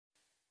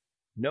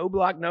No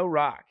Block, No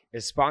Rock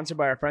is sponsored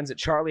by our friends at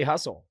Charlie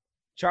Hustle.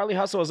 Charlie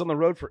Hustle is on the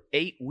road for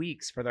 8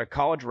 weeks for their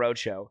college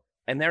roadshow,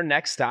 and their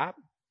next stop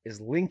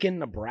is Lincoln,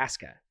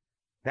 Nebraska.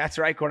 That's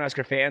right,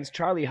 Cornhusker fans.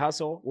 Charlie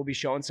Hustle will be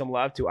showing some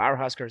love to our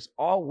Huskers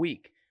all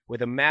week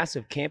with a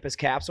massive campus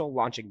capsule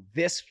launching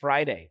this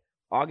Friday,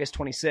 August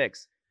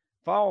 26th.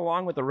 Follow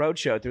along with the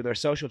roadshow through their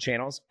social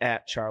channels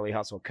at Charlie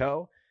Hustle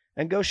Co.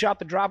 and go shop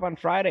the drop on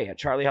Friday at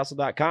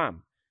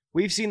charliehustle.com.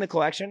 We've seen the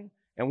collection,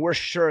 and we're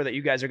sure that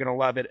you guys are going to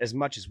love it as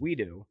much as we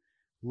do.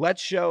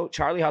 Let's show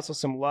Charlie Hustle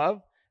some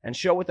love and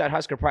show what that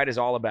Husker pride is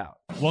all about.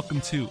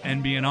 Welcome to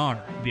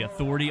NBNR, the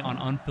authority on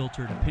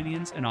unfiltered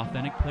opinions and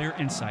authentic player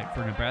insight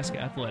for Nebraska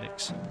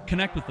athletics.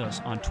 Connect with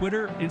us on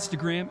Twitter,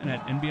 Instagram, and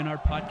at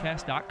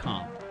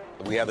nbnrpodcast.com.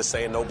 We have the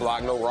saying, no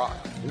block, no rock.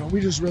 You know,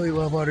 we just really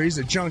love Otter. He's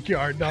a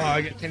junkyard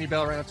dog. Kenny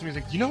Bell ran up to me.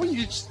 He's like, you know what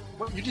you just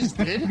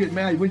did? You get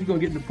mad when you go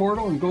get in the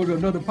portal and go to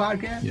another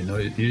podcast? You know,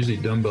 usually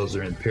dumbbells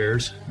are in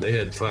pairs. They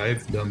had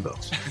 5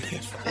 dumbbells.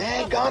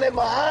 Dang on it,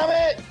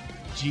 Muhammad!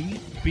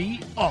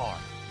 GBR.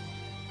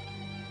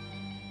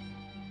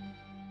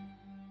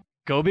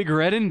 Go Big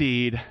Red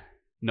indeed.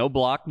 No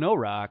Block, No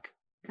Rock.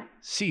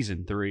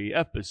 Season 3,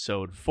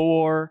 Episode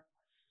 4.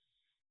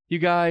 You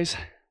guys,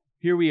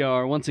 here we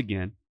are once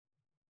again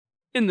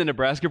in the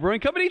Nebraska Brewing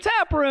Company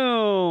tap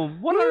room.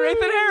 108th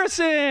and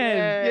Harrison.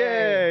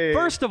 Yay!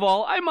 First of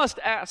all, I must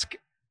ask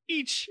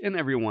each and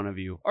every one of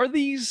you, are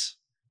these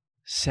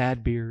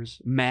sad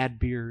beers, mad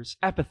beers,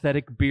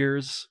 apathetic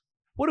beers?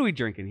 What are we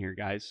drinking here,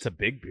 guys? It's a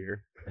big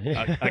beer.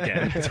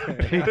 Again, it's a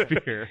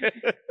big beer.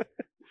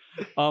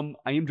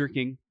 I am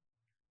drinking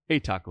a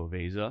Taco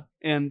Vesa,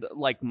 and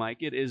like Mike,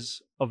 it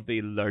is of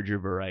the larger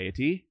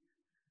variety.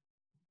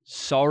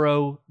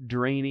 Sorrow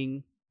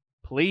draining,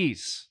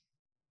 please.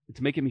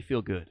 It's making me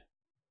feel good.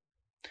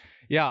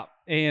 Yeah,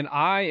 and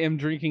I am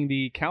drinking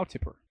the Cow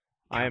Tipper.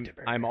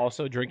 I'm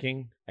also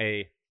drinking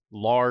a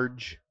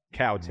large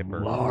Cow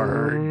Tipper.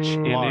 Large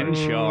and in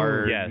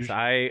charge. Yes,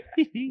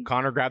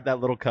 Connor grabbed that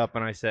little cup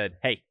and I said,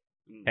 "Hey,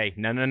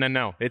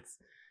 no.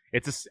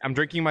 I'm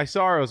drinking my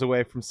sorrows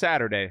away from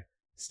Saturday,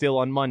 still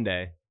on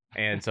Monday."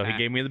 And so he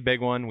gave me the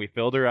big one. We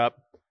filled her up.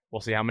 We'll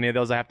see how many of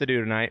those I have to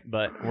do tonight,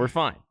 but we're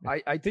fine.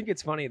 I think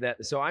it's funny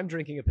that, so I'm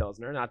drinking a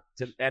Pilsner, not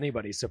to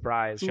anybody's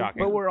surprise.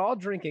 Shocking. But we're all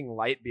drinking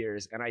light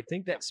beers, and I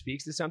think that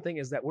speaks to something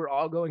is that we're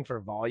all going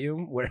for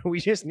volume, where we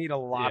just need a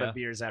lot of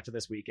beers after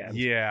this weekend.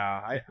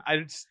 Yeah,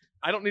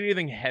 I don't need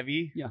anything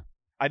heavy. Yeah.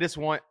 I just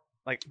want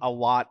like a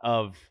lot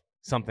of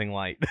something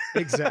light.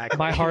 Exactly.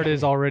 My heart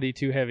is already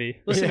too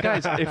heavy. Listen,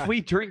 guys, if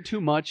we drink too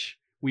much,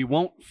 we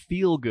won't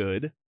feel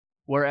good.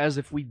 Whereas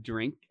if we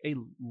drink a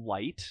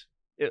light,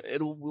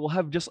 we'll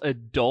have just a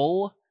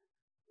dull,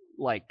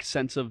 like,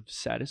 sense of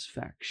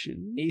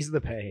satisfaction. Ease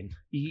the pain.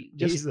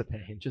 Ease the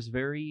pain. Just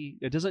very.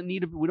 It doesn't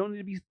need to. We don't need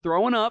to be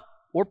throwing up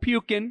or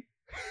puking.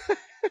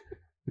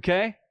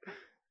 Okay.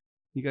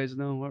 You guys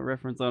know what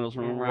reference that is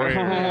from, right?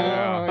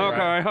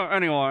 Okay.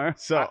 Anyway,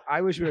 So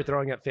I wish we were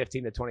throwing up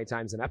 15 to 20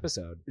 times an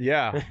episode.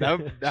 yeah,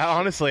 that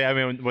honestly, I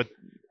mean,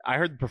 I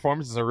heard the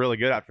performances are really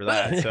good after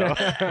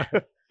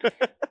that.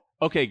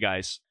 So okay,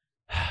 guys.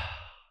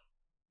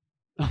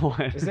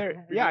 Is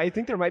there? Yeah, I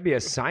think there might be a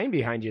sign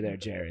behind you there,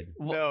 Jared.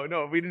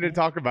 no, we need to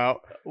talk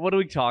about. What are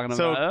we talking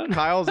So about?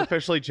 Kyle's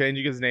officially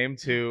changing his name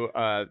to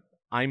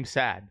I'm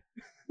Sad.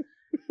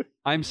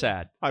 I'm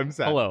sad. I'm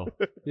sad. Hello.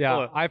 Yeah,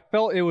 Hello. I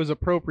felt it was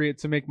appropriate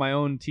to make my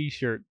own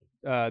T-shirt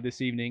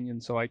this evening,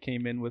 and so I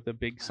came in with a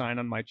big sign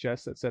on my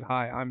chest that said,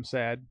 "Hi, I'm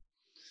sad."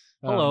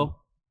 Hello.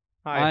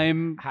 Hi.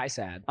 Hi,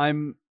 sad.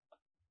 I'm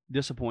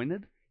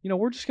disappointed. You know,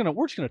 we're just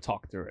gonna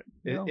talk through it.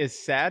 you know? Is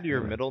Sad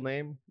your middle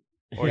name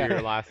or Yeah.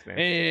 your last name?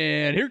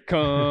 And here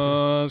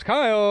comes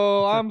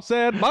Kyle. I'm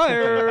Sad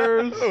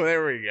Myers. Oh,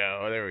 there we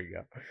go.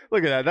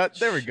 Look at that.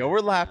 There we go. We're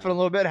laughing a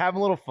little bit, having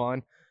a little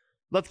fun.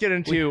 Let's get We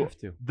into have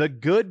to. the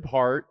good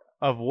part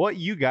of what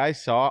you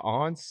guys saw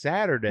on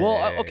Saturday.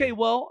 Well, okay.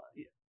 Well,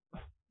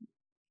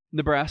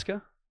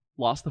 Nebraska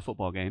lost the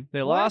football game.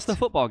 They lost the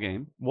football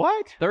game,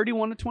 What?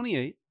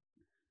 31-28.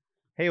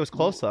 Hey, it was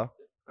close though.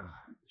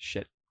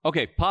 Shit.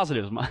 Okay,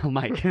 positives,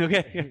 Mike.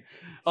 Okay.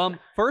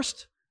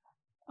 First,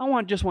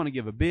 I just want to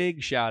give a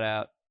big shout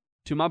out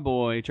to my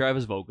boy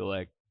Travis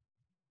Vokalek.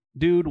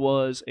 Dude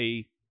was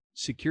a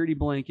security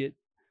blanket,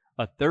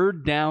 a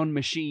third down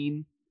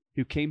machine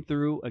who came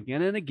through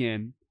again and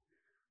again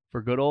for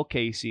good old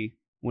Casey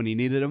when he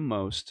needed him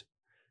most.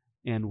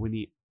 And when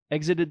he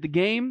exited the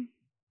game,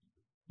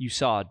 you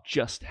saw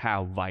just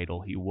how vital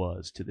he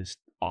was to this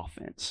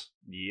offense.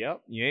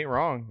 Yep, you ain't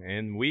wrong.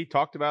 And we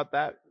talked about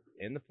that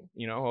in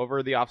the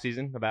over the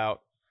offseason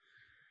about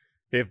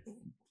if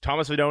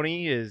Thomas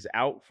Vidoni is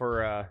out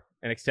for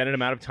an extended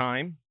amount of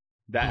time,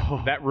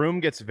 that room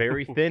gets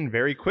very thin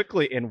very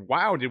quickly. And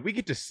wow, did we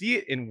get to see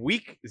it in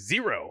week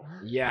 0?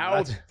 Yeah,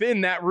 how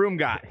thin that room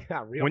got.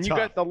 Yeah, real when tough. you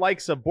got the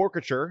likes of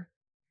Borkacher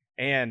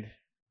and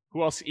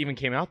who else even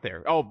came out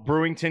there? Oh,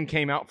 Brewington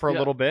came out for a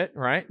little bit,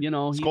 right? You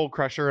know, Skull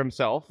Crusher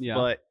himself. Yeah.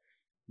 But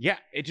yeah,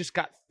 it just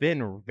got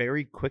thin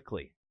very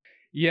quickly.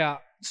 Yeah.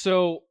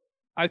 So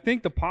I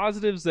think the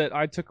positives that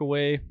I took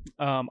away,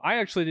 I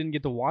actually didn't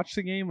get to watch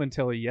the game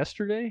until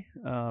yesterday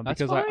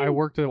because I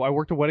worked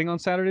a wedding on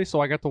Saturday,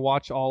 so I got to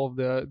watch all of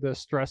the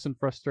stress and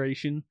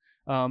frustration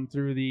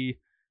through the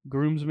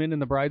groomsmen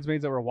and the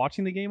bridesmaids that were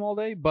watching the game all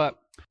day. But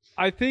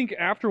I think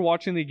after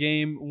watching the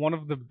game, one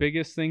of the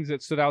biggest things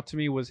that stood out to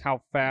me was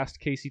how fast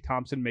Casey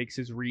Thompson makes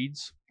his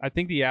reads. I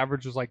think the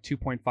average was like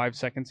 2.5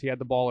 seconds he had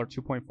the ball, or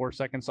 2.4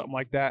 seconds, something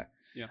like that.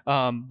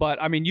 Yeah.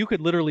 But I mean, you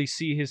could literally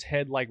see his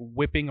head like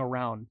whipping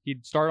around.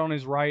 He'd start on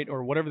his right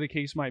or whatever the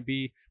case might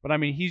be. But I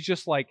mean, he's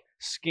just like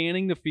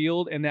scanning the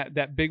field, and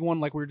that big one,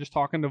 like we were just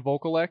talking to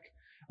Vokalek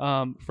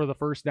for the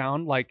first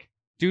down, like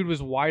dude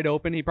was wide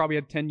open. He probably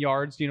had 10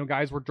 yards.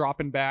 Guys were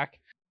dropping back,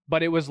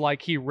 but it was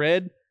like he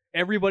read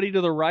everybody to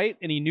the right,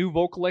 and he knew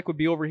Vokalek would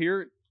be over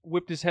here.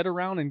 Whipped his head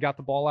around and got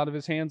the ball out of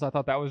his hands. I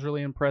thought that was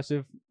really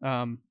impressive.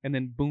 And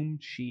then boom,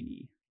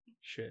 Sheeny.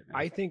 Shit,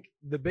 man. I think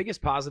the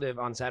biggest positive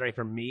on Saturday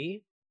for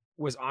me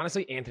was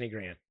honestly Anthony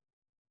Grant.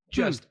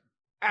 Just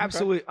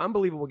absolutely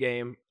unbelievable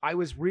game. I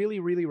was really,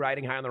 really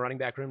riding high on the running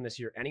back room this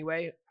year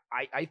anyway.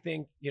 I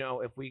think,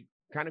 if we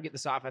kind of get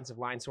this offensive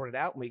line sorted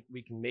out, and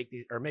we can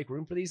make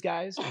room for these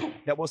guys,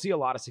 that we'll see a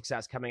lot of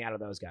success coming out of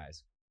those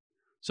guys.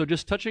 So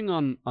just touching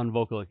on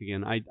Vokalek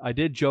again, I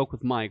did joke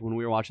with Mike when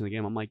we were watching the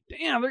game. I'm like,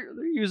 damn,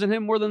 they're using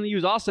him more than they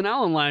used Austin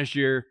Allen last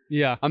year.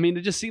 Yeah. I mean,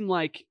 it just seemed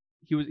like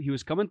he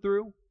was coming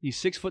through. He's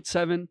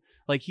 6'7".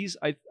 Like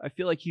I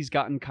feel like he's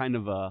gotten kind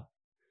of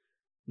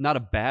not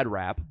a bad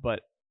rap,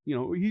 but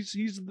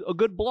he's a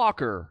good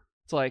blocker.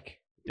 It's like,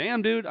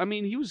 damn, dude. I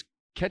mean, he was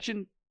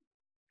catching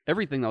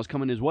everything that was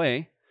coming his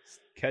way.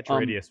 Catch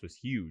radius was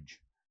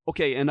huge.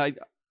 Okay, and I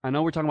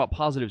know we're talking about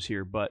positives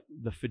here, but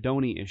the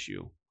Fidone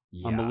issue,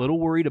 Yeah. I'm a little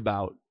worried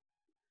about.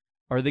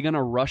 Are they going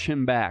to rush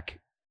him back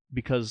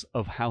because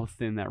of how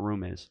thin that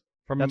room is?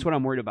 That's what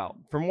I'm worried about.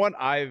 From what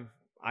I've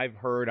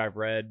heard, I've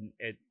read,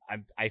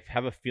 I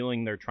have a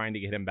feeling they're trying to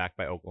get him back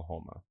by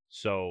Oklahoma.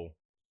 So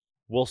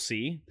we'll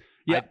see.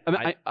 Yeah,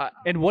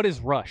 and what is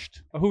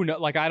rushed? Who know?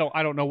 Like I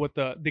don't know what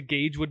the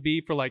gauge would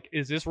be for, like,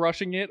 is this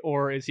rushing it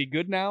or is he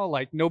good now?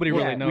 Like nobody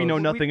really knows. We know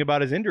nothing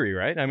about his injury,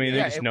 right? I mean,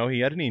 they just know he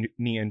had a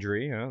knee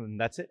injury, and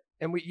that's it.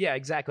 And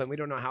exactly. And we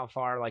don't know how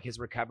far like his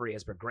recovery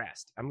has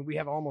progressed. I mean, we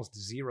have almost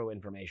zero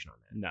information on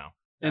that.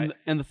 No.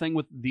 And the thing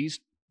with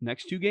these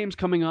next two games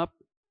coming up,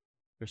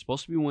 they're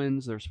supposed to be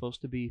wins. They're supposed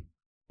to be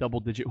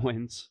double-digit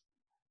wins,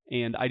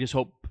 and I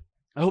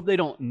hope they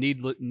don't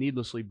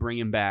needlessly bring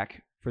him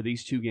back for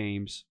these two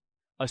games,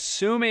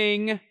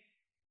 assuming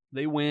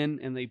they win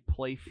and they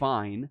play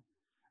fine.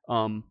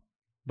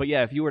 But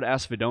yeah, if you were to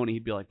ask Fidone,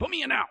 he'd be like, "Put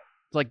me in now."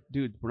 It's like,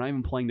 dude, we're not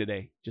even playing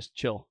today. Just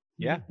chill.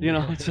 Yeah,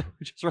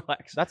 just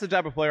relax. That's the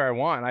type of player I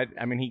want.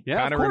 I mean, he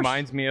kind of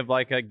reminds me of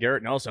like a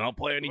Garrett Nelson. I'll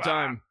play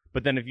anytime. Wow.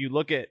 But then if you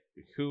look at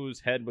whose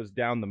head was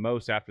down the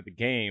most after the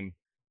game,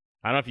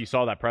 I don't know if you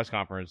saw that press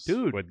conference,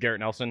 dude, with Garrett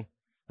Nelson.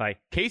 Like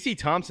Casey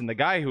Thompson, the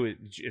guy who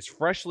is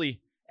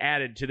freshly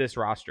added to this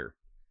roster,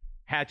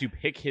 had to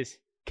pick his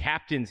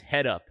captain's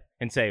head up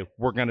and say,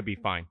 "We're going to be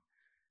fine."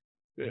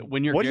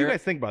 When you're what do you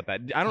guys think about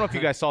that? I don't know if you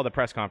guys saw the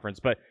press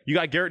conference, but you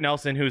got Garrett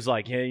Nelson, who's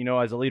like, "Hey,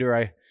 as a leader,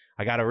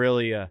 I got to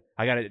really, I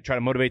got to try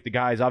to motivate the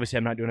guys. Obviously,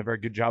 I'm not doing a very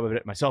good job of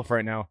it myself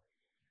right now."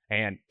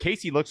 And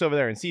Casey looks over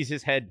there and sees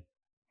his head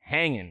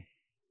hanging.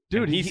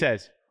 Dude, he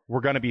says,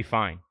 "We're going to be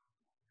fine."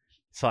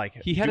 It's like,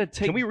 he had to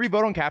take. Can we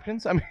revote on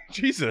captains? I mean,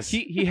 Jesus.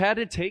 He had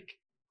to take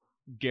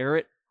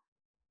Garrett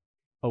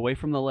away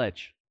from the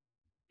ledge.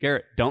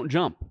 Garrett, don't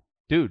jump.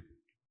 Dude,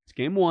 it's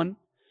game one.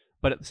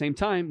 But at the same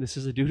time, this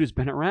is a dude who's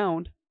been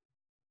around.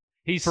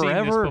 He's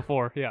forever. seen this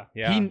before. Yeah.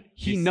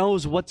 He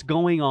knows what's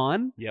going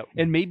on. Yep.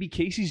 And maybe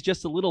Casey's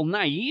just a little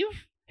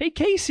naive. Hey,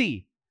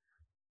 Casey,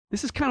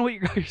 this is kind of what you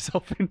got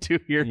yourself into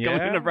here going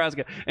to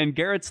Nebraska. And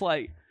Garrett's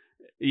like,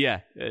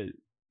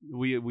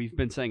 we've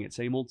been saying it.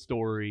 Same old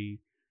story.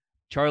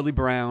 Charlie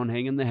Brown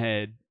hanging the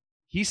head.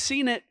 He's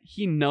seen it.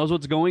 He knows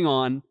what's going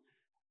on.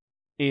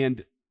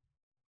 And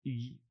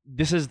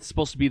this is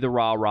supposed to be the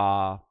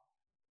rah-rah,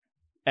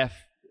 F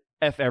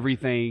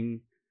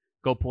everything,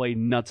 go play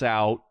nuts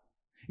out.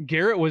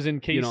 Garrett was in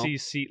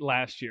Casey's seat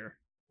last year,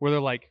 where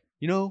they're like,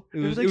 it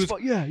was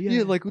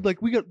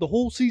like we got the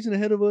whole season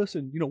ahead of us,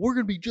 and we're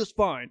gonna be just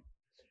fine.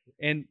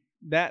 And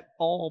that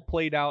all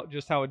played out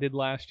just how it did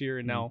last year,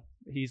 and now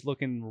he's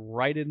looking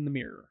right in the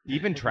mirror.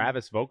 Even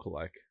Travis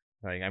Vokalek,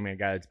 a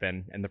guy that's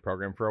been in the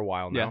program for a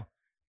while now. Yeah.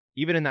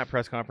 Even in that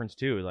press conference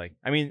too,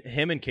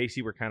 him and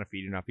Casey were kind of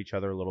feeding off each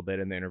other a little bit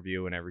in the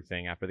interview and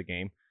everything after the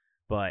game.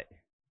 But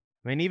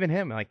even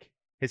him,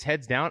 his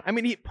head's down.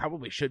 He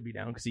probably should be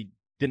down because he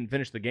didn't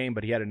finish the game,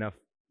 but he had enough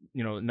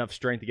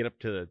strength to get up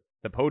to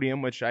the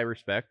podium, which I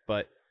respect.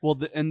 But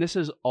and this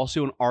is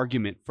also an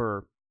argument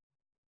for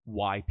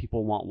why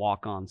people want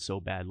walk-ons so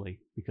badly,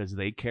 because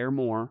they care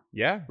more.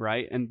 Yeah.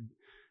 Right. And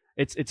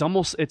it's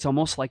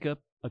almost like a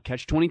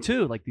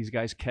catch-22. Like, these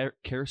guys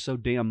care so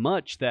damn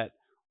much that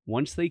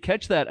once they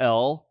catch that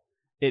L,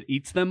 it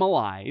eats them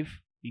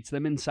alive, eats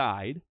them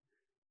inside.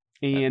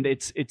 And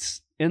it's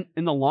in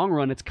the long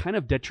run, it's kind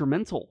of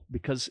detrimental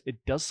because it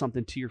does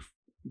something to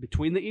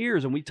between the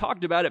ears, and we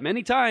talked about it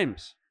many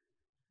times.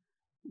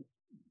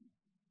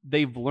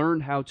 They've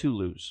learned how to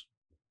lose.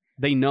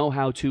 They know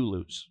how to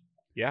lose.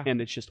 Yeah.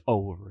 And it's just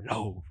over and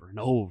over and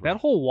over. That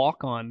whole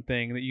walk-on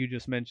thing that you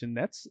just mentioned,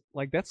 that's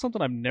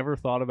something I've never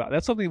thought about.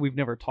 That's something we've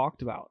never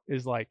talked about,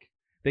 is like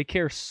they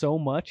care so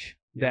much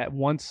that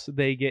once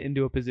they get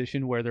into a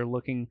position where they're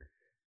looking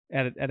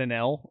at an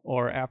L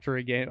or after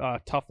a game, a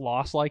tough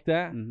loss like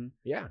that,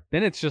 Yeah.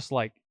 then it's just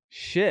like,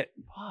 shit.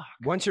 Fuck.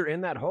 Once you're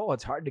in that hole,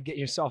 it's hard to get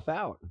yourself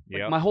out.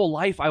 Like, my whole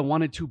life, I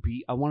wanted to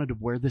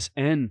wear this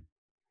N.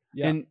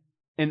 Yeah.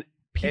 And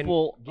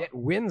people and get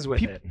wins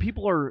with it.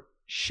 People are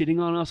shitting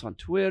on us on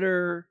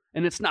Twitter,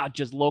 and it's not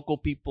just local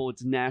people,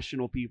 it's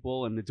national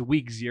people, and it's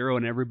week 0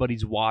 and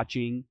everybody's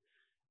watching,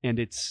 and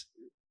it's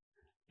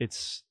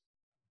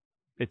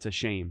a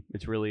shame.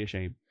 It's really a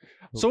shame.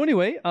 So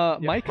anyway,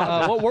 Mike,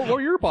 what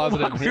were your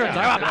positives?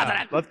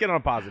 Let's get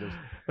on positives.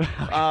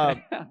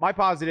 My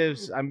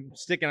positives, I'm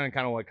sticking on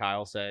kind of what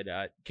Kyle said.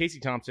 Casey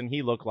Thompson,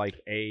 he looked like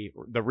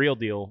the real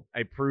deal,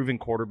 a proven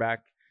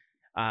quarterback.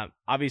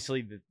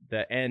 Obviously,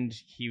 the end,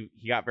 he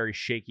got very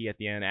shaky at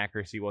the end.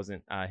 Accuracy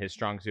wasn't his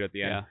strong suit at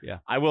the end. Yeah.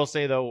 I will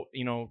say, though,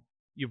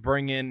 you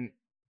bring in,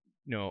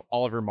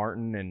 Oliver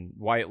Martin and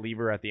Wyatt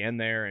Lever at the end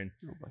there, and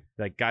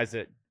like guys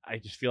that I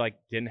just feel like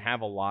didn't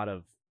have a lot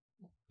of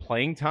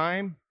playing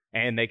time,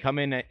 and they come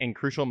in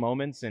crucial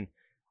moments, and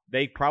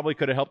they probably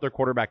could have helped their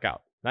quarterback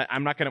out.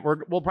 I'm not gonna.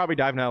 We'll probably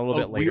dive into that a little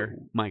bit later,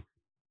 Mike.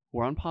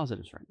 We're on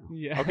positives right now.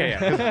 Yeah. Okay,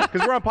 yeah,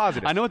 because we're on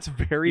positives. I know it's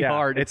very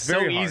hard. It's so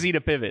very hard. easy to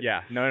pivot.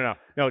 Yeah,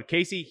 no.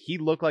 Casey, he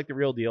looked like the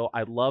real deal.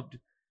 I loved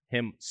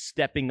him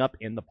stepping up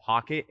in the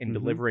pocket and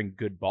delivering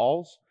good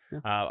balls.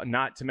 Yeah.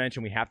 Not to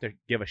mention, we have to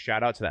give a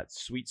shout out to that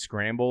sweet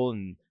scramble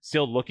and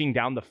still looking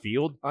down the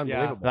field.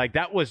 Unbelievable. Like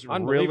that was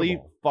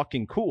really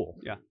fucking cool.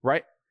 Yeah.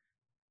 Right.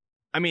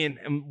 I mean,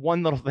 and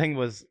one little thing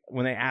was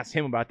when they asked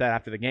him about that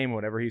after the game or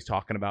whatever, he's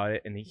talking about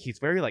it, and he's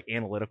very like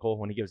analytical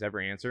when he gives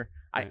every answer.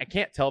 Right. I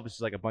can't tell if it's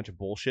just like a bunch of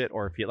bullshit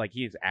or if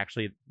he's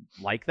actually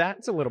like that.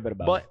 It's a little bit of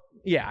both. But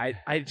yeah,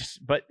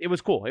 but it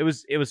was cool. It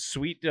was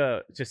sweet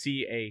to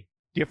see a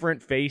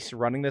different face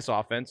running this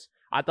offense.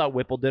 I thought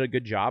Whipple did a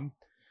good job.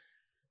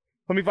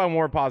 Let me find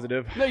more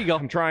positive. There you go.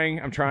 I'm trying.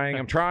 I'll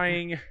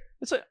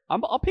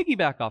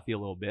piggyback off you a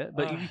little bit,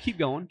 but you keep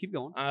going.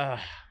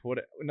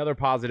 Another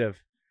positive.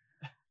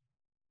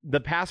 The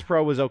pass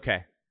pro was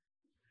okay.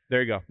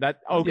 There you go.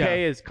 That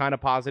is kind of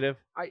positive.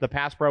 The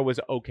pass pro was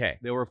okay.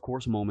 There were, of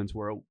course, moments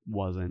where it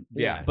wasn't.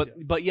 Yeah.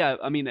 But yeah,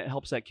 I mean, it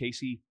helps that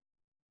Casey,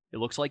 it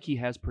looks like he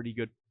has pretty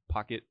good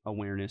pocket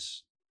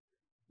awareness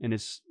and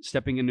is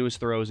stepping into his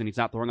throws, and he's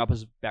not throwing up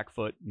his back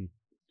foot and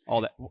all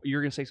that.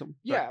 You're going to say something?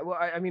 Yeah, well,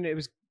 I mean, it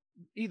was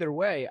either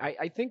way.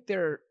 I think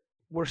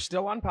we're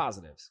still on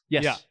positives.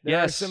 Yes. Yeah. There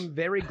are some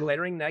very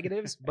glaring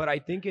negatives, but I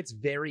think it's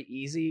very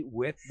easy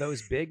with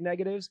those big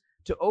negatives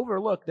to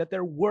overlook that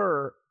there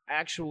were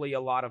actually a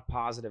lot of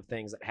positive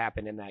things that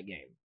happened in that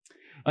game.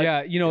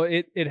 Yeah,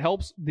 it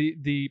helps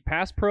the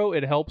pass pro.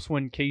 It helps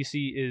when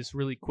Casey is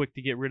really quick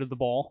to get rid of the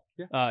ball.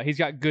 Yeah. He's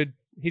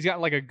got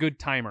like a good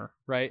timer,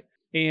 right?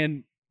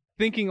 And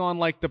thinking on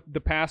like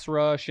the pass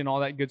rush and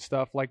all that good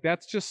stuff, like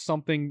that's just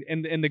something.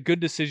 And the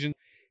good decision.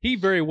 He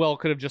very well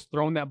could have just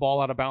thrown that ball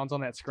out of bounds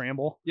on that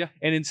scramble. Yeah.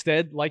 And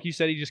instead, like you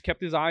said, he just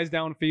kept his eyes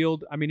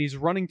downfield. I mean, he's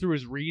running through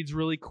his reads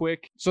really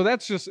quick. So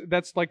that's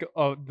like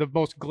the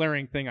most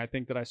glaring thing I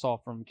think that I saw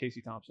from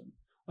Casey Thompson.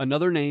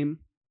 Another name,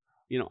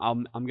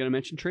 I'm going to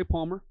mention Trey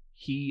Palmer.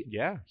 He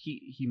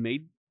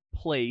made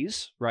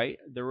plays, right?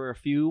 There were a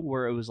few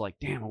where it was like,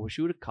 damn, I wish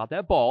you would have caught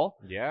that ball.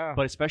 Yeah.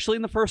 But especially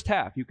in the first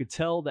half, you could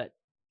tell that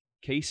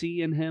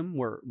Casey and him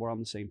were on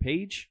the same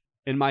page.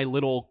 In my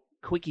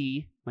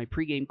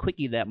pregame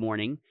quickie that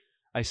morning,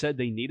 I said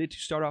they needed to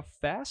start off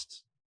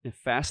fast, and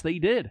fast they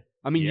did.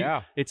 I mean,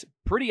 it's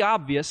pretty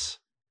obvious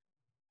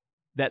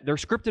that their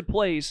scripted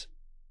plays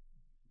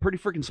pretty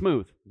freaking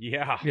smooth.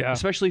 Yeah.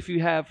 Especially if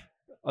you have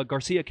a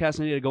Garcia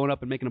Castaneda going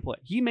up and making a play.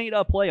 He made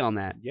a play on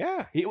that.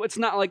 Yeah. It's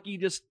not like he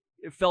just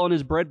fell in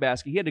his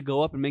breadbasket. He had to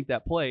go up and make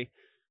that play.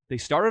 They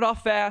started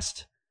off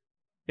fast.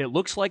 It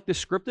looks like the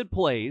scripted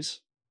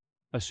plays,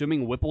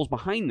 assuming Whipple's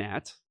behind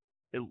that,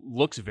 it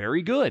looks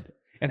very good.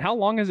 And how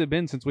long has it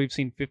been since we've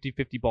seen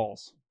 50-50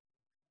 balls?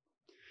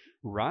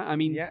 Right. I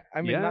mean,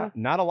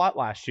 not a lot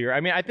last year.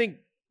 I mean, I think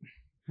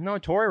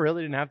Torrey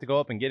really didn't have to go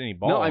up and get any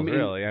balls. No, I mean,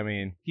 really. I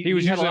mean, he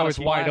was usually always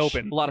wide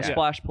open. A lot of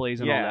splash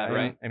plays and all that,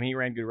 right? I mean, he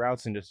ran good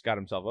routes and just got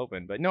himself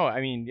open. But no,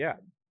 I mean,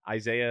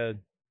 Isaiah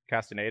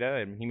Castaneda,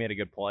 and he made a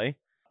good play.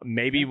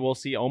 Maybe we'll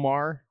see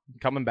Omar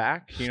coming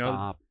back.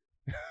 Stop.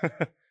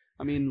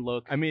 I mean,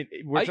 look. I mean,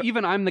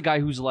 I'm the guy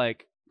who's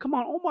like, come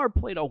on, Omar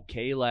played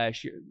okay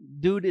last year.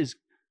 Dude is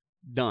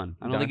done.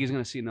 I don't think he's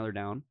going to see another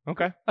down.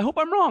 Okay. I hope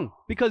I'm wrong,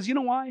 because you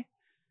know why?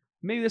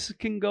 Maybe this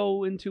can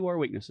go into our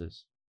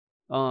weaknesses.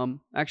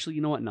 Actually,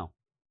 you know what? No.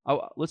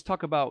 Let's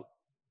talk about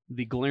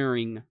the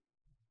glaring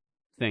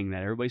thing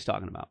that everybody's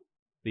talking about.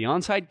 The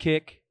onside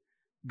kick.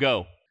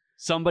 Go.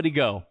 Somebody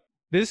go.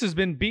 This has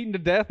been beaten to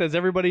death, as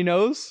everybody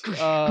knows.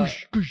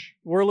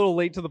 We're a little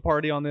late to the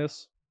party on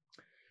this.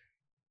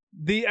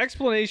 The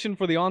explanation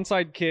for the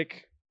onside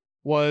kick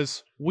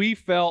was we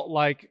felt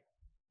like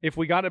if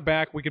we got it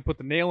back, we could put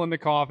the nail in the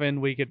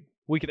coffin. We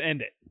could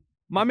end it.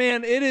 My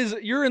man,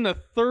 you're in the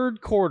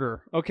third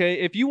quarter, okay?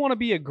 If you want to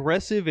be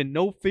aggressive and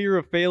no fear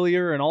of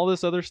failure and all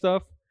this other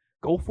stuff,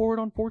 go for it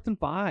on 4th and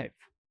 5,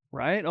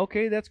 right?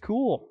 Okay, that's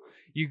cool.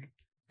 You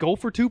go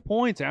for 2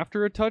 points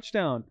after a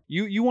touchdown.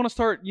 You want to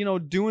start,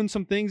 doing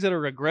some things that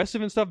are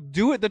aggressive and stuff,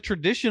 do it the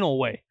traditional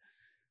way.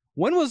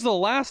 When was the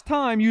last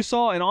time you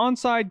saw an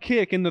onside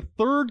kick in the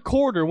third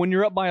quarter when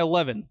you're up by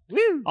 11?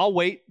 I'll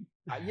wait.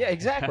 Yeah,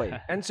 exactly.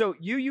 And so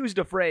you used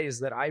a phrase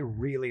that I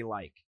really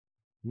like.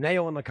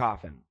 Nail in the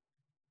coffin.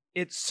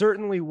 It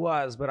certainly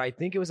was, but I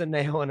think it was a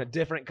nail in a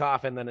different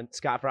coffin than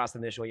Scott Frost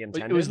initially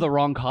intended. It was the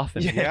wrong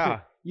coffin. Yeah.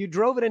 You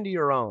drove it into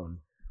your own.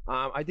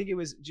 I think it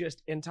was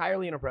just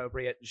entirely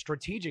inappropriate,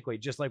 strategically,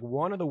 just like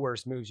one of the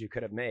worst moves you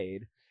could have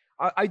made.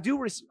 I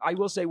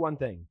will say one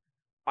thing.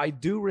 I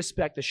do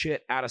respect the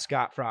shit out of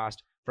Scott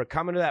Frost for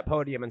coming to that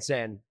podium and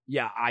saying,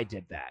 yeah, I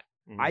did that.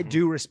 Mm-hmm. I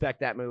do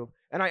respect that move.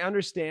 And I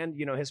understand,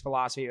 his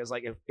philosophy is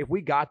like, if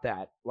we got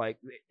that, like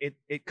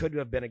it could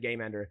have been a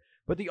game ender.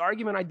 But the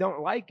argument I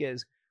don't like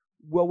is,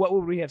 well, what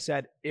would we have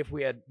said if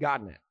we had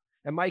gotten it?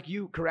 And Mike,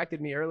 you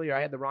corrected me earlier.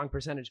 I had the wrong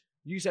percentage.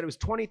 You said it was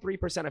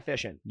 23%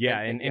 efficient.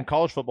 Yeah, in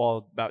college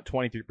football, about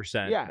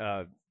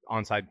 23%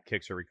 onside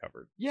kicks are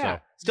recovered. Yeah.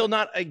 So, still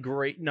not a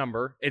great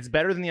number. It's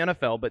better than the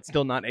NFL, but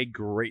still not a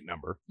great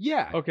number.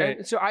 Yeah. Okay.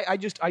 And so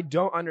I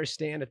don't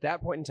understand at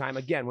that point in time,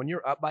 again, when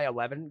you're up by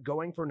 11,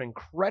 going for an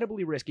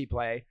incredibly risky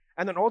play.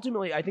 And then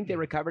ultimately, I think they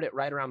recovered it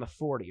right around the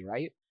 40,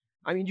 right?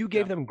 I mean, you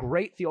gave them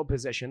great field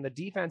position. The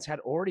defense had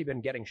already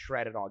been getting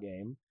shredded all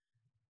game.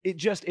 It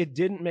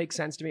didn't make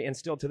sense to me, and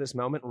still to this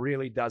moment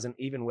really doesn't,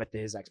 even with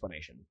his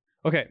explanation.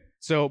 Okay,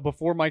 so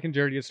before Mike and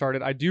Jared get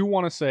started, I do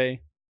want to say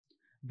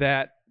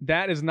that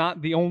is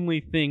not the only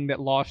thing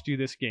that lost you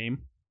this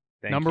game.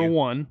 Number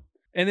one.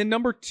 And then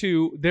number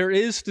two, there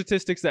is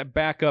statistics that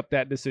back up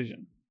that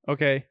decision.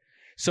 Okay,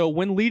 so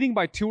when leading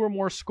by 2 or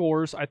more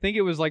scores, I think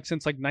it was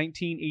since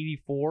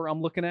 1984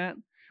 I'm looking at.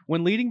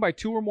 When leading by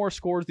 2 or more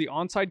scores, the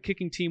onside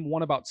kicking team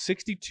won about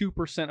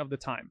 62% of the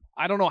time.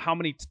 I don't know how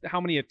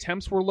many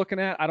attempts we're looking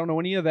at. I don't know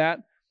any of that.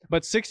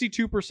 But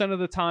 62% of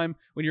the time,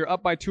 when you're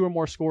up by 2 or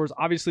more scores,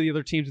 obviously the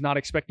other team's not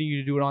expecting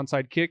you to do an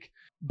onside kick.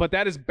 But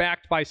that is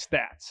backed by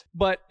stats.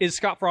 But is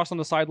Scott Frost on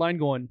the sideline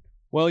going,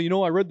 well,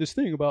 I read this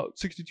thing about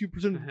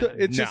 62%.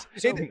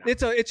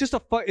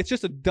 It's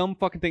just a dumb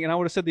fucking thing. And I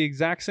would have said the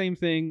exact same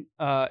thing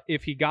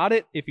if he got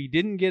it. If he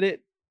didn't get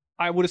it,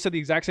 I would have said the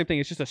exact same thing.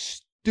 It's just a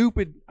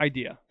stupid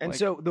idea. And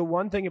so the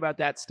one thing about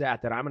that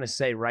stat that I'm going to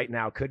say right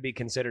now could be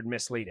considered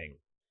misleading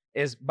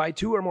is by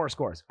 2 or more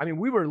scores. I mean,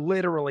 we were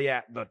literally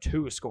at the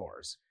 2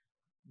 scores.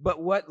 But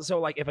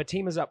if a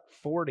team is up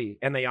 40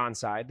 and they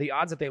onside, the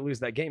odds that they lose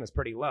that game is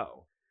pretty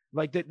low.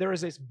 There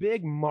is this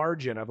big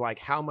margin of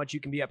how much you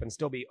can be up and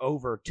still be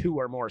over 2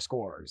 or more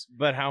scores.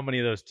 But how many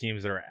of those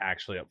teams that are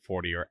actually up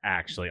 40 are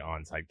actually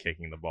onside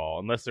kicking the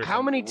ball? Unless there's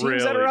how many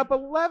teams that are up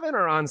 11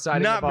 are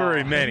onside? Not the ball?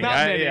 very many. Not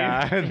many.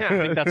 Yeah. I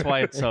think that's why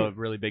it's a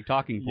really big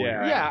talking point.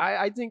 Yeah,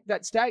 I think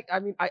that stat,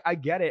 I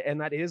get it. And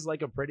that is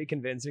a pretty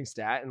convincing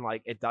stat. And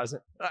it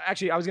doesn't,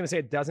 actually, I was going to say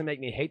it doesn't make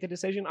me hate the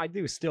decision. I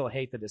do still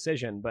hate the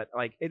decision. But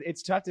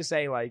it's tough to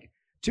say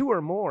 2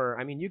 or more.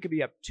 I mean, you could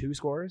be up 2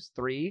 scores,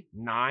 3,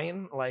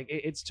 9.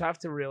 It's tough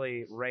to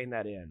really rein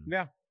that in.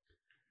 Yeah.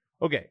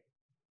 Okay.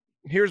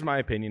 Here's my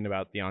opinion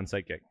about the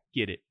onside kick.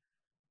 Get it.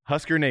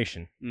 Husker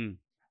Nation.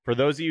 For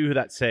those of you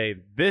that say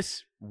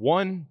this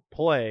one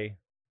play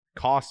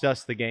cost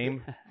us the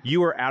game,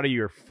 you are out of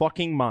your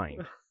fucking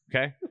mind.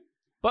 Okay?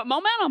 But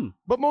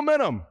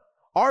momentum.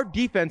 Our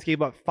defense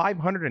gave up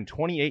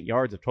 528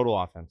 yards of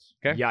total offense.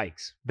 Okay?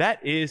 Yikes.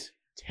 That is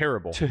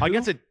terrible. To who? I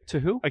guess to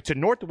who? To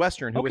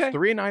Northwestern, who was Okay.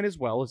 3-9 as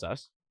well as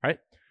us, right?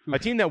 A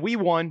team that we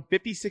won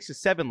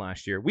 56-7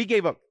 last year. We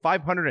gave up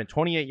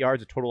 528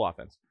 yards of total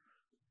offense.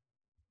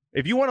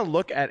 If you want to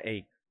look at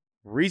a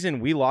reason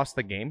we lost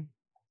the game,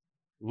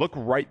 look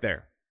right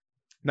there.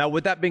 Now,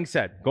 with that being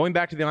said, going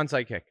back to the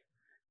onside kick,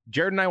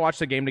 Jared and I watched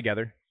the game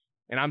together,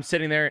 and I'm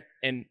sitting there,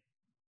 and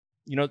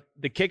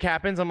the kick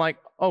happens. I'm like,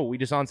 oh, we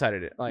just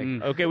onsided it.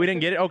 Okay, we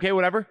didn't get it. Okay,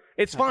 whatever.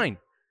 It's fine.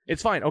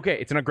 It's fine. Okay,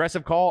 it's an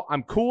aggressive call.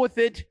 I'm cool with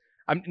it.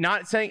 I'm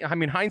not saying,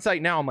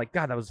 hindsight now, I'm like,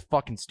 God, that was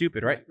fucking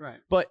stupid, right? Right.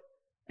 But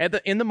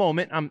in the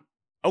moment, I'm,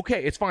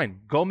 okay, it's fine.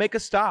 Go make a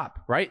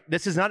stop, right?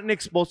 This is not an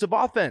explosive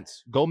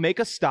offense. Go make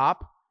a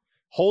stop.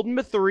 Hold them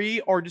to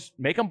 3 or just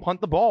make them punt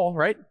the ball,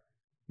 right?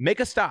 Make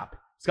a stop.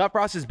 Scott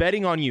Frost is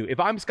betting on you. If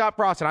I'm Scott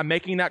Frost and I'm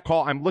making that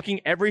call, I'm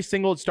looking every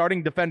single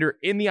starting defender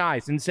in the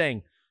eyes and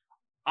saying,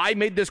 I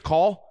made this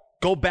call.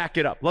 Go back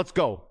it up. Let's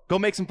go. Go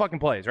make some fucking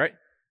plays, right?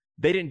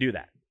 They didn't do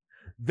that.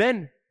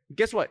 Then,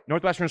 guess what?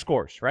 Northwestern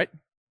scores, right?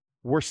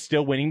 We're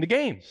still winning the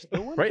game,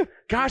 right?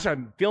 Gosh,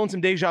 I'm feeling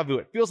some deja vu.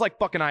 It feels like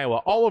fucking Iowa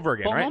all over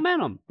again, But right?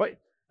 momentum. Right?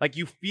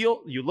 You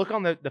look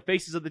on the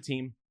faces of the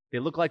team, they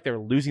look like they're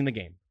losing the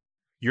game.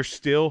 You're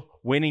still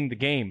winning the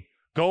game.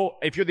 Go,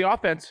 if you're the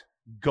offense,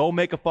 go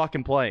make a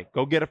fucking play.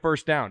 Go get a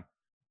first down.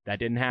 That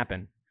didn't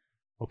happen.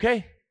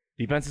 Okay,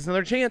 Defense is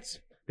another chance.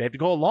 They have to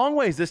go a long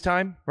ways this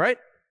time, right?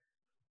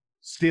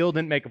 Still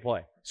didn't make a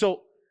play.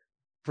 So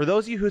for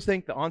those of you who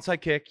think the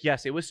onside kick,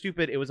 yes, it was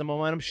stupid. It was a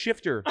momentum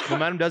shifter.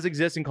 Momentum does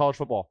exist in college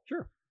football.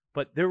 Sure.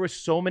 But there were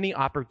so many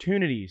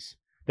opportunities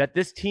that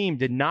this team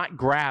did not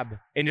grab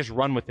and just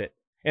run with it.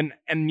 And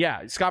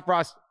yeah, Scott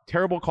Frost,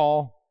 terrible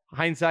call.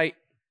 Hindsight,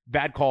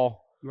 bad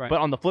call. Right. But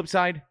on the flip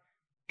side,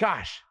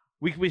 gosh,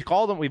 we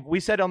called him. We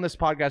said on this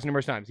podcast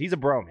numerous times, he's a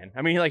bro, man.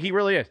 I mean, like, he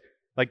really is.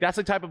 Like, that's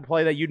the type of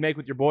play that you'd make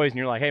with your boys, and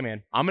you're like, hey,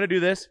 man, I'm going to do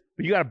this,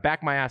 but you got to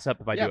back my ass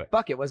up if I do it.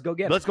 Fuck it. Let's go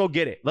get it. Let's go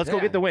get it. Let's go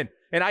get the win.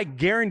 And I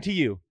guarantee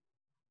you,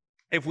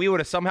 if we would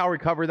have somehow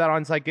recovered that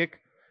onside kick,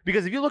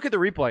 because if you look at the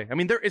replay, I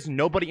mean, there is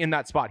nobody in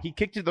that spot. He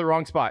kicked it to the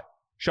wrong spot.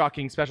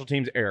 Shocking special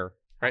teams error,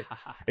 right?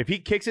 If he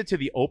kicks it to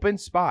the open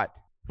spot,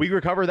 we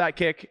recover that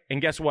kick,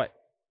 and guess what?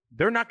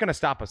 They're not going to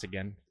stop us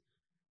again.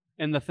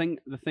 And the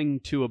thing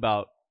too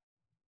about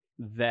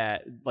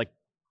that, like,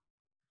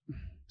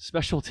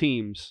 special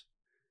teams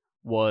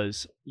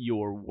was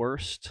your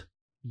worst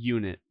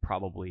unit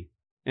probably,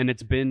 and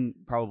it's been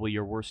probably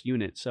your worst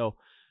unit. So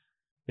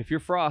if you're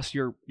Frost,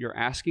 you're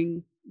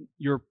asking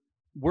your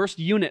worst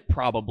unit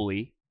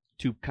probably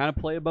to kind of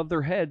play above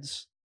their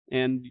heads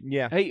and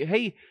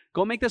hey,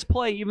 go make this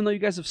play, even though you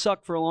guys have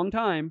sucked for a long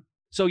time.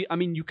 So I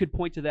mean, you could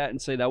point to that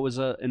and say that was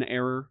an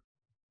error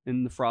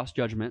in the Frost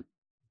judgment.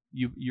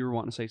 You were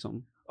wanting to say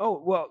something?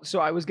 Oh, well, so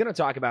I was going to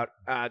talk about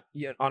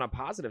on a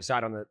positive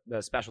side on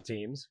the special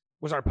teams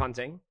was our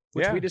punting,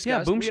 which we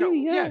discussed. Yeah, Boom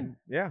Shee,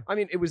 yeah. I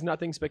mean, it was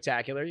nothing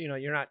spectacular. You know,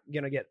 you're not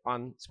going to get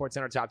on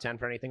SportsCenter top 10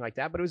 for anything like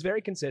that, but it was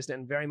very consistent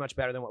and very much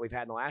better than what we've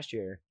had in the last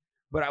year.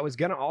 But I was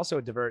going to also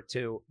divert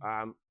to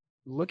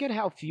look at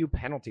how few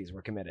penalties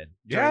were committed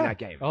during that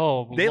game.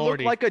 Oh, they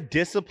Lordy. look like a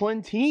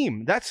disciplined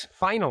team. That's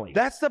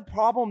the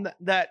problem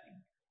that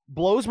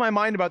blows my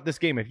mind about this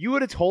game. If you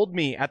would have told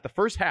me at the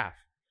first half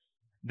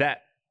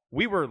that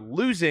we were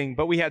losing,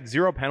 but we had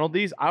 0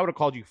 penalties, I would have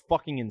called you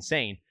fucking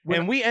insane.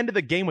 And we ended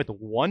the game with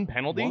 1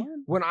 penalty.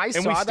 When I we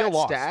saw still that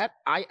lost. stat,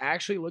 I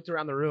actually looked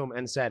around the room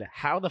and said,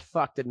 how the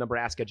fuck did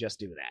Nebraska just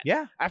do that?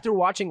 Yeah. After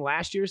watching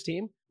last year's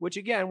team, which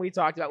again, we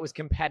talked about was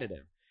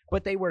competitive,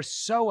 but they were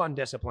so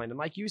undisciplined. And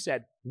like you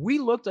said, we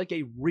looked like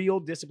a real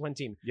disciplined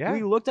team. Yeah.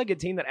 We looked like a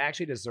team that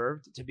actually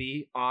deserved to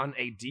be on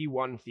a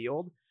D1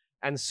 field.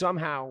 And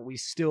somehow we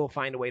still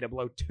find a way to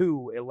blow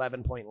 2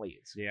 11-point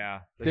leads. Yeah.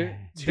 There-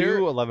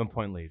 2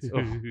 11-point leads.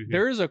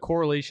 There is a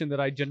correlation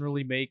that I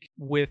generally make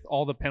with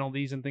all the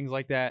penalties and things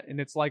like that. And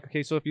it's like,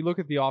 okay, so if you look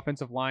at the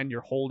offensive line, you're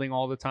holding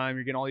all the time.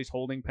 You're getting all these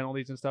holding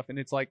penalties and stuff. And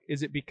it's like,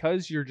 is it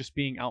because you're just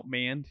being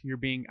outmanned? You're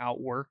being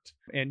outworked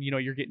and,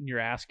 you're getting your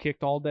ass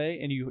kicked all day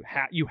and you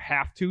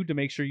have to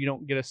make sure you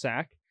don't get a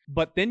sack.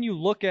 But then you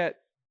look at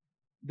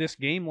this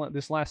game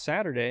this last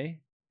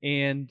Saturday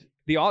and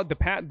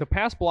the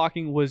pass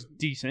blocking was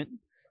decent.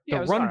 Yeah, The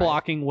it was run all right.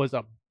 blocking was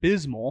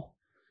abysmal.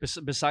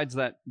 Besides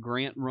that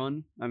Grant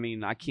run, I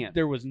mean, I can't.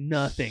 There was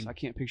nothing. I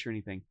can't picture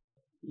anything.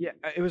 Yeah,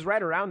 it was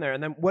right around there.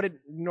 And then what did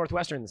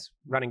Northwestern's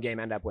running game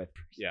end up with?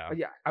 Yeah.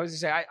 Yeah, I was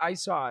going to say, I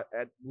saw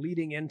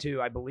leading into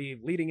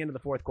the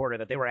fourth quarter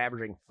that they were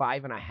averaging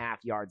 5.5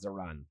 yards a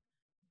run.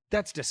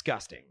 That's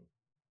disgusting.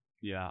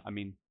 Yeah, I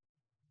mean,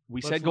 we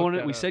Let's said look going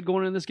that up.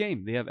 into this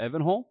game, they have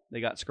Evan Hull, they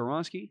got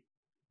Skoronsky.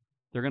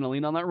 They're going to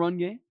lean on that run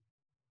game.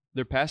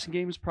 Their passing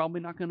game is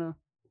probably not going to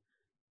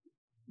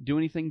do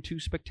anything too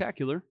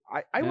spectacular.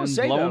 I will And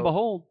say, lo though, and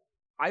behold,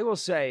 I will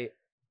say,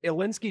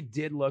 Ilinsky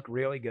did look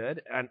really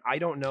good, and I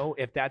don't know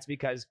if that's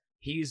because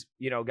he's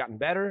gotten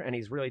better and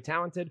he's really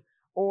talented,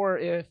 or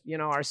if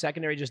our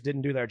secondary just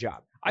didn't do their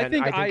job. I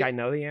think I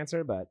know the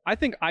answer, but I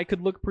think I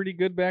could look pretty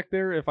good back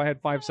there if I had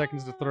 5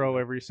 seconds to throw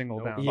every single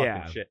down.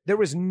 yeah, shit. there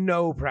was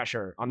no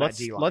pressure on that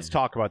D line. Let's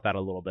talk about that a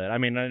little bit. I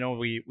mean, I know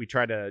we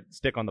try to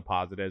stick on the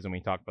positives and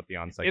we talk about the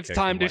onside. It's kicks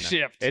time and to whatnot.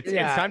 shift. It's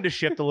Yeah. time to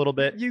shift a little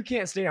bit. You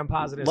can't stay on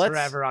positives Let's-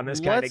 forever on this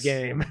kind of let's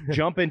game.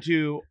 Jump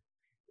into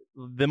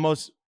the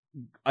most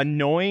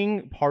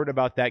annoying part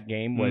about that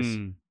game was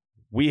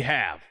we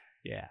have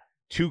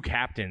 2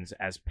 captains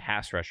as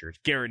pass rushers,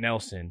 Garrett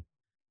Nelson,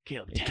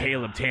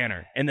 Caleb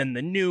Tanner, and then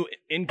the new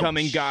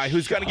incoming guy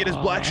who's going to get his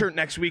black shirt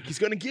next week. He's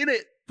going to get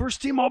it.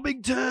 first team All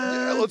Big Ten.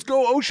 Yeah, let's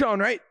go, O'Shawn,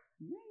 right?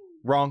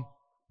 Wrong.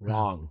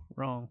 Wrong.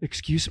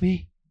 Excuse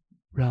me.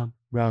 Wrong.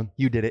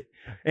 You did it.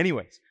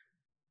 Anyways,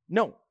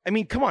 no, I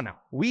mean, come on now.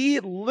 We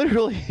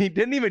literally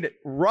didn't even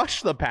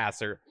rush the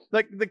passer.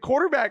 Like the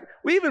quarterback,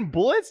 we even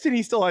blitzed and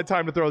he still had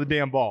time to throw the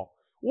damn ball.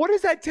 What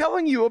is that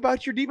telling you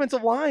about your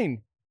defensive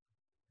line?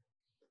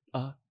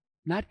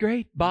 Not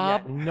great,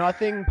 Bob. Yeah,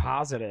 nothing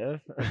positive.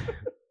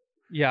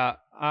 Yeah,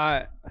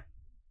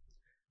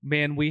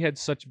 man, we had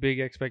such big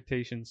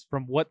expectations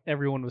from what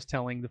everyone was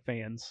telling the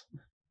fans.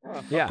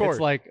 Yeah, Of course.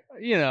 It's like,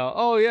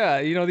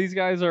 these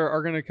guys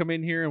are going to come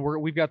in here and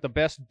we've got the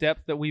best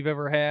depth that we've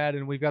ever had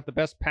and we've got the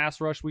best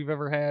pass rush we've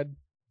ever had.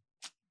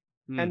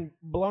 and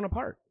blown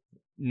apart.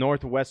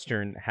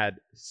 Northwestern had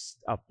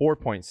a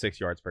 4.6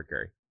 yards per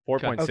carry.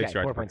 4.6 Okay, yards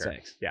per 4.6.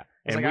 carry. Yeah. was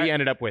And like, we I-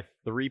 ended up with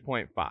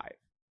 3.5.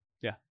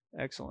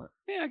 Excellent.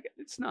 Yeah,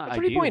 it's not.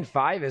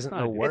 3.5 isn't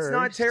Not the good. word. It's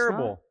not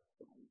terrible.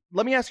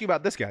 let me ask you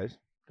about this, guys.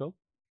 Go.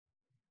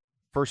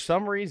 For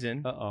some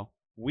reason,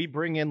 we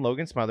bring in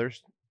Logan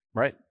Smothers,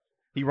 right?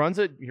 He runs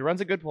a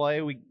good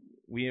play. We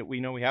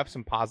know we have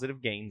some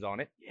positive gains on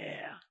it.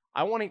 Yeah.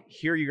 I want to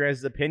hear you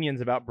guys'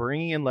 opinions about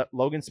bringing in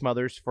Logan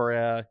Smothers for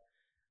a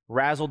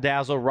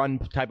razzle-dazzle run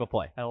type of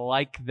play. I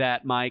like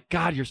that, Mike.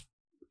 God, you're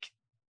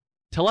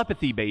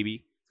telepathy,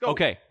 baby.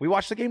 Okay. We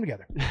watched the game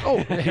together.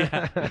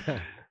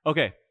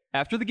 Okay.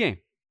 After the game,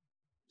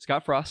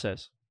 Scott Frost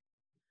says,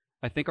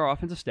 I think our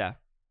offensive staff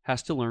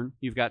has to learn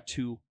you've got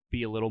to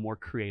be a little more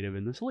creative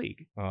in this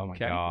league. Oh, my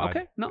okay? God.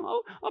 Okay.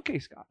 No. Okay,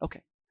 Scott.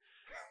 Okay.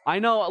 I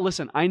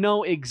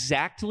know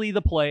exactly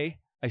the play.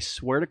 I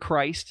swear to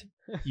Christ,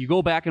 you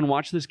go back and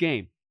watch this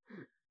game.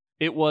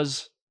 It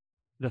was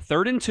the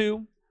 3rd and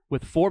 2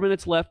 with 4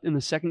 minutes left in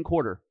the second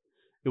quarter.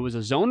 It was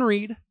a zone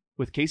read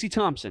with Casey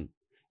Thompson.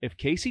 If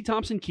Casey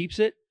Thompson keeps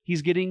it,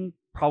 he's getting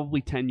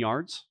probably 10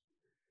 yards.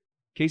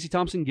 Casey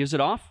Thompson gives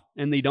it off,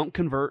 and they don't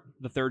convert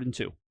the 3rd and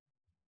 2.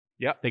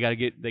 Yep. They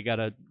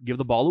gotta give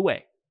the ball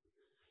away.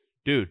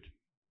 Dude,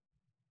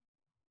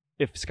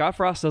 if Scott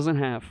Frost doesn't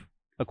have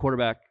a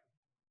quarterback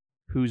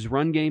whose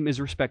run game is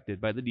respected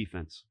by the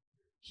defense,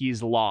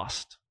 he's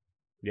lost.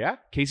 Yeah.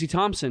 Casey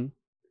Thompson,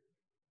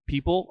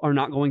 people are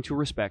not going to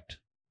respect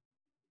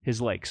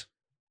his legs.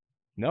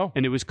 No.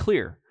 And it was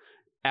clear.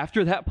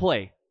 After that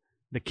play,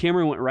 the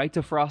camera went right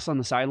to Frost on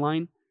the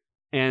sideline,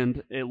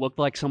 and it looked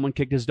like someone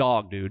kicked his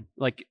dog, dude.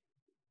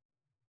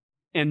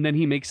 And then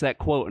he makes that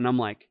quote, and I'm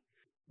like,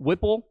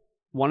 Whipple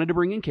wanted to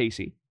bring in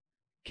Casey.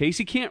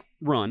 Casey can't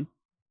run.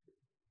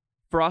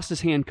 Frost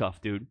is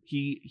handcuffed, dude.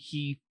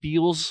 He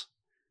feels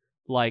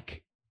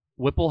like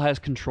Whipple has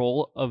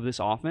control of this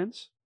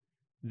offense,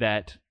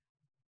 that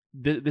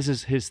this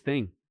is his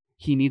thing.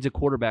 He needs a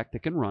quarterback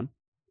that can run.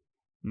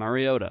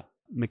 Mariota,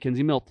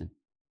 Mackenzie Milton.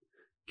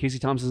 Casey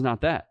Thompson's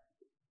not that.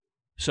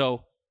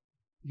 So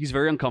he's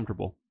very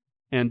uncomfortable.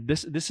 And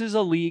this is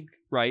a league,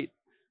 right,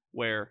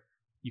 where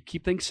you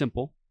keep things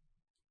simple.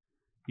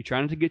 You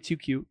try not to get too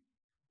cute.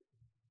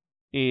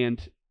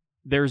 And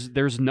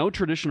there's no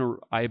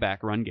traditional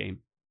I-back run game.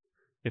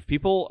 If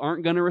people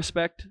aren't going to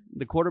respect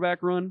the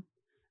quarterback run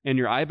and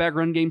your I-back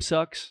run game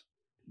sucks,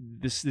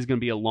 this is going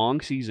to be a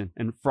long season.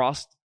 And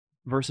Frost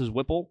versus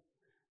Whipple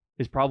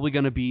is probably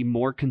going to be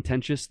more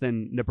contentious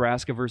than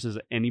Nebraska versus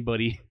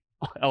anybody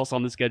else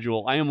on the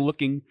schedule. I am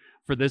looking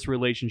for this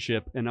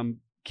relationship, and I'm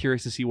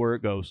curious to see where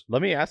it goes.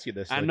 Let me ask you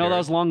this. I know that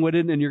was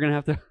long-winded, and you're going to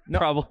have to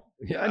probably...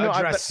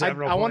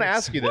 I want to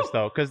ask you this,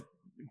 though, because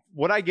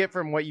what I get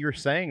from what you're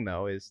saying,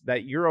 though, is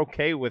that you're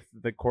okay with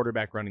the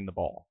quarterback running the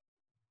ball.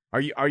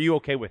 Are you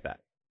okay with that?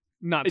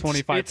 Not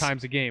 25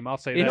 times a game, I'll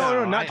say that.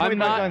 No, not 25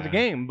 times a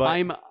game,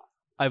 but...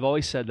 I've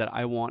always said that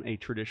I want a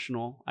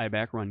traditional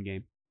I-back run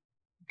game.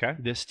 Okay.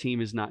 This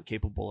team is not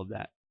capable of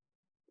that.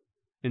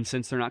 And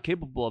since they're not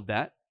capable of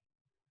that,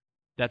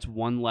 that's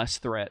one less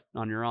threat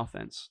on your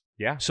offense.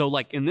 Yeah. So,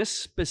 in this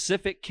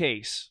specific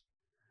case,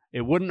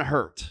 it wouldn't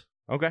hurt.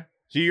 Okay.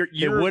 So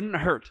it wouldn't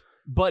hurt,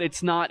 but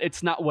it's not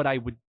what I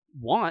would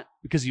want,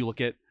 because you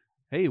look at,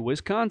 hey,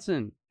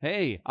 Wisconsin,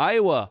 hey,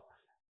 Iowa,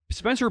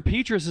 Spencer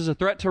Petras is a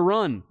threat to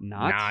run.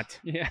 Not.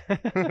 Yeah.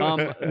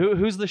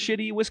 Who's the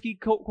shitty whiskey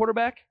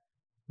quarterback?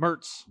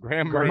 Mertz.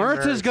 Graham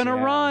Mertz is going to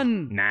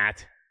run.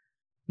 Not.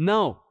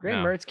 No.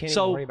 Graham Mertz can't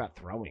even worry about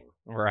throwing.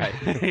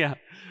 Right. Yeah.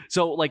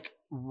 So,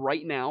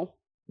 right now,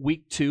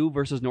 week 2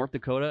 versus North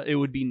Dakota, it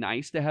would be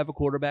nice to have a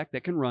quarterback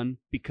that can run,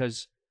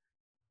 because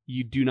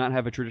you do not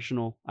have a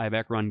traditional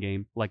I-back run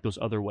game like those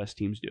other West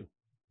teams do.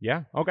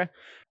 Yeah. Okay.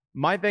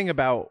 My thing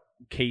about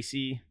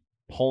Casey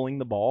pulling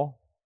the ball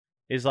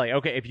is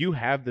okay, if you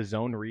have the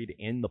zone read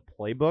in the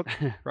playbook,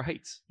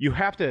 right, you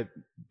have to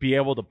be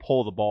able to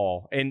pull the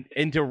ball. And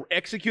to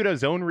execute a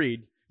zone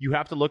read, you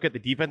have to look at the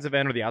defensive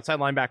end or the outside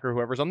linebacker,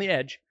 whoever's on the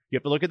edge. You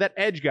have to look at that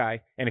edge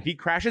guy, and if he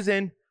crashes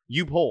in,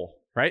 you pull,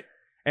 right?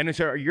 And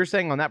so you're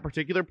saying on that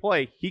particular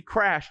play, he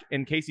crashed,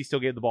 and Casey still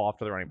gave the ball off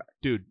to the running back.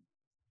 Dude,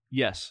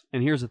 yes.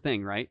 And here's the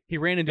thing, right? He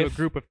ran into a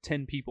group of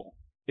 10 people.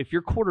 If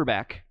your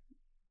quarterback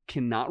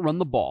cannot run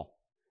the ball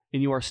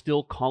and you are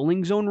still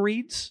calling zone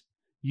reads,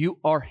 you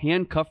are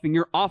handcuffing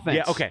your offense.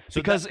 Yeah, okay.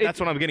 So because that's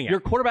what I'm getting at. Your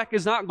quarterback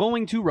is not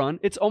going to run.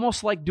 It's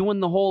almost like doing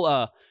the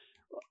whole,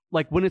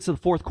 when it's the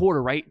fourth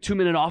quarter, right?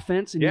 2-minute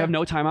offense and you have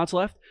no timeouts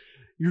left.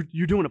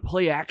 You're doing a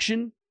play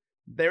action.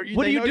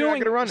 What are you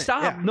doing? Run it.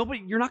 Stop. Yeah.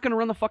 You're not going to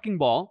run the fucking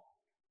ball.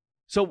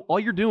 So all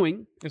you're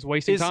doing is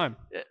wasting time.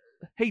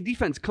 Hey,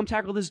 defense, come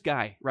tackle this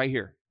guy right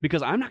here,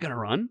 because I'm not going to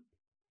run.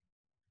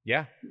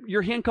 Yeah.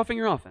 You're handcuffing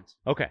your offense.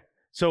 Okay.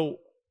 So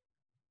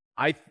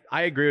I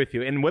agree with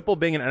you. And Whipple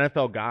being an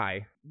NFL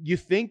guy, you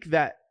think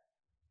that,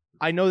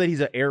 I know that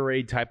he's an air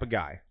raid type of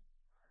guy,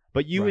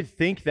 but you would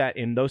think that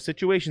in those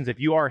situations, if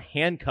you are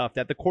handcuffed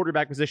at the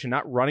quarterback position,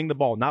 not running the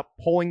ball, not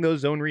pulling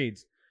those zone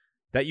reads,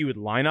 that you would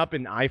line up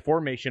in I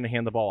formation and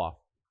hand the ball off.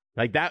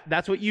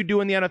 That's what you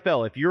do in the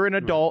NFL. If you're an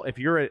adult, if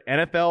you're an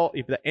NFL,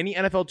 any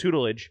NFL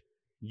tutelage,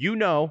 you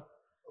know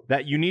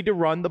that you need to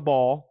run the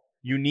ball.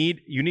 You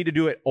need to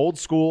do it old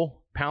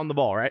school, pound the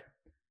ball, right?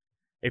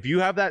 If you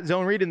have that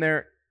zone read in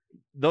there,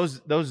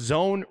 those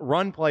zone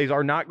run plays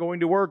are not going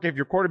to work if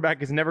your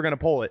quarterback is never going to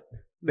pull it.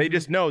 They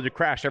just know to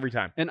crash every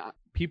time. And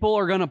people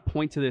are going to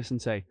point to this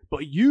and say,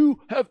 but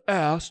you have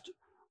asked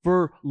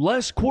for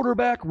less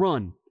quarterback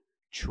run.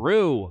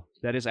 True.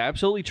 That is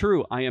absolutely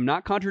true. I am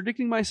not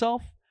contradicting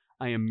myself.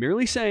 I am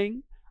merely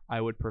saying I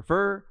would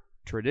prefer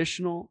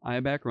traditional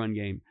I-back run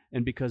game.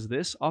 And because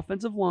this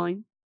offensive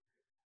line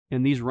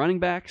and these running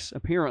backs,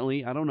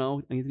 apparently, I don't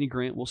know, Anthony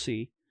Grant, we'll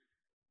see,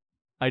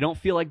 I don't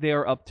feel like they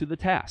are up to the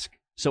task.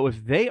 So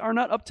if they are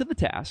not up to the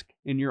task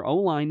and your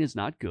O-line is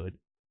not good,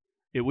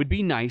 it would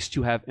be nice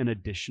to have an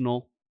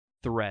additional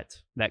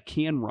threat that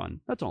can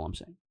run. That's all I'm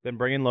saying. Then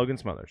bring in Logan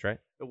Smothers, right?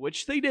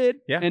 Which they did.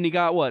 Yeah. And he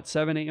got,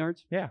 7-8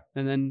 yards? Yeah.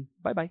 And then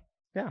bye-bye.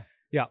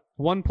 Yeah,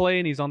 one play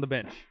and he's on the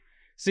bench.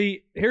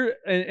 See,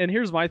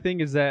 here's my thing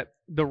is that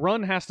the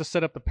run has to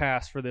set up the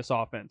pass for this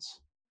offense.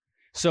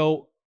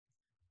 So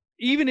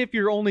even if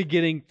you're only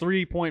getting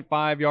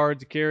 3.5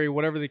 yards a carry,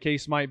 whatever the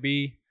case might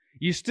be,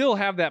 you still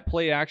have that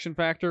play action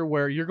factor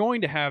where you're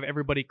going to have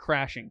everybody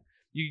crashing.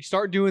 You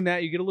start doing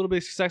that, you get a little bit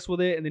of success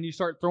with it, and then you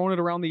start throwing it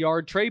around the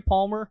yard. Trey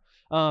Palmer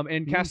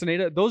and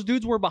Castaneda, those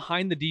dudes were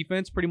behind the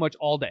defense pretty much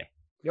all day.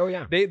 Oh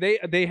yeah,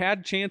 they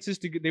had chances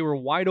to. They were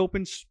wide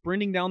open,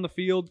 sprinting down the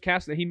field.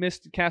 He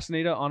missed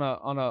Castaneda on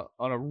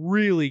a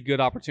really good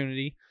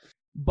opportunity.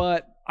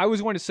 But I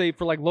was going to say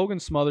for like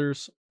Logan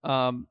Smothers,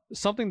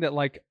 something that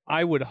like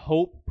I would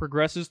hope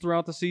progresses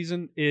throughout the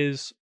season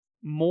is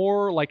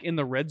more like in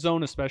the red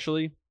zone,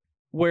 especially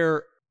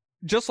where,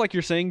 just like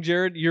you're saying,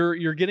 Jared,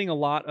 you're getting a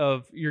lot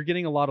of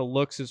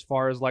looks as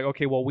far as like,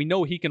 okay, well, we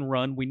know he can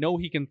run, we know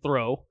he can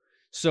throw.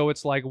 So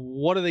it's like,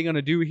 what are they going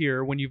to do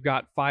here when you've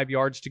got 5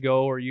 yards to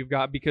go, or you've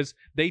got, because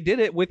they did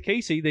it with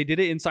Casey, they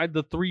did it inside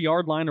the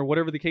 3-yard line or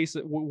whatever the case,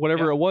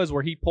 whatever it was,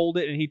 where he pulled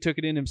it and he took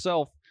it in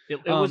himself.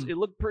 It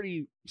looked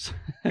pretty.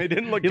 It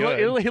didn't look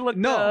good. He looked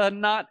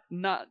not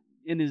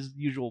in his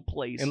usual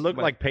place. It looked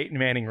like Peyton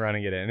Manning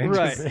running it in. It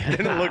Right. just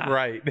didn't look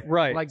right.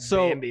 Right. like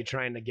so, Bambi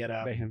trying to get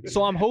up.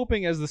 So I'm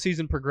hoping as the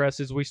season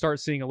progresses, we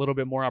start seeing a little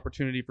bit more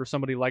opportunity for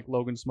somebody like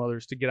Logan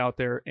Smothers to get out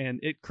there, and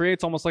it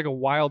creates almost like a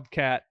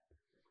wildcat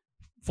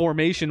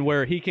formation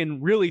where he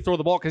can really throw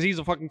the ball because he's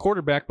a fucking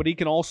quarterback, but he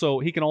can also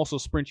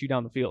sprint you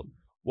down the field.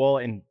 Well,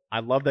 and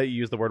I love that you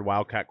use the word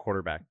wildcat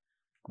quarterback.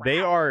 They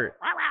are.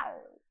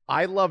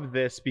 I love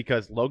this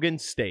because Logan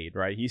stayed,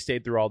 right? He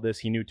stayed through all this.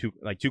 He knew two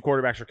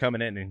quarterbacks were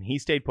coming in, and he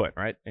stayed put,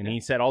 right? And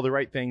he said all the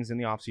right things in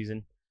the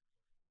offseason.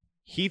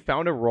 He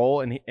found a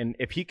role, and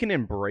if he can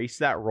embrace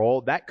that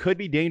role, that could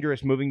be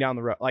dangerous moving down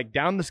the road, like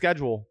down the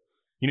schedule.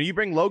 You know, you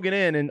bring Logan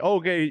in, and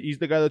okay, he's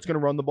the guy that's going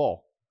to run the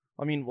ball.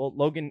 I mean, well,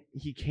 Logan,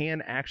 he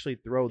can actually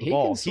throw the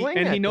ball.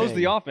 He knows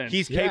the offense.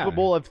 He's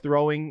capable of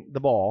throwing the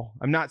ball.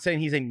 I'm not saying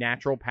he's a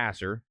natural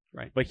passer,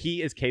 right? But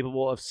he is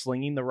capable of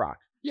slinging the rock.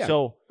 Yeah.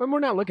 So, but we're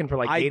not looking for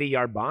like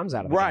 80-yard bombs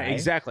out of it. Right,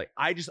 exactly.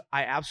 I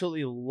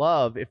absolutely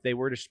love if they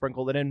were to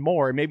sprinkle it in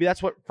more. And maybe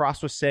that's what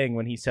Frost was saying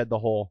when he said the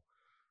whole,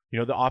 you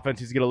know, the offense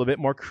needs to get a little bit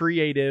more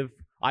creative.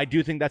 I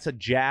do think that's a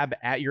jab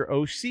at your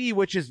OC,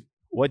 which is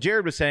what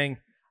Jared was saying.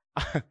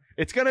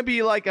 It's going to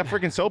be like a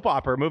freaking soap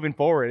opera moving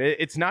forward.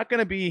 It's not going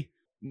to be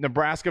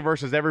Nebraska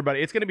versus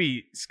everybody. It's going to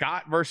be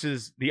Scott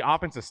versus the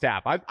offensive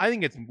staff. I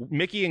think it's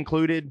Mickey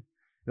included.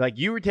 Like,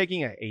 you were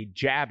taking a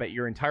jab at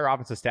your entire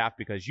offensive staff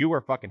because you were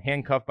fucking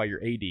handcuffed by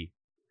your AD.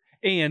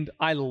 And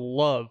I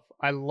love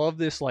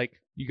this, like,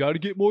 you got to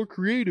get more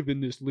creative in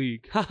this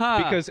league.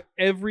 Because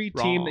every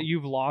team that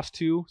you've lost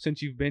to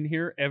since you've been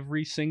here,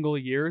 every single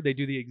year, they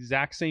do the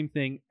exact same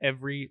thing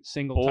every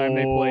single time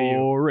they play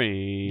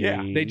you.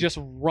 Yeah. They just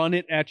run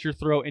it at your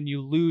throat, and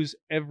you lose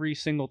every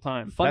single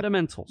time.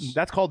 Fundamentals.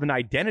 That's called an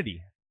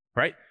identity,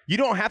 right? You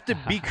don't have to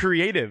be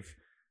creative.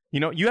 You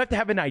know, you have to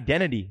have an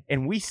identity,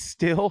 and we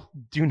still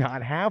do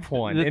not have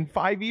one in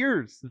 5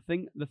 years. The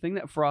thing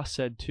that Frost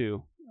said,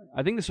 too,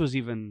 I think this was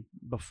even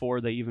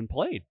before they even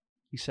played.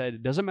 He said,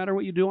 it doesn't matter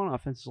what you do on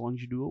offense as long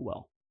as you do it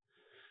well.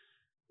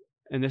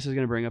 And this is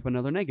going to bring up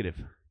another negative.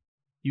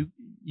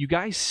 You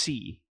guys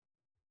see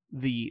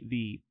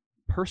the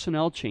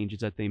personnel changes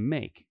that they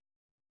make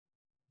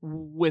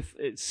with,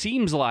 it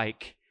seems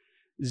like,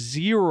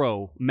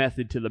 zero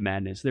method to the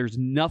madness. There's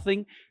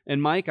nothing.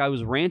 And Mike, I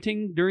was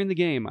ranting during the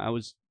game. I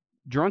was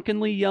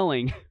drunkenly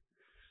yelling,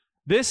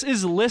 this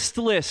is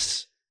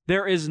listless.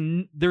 There's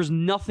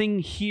nothing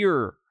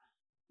here.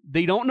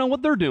 They don't know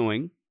what they're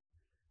doing.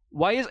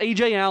 Why is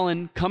A.J.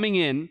 Allen coming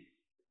in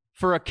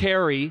for a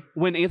carry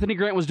when Anthony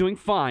Grant was doing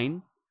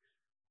fine?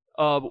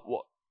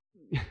 Wyatt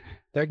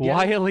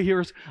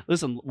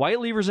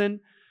Lever's in.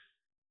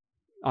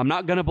 I'm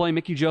not going to blame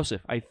Mickey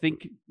Joseph. I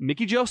think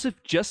Mickey Joseph,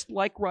 just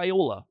like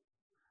Raiola,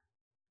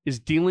 is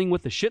dealing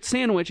with the shit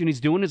sandwich, and he's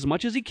doing as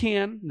much as he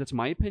can. That's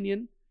my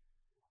opinion.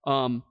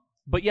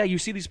 But yeah, you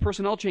see these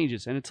personnel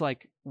changes, and it's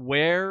like,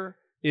 where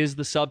is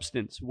the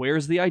substance?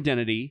 Where's the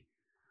identity?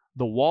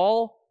 The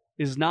wall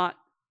is not,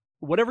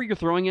 whatever you're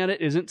throwing at it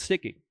isn't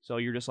sticking. So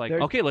you're just like,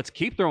 okay, let's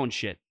keep throwing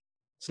shit.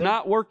 It's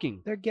not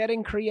working. They're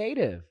getting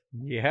creative.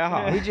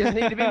 Yeah. We just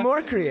need to be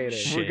more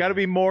creative. We got to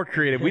be more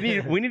creative. We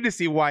need to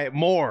see Wyatt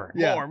more.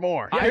 Yeah.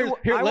 More. I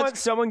want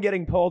someone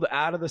getting pulled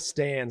out of the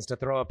stands to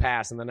throw a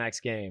pass in the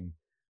next game.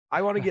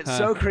 I want to get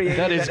so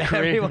creative that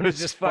everyone is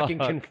just fucking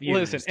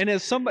confused. Listen, and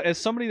as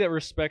somebody that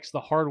respects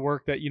the hard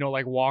work that,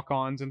 like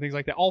walk-ons and things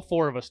like that, all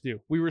four of us do.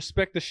 We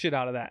respect the shit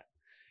out of that.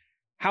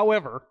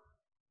 However,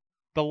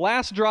 the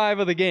last drive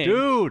of the game,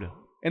 dude,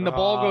 and the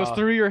ball goes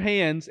through your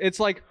hands, it's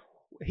like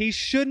he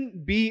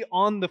shouldn't be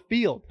on the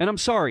field. And I'm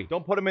sorry.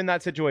 Don't put him in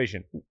that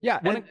situation. Yeah,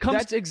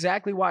 that's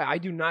exactly why I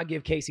do not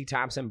give Casey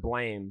Thompson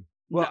blame.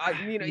 Well,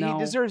 he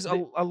deserves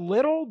a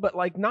little, but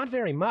like not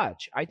very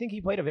much. I think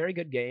he played a very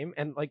good game,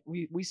 and like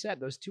we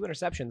said, those 2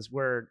 interceptions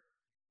were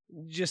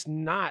just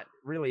not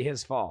really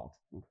his fault.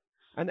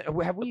 And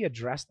have we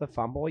addressed the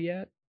fumble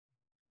yet?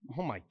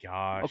 Oh my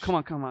gosh! Oh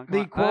come on!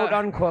 The quote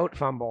unquote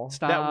fumble.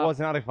 Stop. That was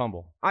not a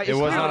fumble.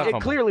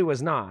 It clearly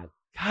was not.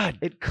 God,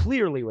 it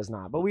clearly was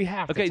not. But we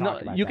have to. Okay,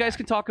 talk about you that. guys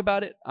can talk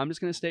about it. I'm just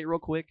gonna state real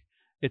quick.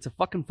 It's a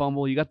fucking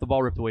fumble. You got the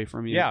ball ripped away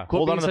from you. Yeah,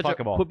 hold on to the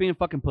fucking ball. Quit being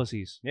fucking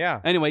pussies.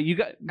 Yeah. Anyway, you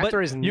got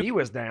after his knee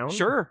was down.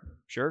 Sure.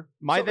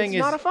 My thing it's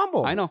is not a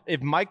fumble. I know.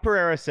 If Mike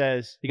Pereira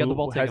says he got the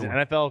ball has taken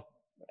an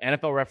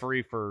NFL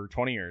referee for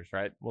 20 years,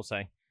 right? We'll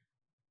say.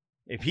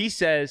 If he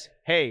says,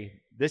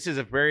 "Hey, this is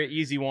a very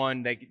easy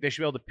one," they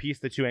should be able to piece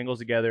the 2 angles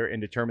together and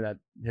determine that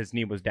his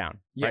knee was down.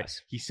 Right?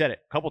 Yes. He said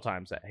it a couple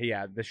times that, "Hey,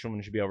 yeah, this one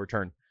should be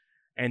overturned."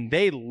 And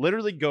they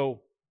literally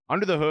go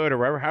under the hood or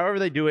wherever, however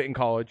they do it in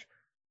college,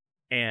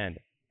 and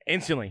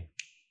instantly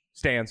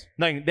stands.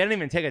 Like, they didn't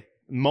even take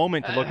a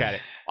moment to look at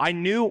it. I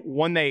knew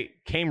when they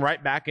came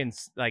right back and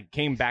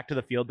came back to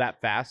the field that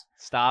fast.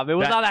 Stop! It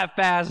was not that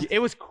fast. It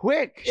was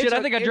quick. Shit,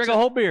 I think I drank a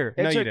whole beer.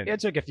 No, you didn't. It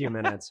took a few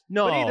minutes.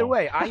 No, but either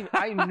way,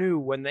 I knew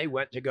when they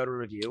went to go to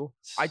review.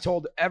 I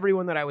told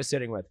everyone that I was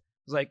sitting with, I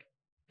was like,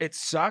 "It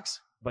sucks,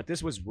 but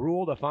this was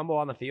ruled a fumble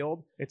on the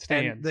field." It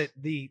stands.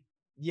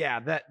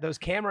 And those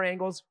camera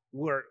angles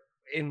were,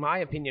 in my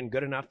opinion,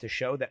 good enough to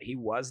show that he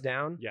was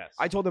down. Yes.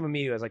 I told him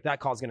immediately, I was like,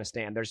 that call's going to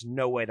stand. There's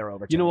no way they're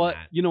overturning You know what?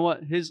 that. You know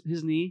what? His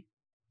knee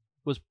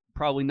was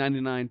probably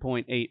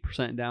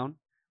 99.8% down,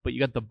 but you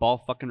got the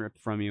ball fucking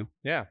ripped from you.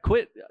 Yeah.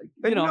 Quit.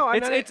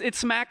 It It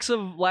smacks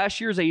of last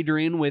year's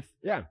Adrian with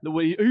the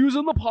way he was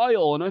in the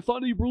pile, and I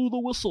thought he blew the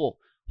whistle.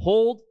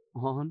 Hold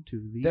on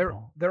to the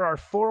ball. There are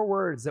 4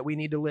 words that we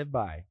need to live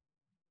by: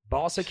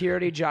 ball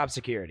security, job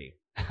security.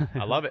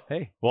 I love it.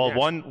 Hey. Well,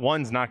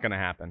 one's not going to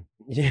happen.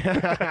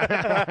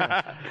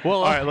 Yeah.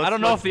 Well, all right, I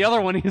don't know if the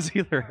other one is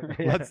either.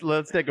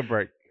 Let's take a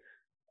break.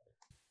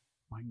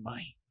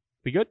 Bye.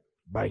 We good?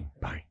 Bye.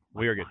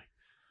 We are good.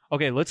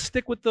 Okay, let's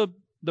stick with the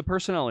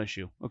personnel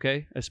issue,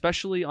 okay?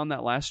 Especially on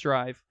that last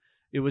drive.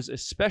 It was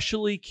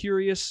especially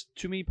curious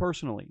to me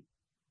personally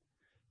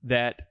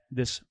that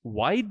this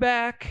wide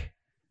back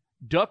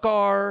duck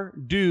R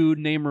dude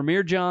named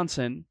Ramir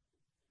Johnson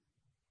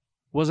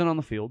wasn't on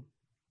the field.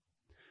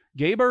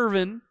 Gabe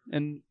Irvin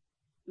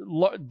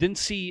didn't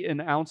see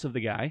an ounce of the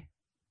guy.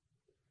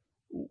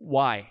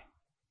 Why?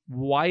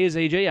 Why is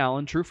A.J.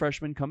 Allen, true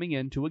freshman, coming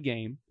into a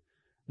game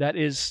that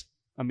is,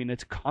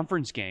 it's a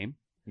conference game.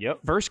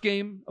 Yep. First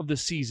game of the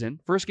season.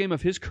 First game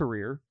of his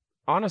career.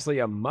 Honestly,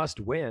 a must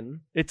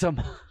win. It's a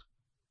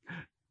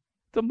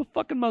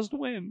fucking must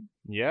win.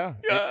 Yeah.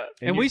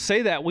 And we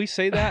say that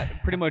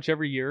pretty much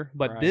every year,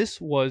 but right. this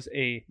was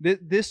a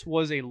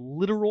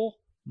literal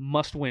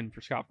must win for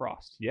Scott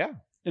Frost. Yeah.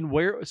 And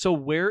where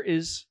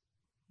is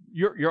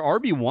your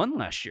RB1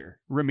 last year?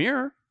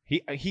 Ramir.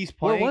 He's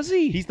playing. Where was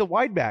he? He's the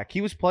wide back.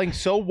 He was playing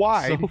so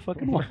wide. So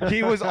fucking wide.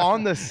 He was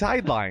on the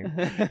sideline.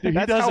 Dude,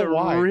 he does it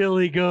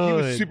really good. He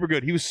was super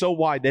good. He was so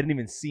wide they didn't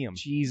even see him.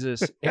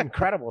 Jesus.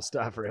 Incredible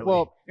stuff, really.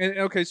 Well,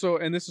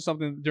 and this is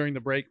something during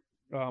the break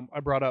I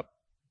brought up.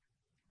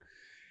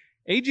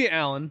 A.J.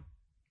 Allen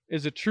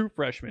is a true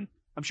freshman.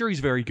 I'm sure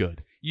he's very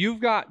good. You've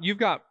got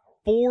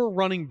 4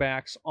 running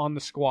backs on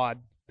the squad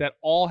that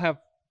all have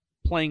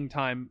playing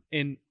time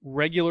in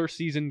regular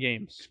season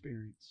games.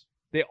 Experience.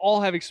 They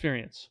all have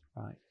experience.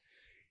 Right.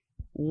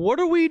 What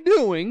are we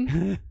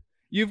doing?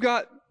 You've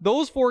got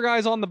those 4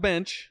 guys on the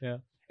bench. Yeah.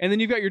 And then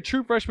you've got your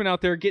true freshman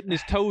out there getting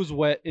his toes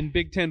wet in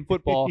Big Ten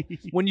football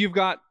when you've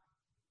got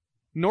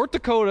North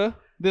Dakota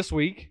this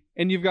week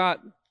and you've got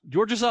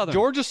Georgia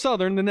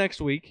Southern the next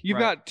week. You've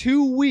got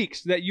 2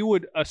 weeks that you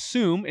would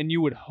assume and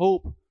you would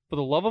hope, for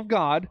the love of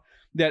God,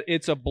 that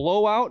it's a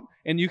blowout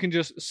and you can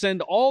just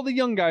send all the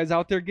young guys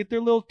out there, get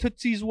their little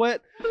tootsies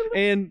wet,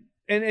 and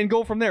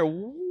go from there.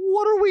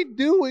 What are we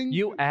doing?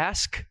 You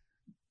ask.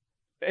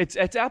 It's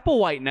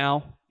Applewhite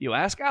now. You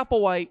ask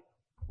Applewhite.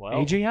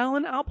 Well, A.J.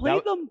 Allen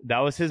outplayed them. That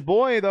was his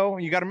boy, though.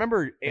 You got to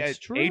remember, It's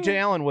true. A.J.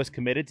 Allen was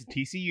committed to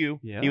TCU.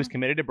 Yeah. He was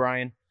committed to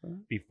Bryan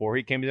before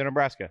he came to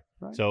Nebraska.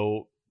 Right.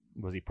 So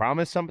was he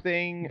promised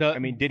something?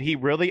 Did he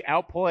really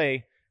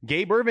outplay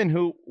Gabe Irvin,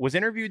 who was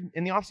interviewed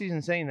in the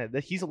offseason saying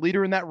that he's a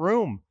leader in that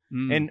room?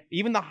 And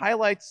even the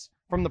highlights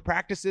from the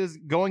practices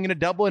going into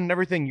Dublin and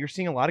everything, you're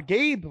seeing a lot of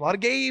Gabe.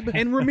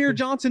 And Ramir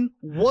Johnson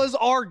was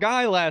our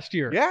guy last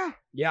year. Yeah.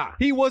 Yeah.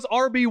 He was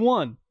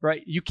RB1.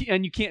 Right? You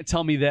can't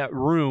tell me that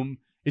room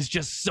is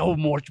just so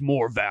much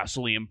more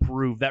vastly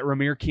improved that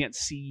Ramir can't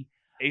see.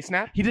 A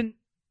snap? He didn't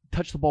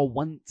touch the ball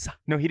once.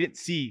 No, he didn't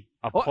see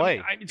a Oh,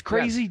 play. it's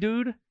crazy,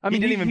 dude. I He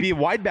mean, didn't even be a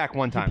wide back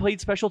one He time.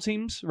 played special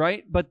teams,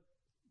 right? But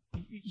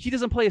he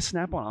doesn't play a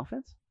snap on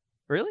offense.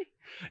 Really?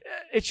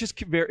 It's just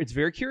it's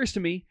very curious to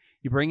me.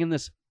 You bring in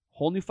this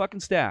whole new fucking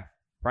staff.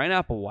 Brian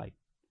Applewhite,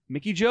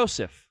 Mickey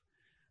Joseph,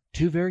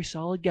 two very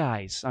solid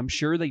guys. I'm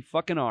sure they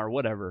fucking are,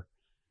 whatever.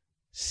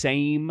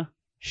 Same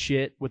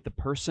shit with the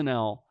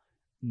personnel.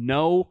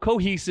 No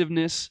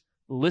cohesiveness,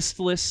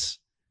 listless,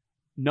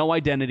 no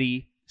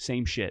identity,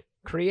 same shit.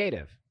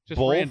 Creative. Just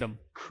Both- random.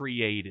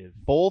 Creative.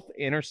 Both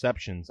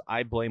interceptions,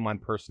 I blame on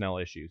personnel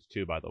issues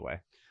too, by the way.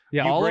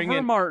 Yeah. You bring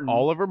in Martin.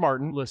 Oliver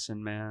Martin.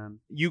 Listen, man.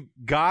 You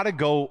got to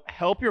go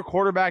help your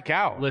quarterback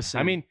out. Listen.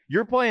 I mean,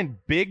 you're playing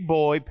big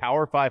boy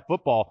Power 5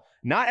 football.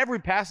 Not every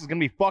pass is going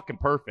to be fucking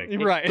perfect.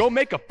 Right. Go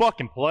make a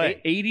fucking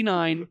play.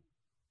 89. I'm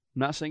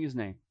not saying his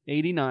name.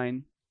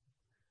 89.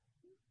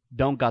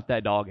 Don't got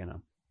that dog in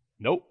him.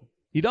 Nope.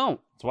 You don't.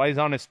 That's why he's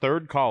on his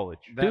third college.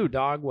 That Dude.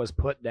 dog was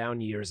put down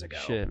years ago.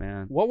 Shit,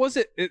 man. What was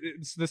it?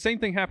 It's the same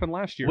thing happened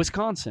last year.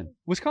 Wisconsin.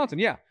 Wisconsin,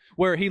 yeah,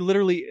 where he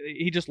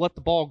just let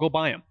the ball go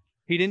by him.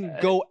 He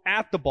didn't go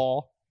at the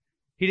ball.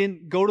 He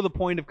didn't go to the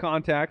point of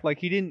contact. Like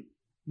he didn't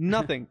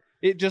nothing.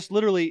 It just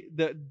literally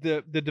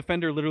the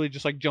defender literally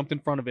just like jumped in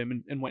front of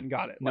him and went and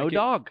got it. No Like,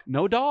 dog.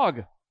 No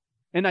dog.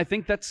 And I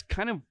think that's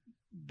kind of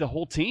the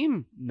whole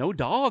team. No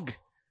dog.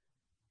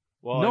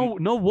 Well,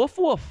 No woof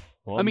woof.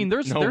 Well, I mean,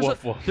 there's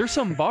woof woof. there's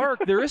some bark.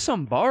 There is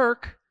some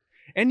bark.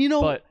 And you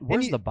know, But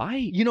where's and the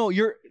bite? you know,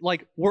 you're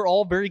like we're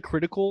all very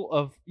critical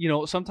of, you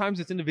know, sometimes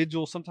it's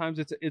individual, sometimes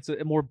it's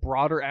a more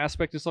broader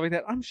aspect of stuff like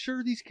that. I'm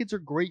sure these kids are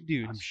great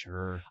dudes. I'm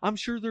sure. I'm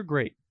sure they're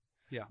great.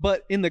 Yeah.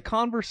 But in the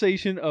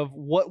conversation of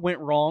what went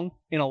wrong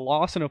in a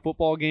loss in a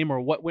football game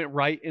or what went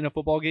right in a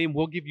football game,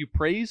 we'll give you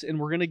praise and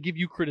we're going to give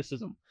you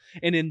criticism.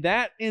 And in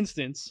that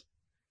instance,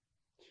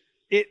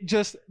 it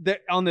just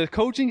on the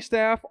coaching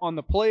staff, on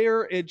the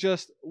player, it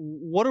just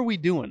what are we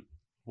doing?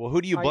 Well,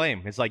 who do you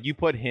blame? It's like you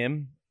put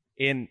him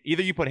in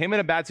either you put him in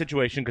a bad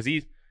situation because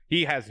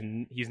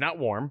he's not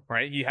warm,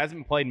 right? He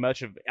hasn't played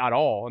much at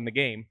all in the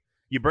game.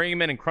 You bring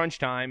him in crunch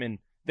time and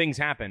things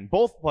happen.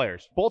 Both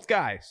players, both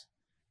guys.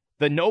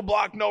 The no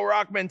block, no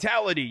rock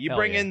mentality. You Hell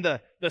bring yeah. in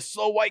the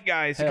slow white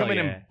guys to Hell come in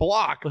yeah. and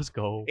block Let's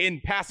go.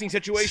 in passing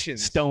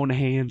situations. Stone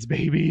hands,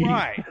 baby.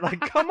 Right. Like,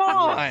 come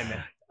on.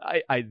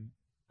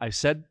 I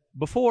said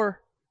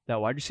before that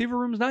wide receiver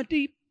room is not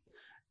deep.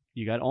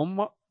 You got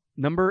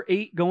number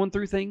 8 going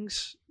through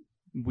things.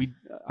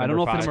 I don't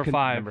know if it's Number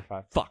 5. Number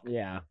 5. Fuck.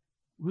 Yeah.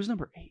 Who's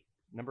number 8?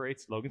 Number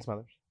 8's Logan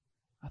Smothers.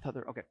 I thought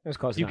they're okay. It was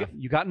close You enough.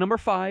 got number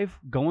 5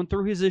 going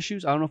through his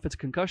issues. I don't know if it's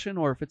concussion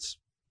or if it's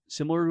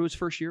similar to his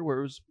first year where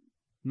it was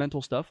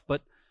mental stuff.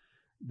 But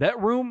that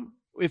room,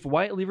 if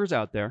Wyatt Lever's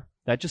out there,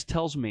 that just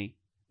tells me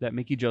that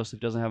Mickey Joseph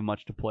doesn't have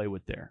much to play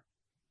with there.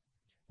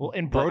 Well,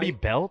 and Brody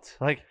Belt,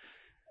 like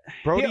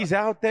Brody's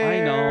out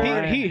there. I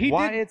know. He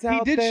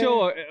did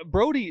show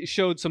Brody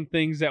showed some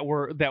things that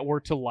were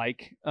to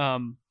like.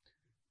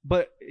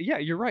 But yeah,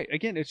 you're right.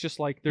 Again, it's just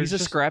like there's He's a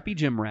just, scrappy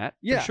gym rat,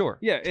 yeah, for sure.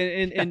 Yeah,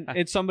 and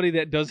it's somebody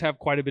that does have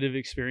quite a bit of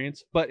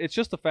experience. But it's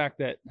just the fact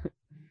that,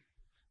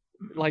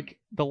 like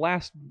the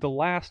last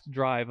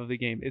drive of the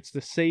game, it's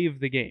to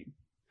save the game,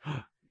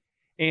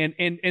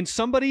 and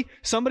somebody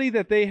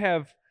that they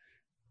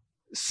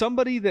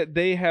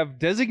have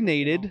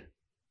designated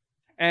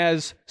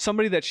as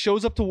somebody that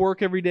shows up to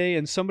work every day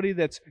and somebody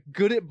that's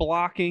good at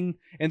blocking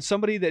and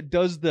somebody that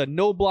does the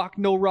no block,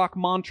 no rock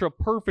mantra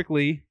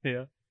perfectly.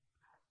 Yeah.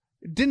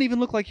 Didn't even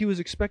look like he was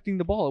expecting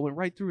the ball. It went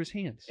right through his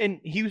hands.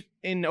 And he was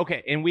and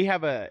we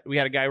had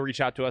a guy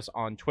reach out to us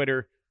on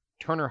Twitter,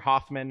 Turner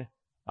Hoffman.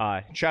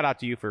 Shout out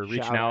to you for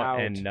reaching out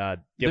and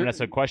giving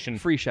us a question.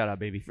 Free shout out,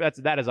 baby.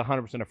 That is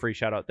 100% a free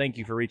shout out. Thank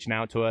you for reaching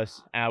out to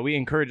us. We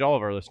encourage all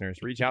of our listeners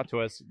reach out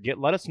to us.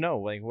 Let us know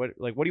what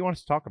do you want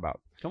us to talk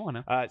about? Come on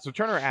now. So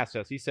Turner asked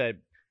us. He said,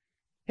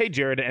 "Hey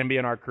Jared and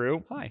NBNR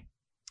crew. Hi.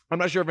 I'm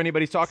not sure if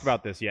anybody's talked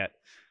about this yet.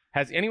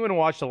 Has anyone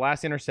watched the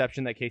last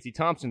interception that Casey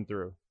Thompson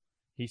threw?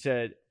 He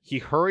said he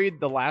hurried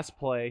the last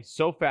play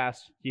so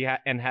fast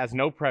and has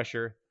no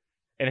pressure.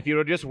 And if he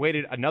would have just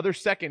waited another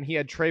second, he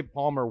had Trey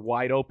Palmer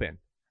wide open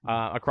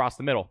across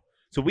the middle.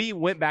 So we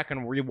went back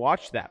and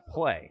rewatched that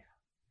play.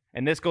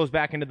 And this goes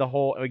back into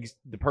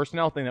the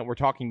personnel thing that we're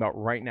talking about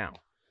right now.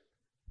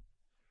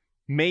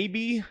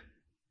 Maybe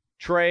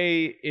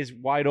Trey is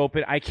wide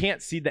open. I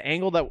can't see the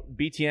angle that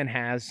BTN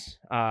has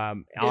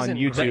on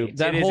YouTube.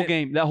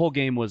 That whole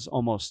game was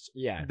almost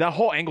The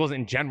whole angles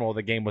in general of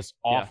the game was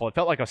awful. It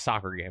felt like a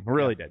soccer game. It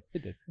really did.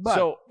 It did. But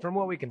So from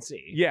what we can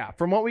see,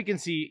 from what we can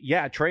see,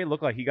 Trey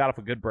looked like he got off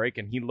a good break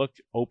and he looked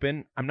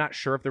open. I'm not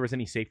sure if there was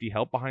any safety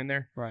help behind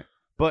there. Right.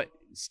 But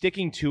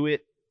sticking to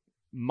it,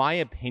 my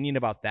opinion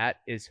about that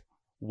is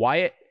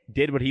Wyatt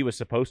did what he was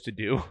supposed to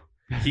do.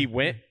 He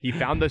went, he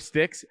found those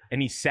sticks,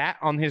 and he sat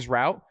on his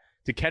route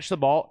to catch the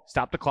ball,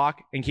 stop the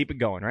clock, and keep it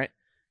going, right?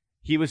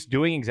 he was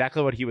doing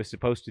exactly what he was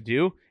supposed to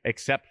do,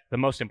 except the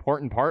most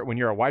important part when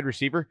you're a wide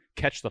receiver,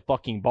 catch the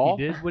fucking ball.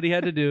 He did what he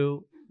had to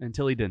do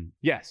until he didn't.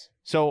 Yes.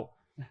 So,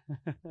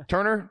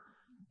 Turner,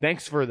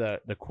 thanks for the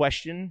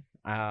question.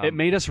 It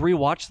made us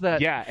rewatch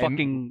that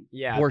fucking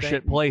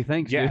horseshit play.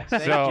 Thanks, yeah,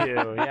 dude. Thank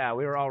you. Yeah,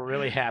 we were all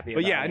really happy But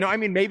about yeah, it. no, I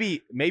mean,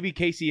 maybe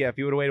Casey, if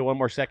he would have waited one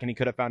more second, he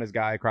could have found his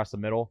guy across the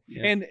middle.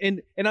 Yeah.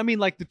 And I mean,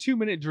 like the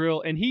 2-minute drill,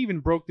 and he even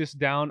broke this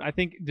down. I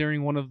think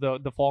during one of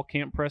the fall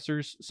camp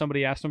pressers,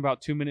 somebody asked him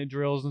about 2-minute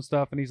drills and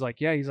stuff, and he's like,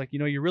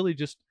 you're really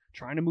just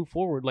trying to move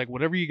forward. Like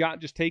whatever you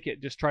got, just take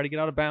it. Just try to get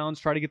out of bounds.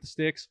 Try to get the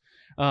sticks.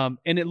 And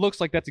it looks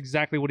like that's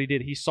exactly what he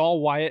did. He saw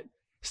Wyatt,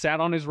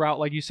 sat on his route,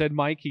 like you said,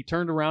 Mike. He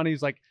turned around.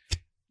 He's like,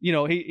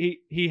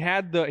 he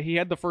had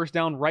the first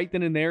down right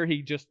then and there.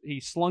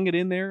 He slung it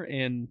in there,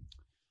 and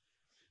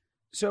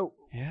So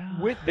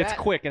Yeah. with it's that,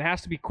 quick. It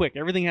has to be quick.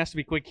 Everything has to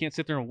be quick. Can't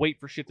sit there and wait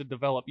for shit to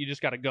develop. You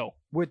just got to go.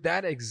 with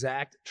that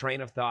exact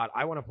train of thought,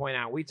 I want to point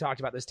out, we talked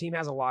about this team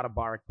has a lot of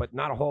bark, but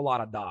not a whole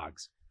lot of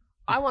dogs.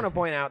 I want to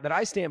point out that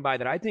I stand by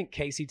that. I think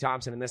Casey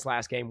Thompson in this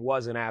last game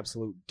was an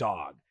absolute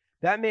dog.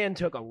 That man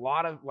took a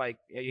lot of,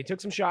 he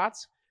took some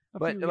shots,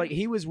 but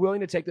he was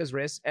willing to take those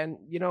risks. And,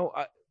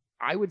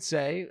 I would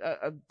say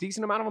a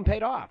decent amount of them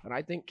paid off. And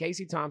I think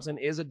Casey Thompson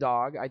is a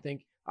dog. I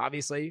think,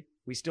 obviously,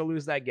 we still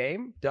lose that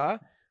game, duh.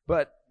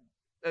 But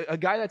a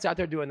guy that's out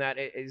there doing that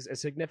is a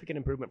significant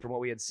improvement from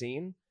what we had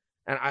seen.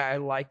 And I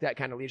like that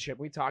kind of leadership.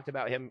 We talked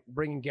about him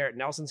bringing Garrett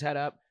Nelson's head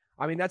up.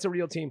 I mean, that's a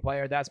real team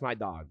player. That's my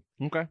dog.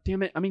 Okay.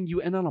 Damn it. I mean,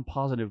 you end on a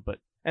positive, but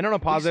And on a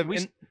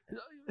positive,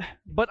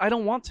 but I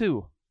don't want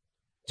to.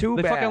 Too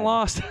They bad. fucking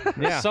lost.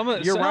 yeah,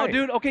 You're right, right,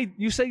 dude. Okay,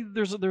 you say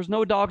there's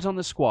no dogs on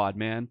the squad,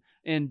 man,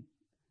 and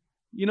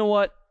you know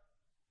what?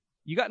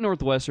 You got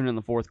Northwestern in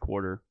the fourth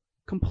quarter,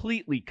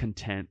 completely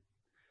content,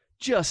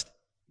 just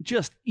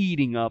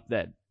eating up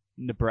that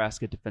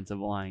Nebraska defensive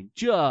line,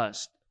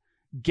 just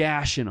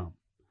gashing them,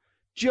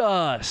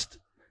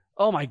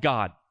 oh my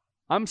God!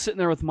 I'm sitting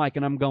there with Mike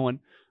and I'm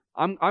going,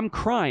 I'm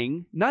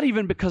crying, not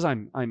even because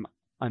I'm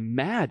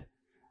mad.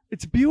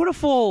 It's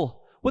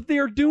beautiful what they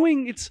are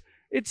doing.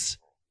 It's.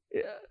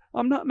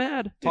 I'm not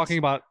mad. Talking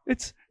about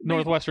it's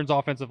Northwestern's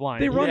offensive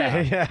line. They run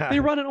it. Yeah. They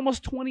run it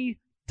almost 20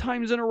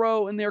 times in a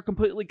row, and they're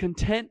completely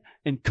content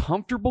and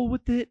comfortable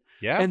with it.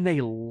 Yeah. And they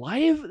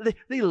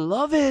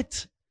love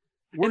it.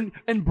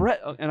 And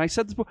Brett, and I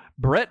said this before,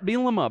 Bert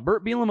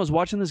Bielema was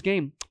watching this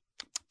game,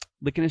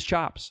 licking his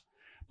chops.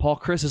 Paul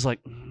Chris is like,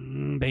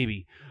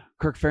 baby.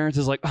 Kirk Ferentz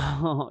is like,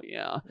 oh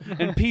yeah.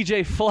 And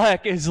PJ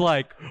Fleck is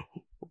like,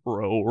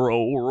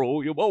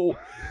 row your boat.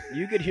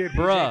 You could hear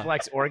Bruh. PJ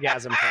Fleck's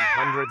orgasm from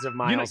hundreds of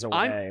miles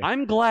away.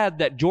 I'm glad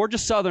that Georgia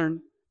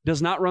Southern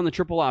does not run the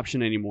triple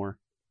option anymore,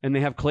 and they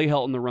have Clay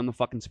Helton to run the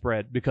fucking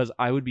spread, because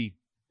I would be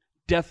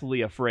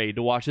deathly afraid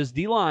to watch this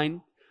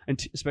D-line,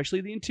 and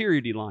especially the interior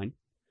D-line.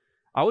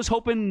 I was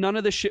hoping none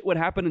of this shit would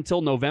happen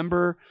until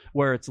November,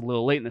 where it's a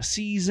little late in the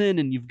season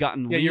and you've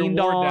gotten you're leaned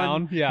worn on.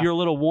 down. Yeah. You're a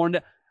little worn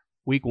down.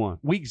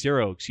 Week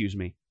 0, excuse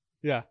me.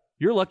 Yeah.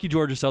 You're lucky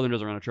Georgia Southern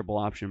doesn't run a triple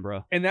option,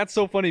 bro. And that's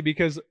so funny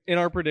because in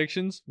our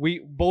predictions, we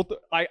both,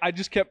 I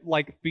just kept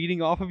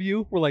feeding off of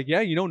you. We're like,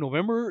 yeah,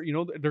 November,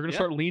 they're going to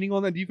start leaning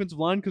on that defensive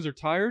line because they're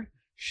tired.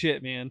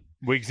 Shit, man.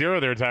 Week 0,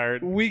 they're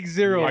tired. Week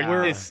 0.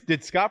 Like,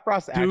 did Scott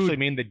Frost actually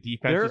mean the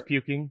defense was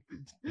puking?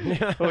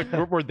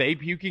 Were they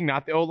puking,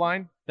 not the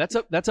O-line?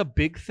 That's a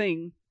big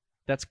thing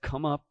that's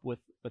come up with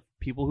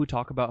people who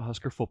talk about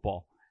Husker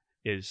football,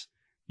 is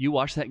you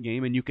watch that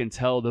game and you can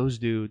tell those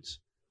dudes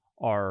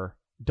are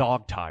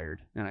dog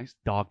tired. And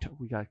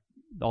we got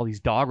all these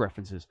dog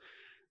references.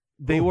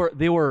 They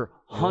were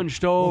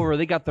hunched over.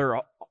 They got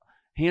their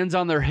hands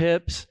on their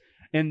hips,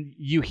 and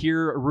you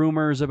hear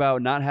rumors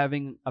about not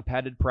having a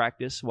padded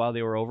practice while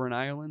they were over in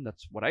Ireland.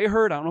 That's what I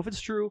heard. I don't know if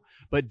it's true,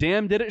 but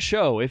damn, did it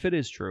show if it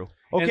is true.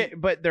 Okay,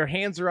 but their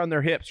hands are on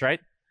their hips,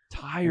 right?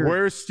 Tired.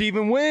 Where's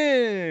Stephen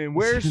Wynn?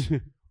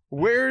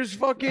 Where's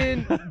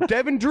fucking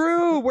Devin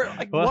Drew?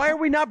 Why are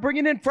we not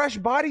bringing in fresh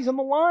bodies on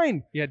the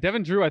line? Yeah,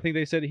 Devin Drew, I think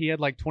they said he had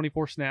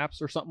 24 snaps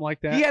or something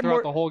like that He had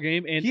throughout the whole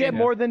game. And he had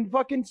more than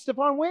fucking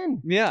Stephon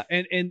Wynn. Yeah,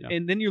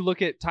 and then you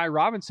look at Ty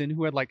Robinson,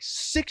 who had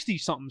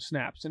 60-something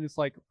snaps. And it's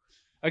like,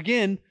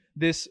 again,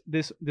 this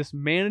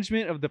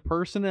management of the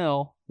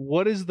personnel,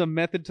 what is the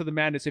method to the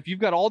madness? If you've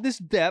got all this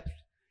depth,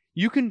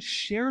 you can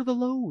share the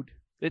load.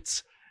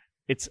 It's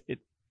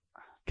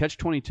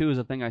catch-22 is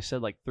a thing I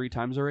said 3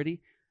 times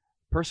already.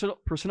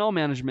 Personnel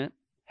management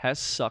has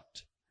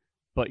sucked,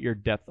 but your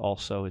depth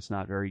also is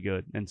not very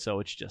good. And so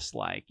it's just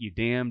you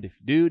damned if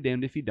you do,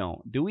 damned if you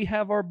don't. Do we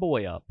have our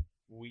boy up?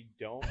 We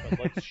don't, but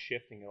let's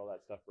shift and get all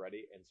that stuff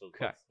ready. And so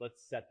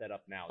let's set that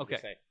up now. Okay.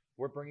 Just say,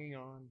 we're bringing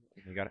on...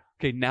 You got it.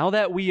 Okay, now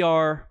that we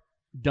are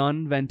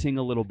done venting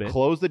a little bit.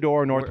 Close the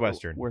door,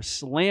 Northwestern. We're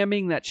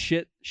slamming that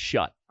shit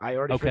shut. I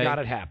already forgot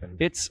it happened.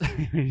 It's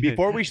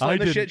Before we slam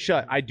the shit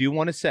shut, I do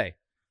want to say,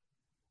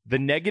 the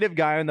negative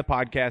guy on the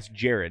podcast,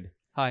 Jared,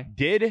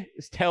 did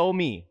tell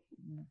me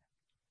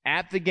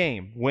at the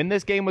game, when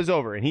this game was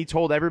over, and he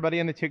told everybody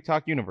in the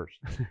TikTok universe,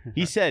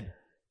 he said,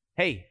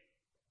 hey,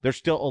 There's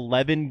still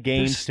 11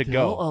 games to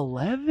go.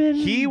 11?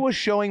 He was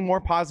showing more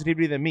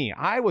positivity than me.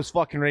 I was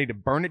fucking ready to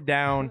burn it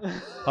down.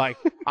 Like,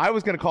 I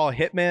was going to call a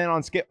hitman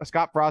on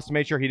Scott Frost to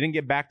make sure he didn't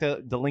get back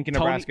to Lincoln,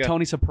 Nebraska.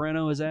 Tony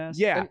Soprano his ass?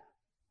 Yeah. And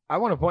I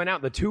want to point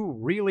out the two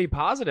really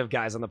positive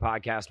guys on the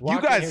podcast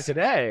walked guys- in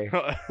here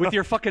today. With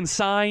your fucking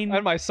sign.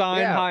 And my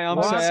sign, hi,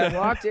 I'm sad.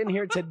 walked in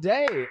here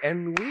today,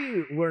 and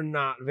we were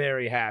not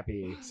very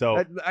happy.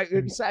 So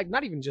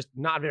Not even just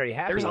not very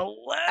happy. There's 11.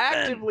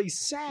 Actively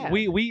sad.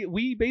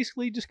 We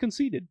basically just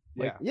conceded.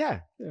 Like, yeah.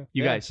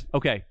 You guys,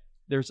 okay.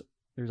 There's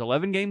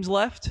 11 games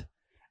left,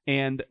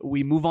 and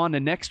we move on to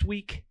next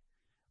week.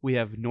 We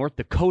have North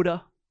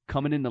Dakota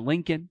coming into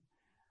Lincoln.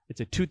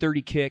 It's a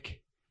 2:30 kick.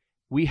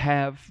 We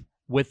have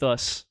with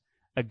us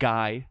a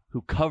guy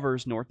who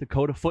covers North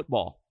Dakota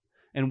football,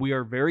 and we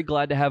are very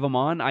glad to have him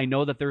on. I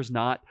know that there's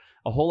not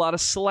a whole lot of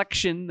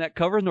selection that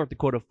covers North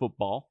Dakota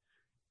football.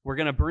 We're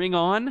going to bring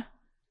on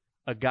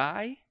a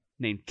guy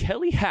named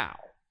Kelly Howe,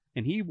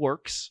 and he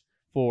works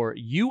for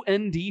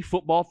UND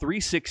Football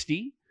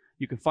 360.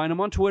 You can find him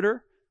on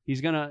Twitter.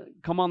 He's going to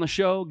come on the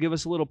show, give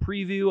us a little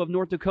preview of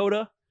North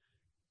Dakota.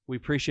 We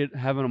appreciate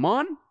having him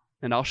on,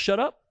 and I'll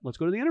shut up. Let's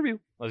go to the interview.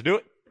 let's do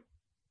it.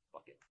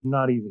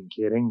 Not even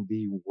kidding.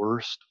 The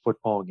worst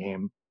football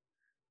game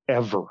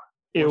ever.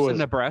 It Worse was than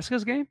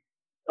Nebraska's game?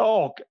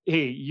 Oh,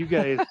 hey, you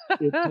guys!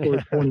 It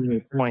scored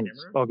 28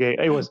 points. Okay,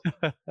 it was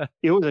a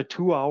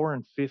 2-hour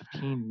and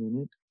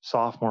 15-minute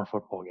sophomore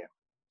football game.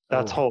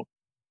 That's how.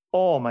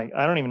 Oh my!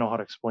 I don't even know how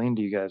to explain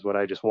to you guys what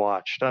I just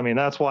watched. I mean,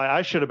 that's why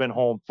I should have been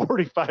home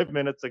 45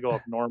 minutes ago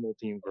if normal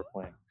teams were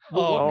playing.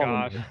 oh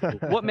gosh.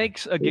 What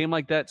makes a game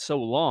like that so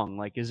long?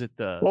 Like, is it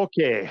the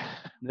Okay,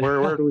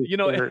 where do we? you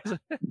know? start?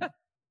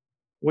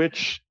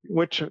 Which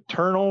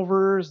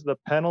turnovers, the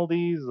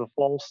penalties, the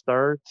false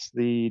starts,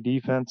 the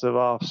defensive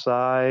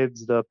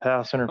offsides, the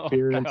pass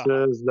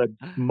interferences, the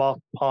muff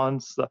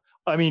punts.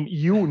 I mean,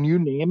 you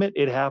name it,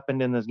 it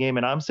happened in this game.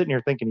 And I'm sitting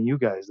here thinking of you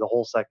guys the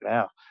whole second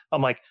half.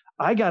 I'm like,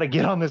 I got to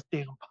get on this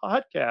damn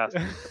podcast.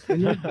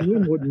 And this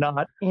game would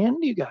not end,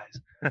 you guys.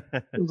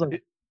 It was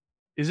like,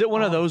 Is it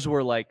one of those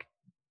where like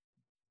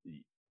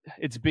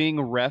it's being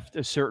reffed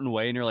a certain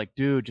way, and you're like,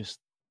 dude, just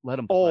let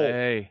them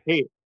play?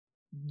 Hey,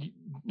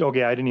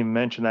 okay, I didn't even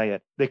mention that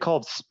yet. They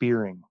called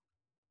spearing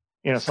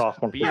in a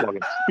sophomore football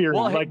game. Spearing,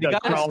 Well, hey, like they the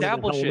gotta crown of the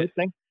establish helmet it.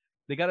 thing.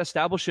 They got to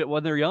establish it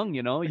when they're young,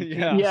 you know.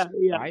 Yeah.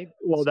 Yeah.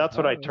 Well, that's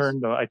what I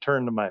turned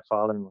to my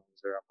father-in-law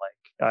there.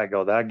 I'm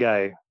like, that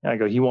guy.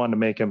 He wanted to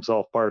make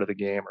himself part of the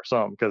game or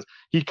something, because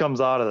he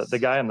comes out of the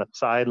guy on the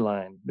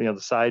sideline. The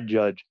side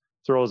judge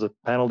throws a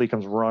penalty,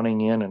 comes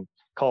running in and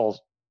calls,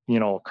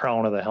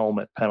 crown of the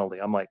helmet penalty.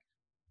 I'm like,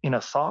 in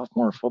a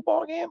sophomore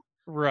football game.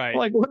 Right.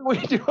 Like, what are we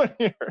doing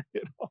here?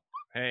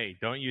 Hey,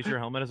 don't use your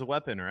helmet as a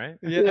weapon, right?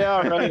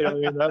 Yeah, right. I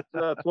mean, that's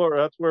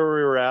where we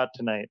were at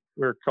tonight.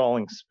 We were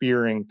calling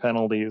spearing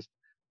penalties.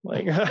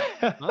 Like,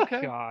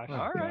 Okay. Gosh.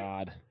 All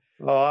right.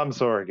 oh, I'm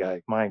sorry,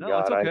 guy. My No,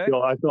 God, it's okay.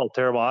 I felt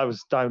terrible. I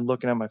was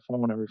looking at my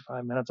phone every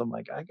 5 minutes. I'm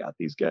like, I got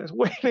these guys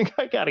waiting.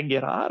 I got to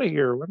get out of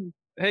here.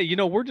 Hey,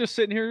 we're just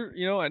sitting here,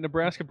 at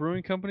Nebraska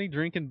Brewing Company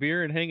drinking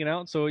beer and hanging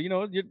out. So,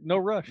 no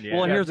rush. Yeah.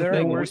 Well, and here's the There are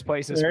thing: worse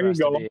places There for you us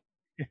go. to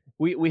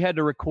be. we had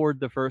to record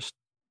the first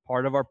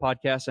part of our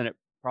podcast, and it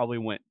probably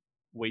went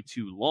way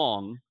too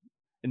long,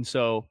 and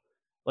so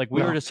like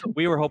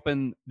we were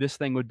hoping this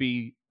thing would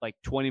be like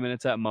 20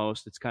 minutes at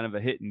most. It's kind of a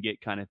hit and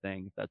get kind of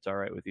thing, if that's all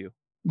right with you.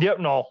 Yep.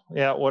 No.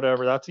 Yeah.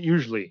 Whatever. That's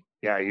usually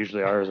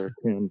ours are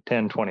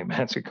 10, 20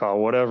 minutes. You call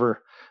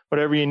whatever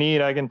you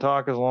need. I can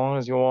talk as long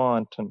as you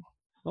want and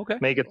Okay.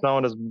 make it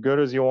sound as good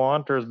as you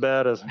want or as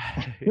bad as.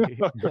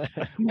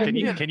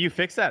 Can you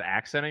fix that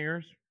accent of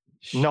yours?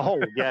 No,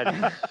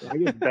 yeah,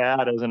 it's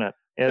bad, isn't it?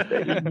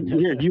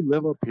 You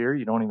live up here,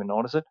 you don't even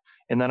notice it,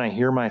 and then I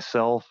hear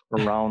myself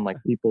around like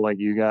people like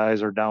you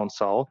guys are down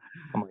south.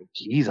 I'm like,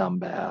 geez, I'm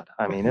bad.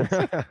 I mean, it's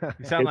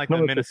You sound like the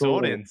North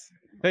Dakota. Minnesotans.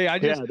 Hey,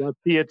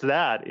 it's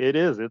that. It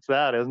is. It's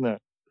that, isn't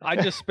it? I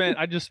just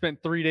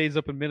spent 3 days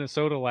up in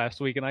Minnesota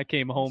last week, and I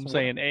came home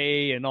saying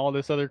 "a" and all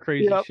this other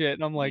crazy shit,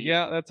 and I'm like,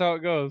 yeah, that's how it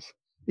goes.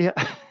 Yeah.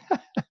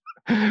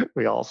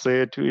 We all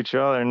say it to each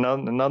other.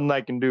 Nothing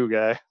I can do,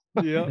 guy.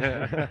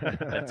 Yeah.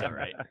 That's all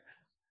right.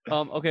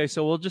 Okay,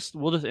 so we'll just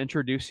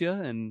introduce you,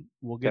 and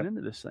we'll get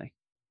into this thing.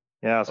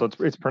 Yeah, so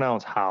it's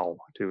pronounced Howe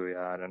too.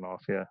 Yeah, I don't know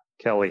if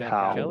Kelly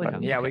Howe. Kelly Howe.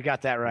 Yeah, we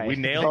got that right. We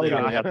nailed it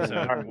on the Yeah.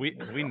 episode.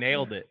 We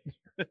nailed it.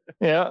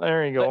 Yeah,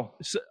 there you go.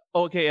 So,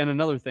 okay, and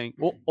another thing.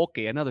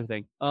 Another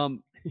thing.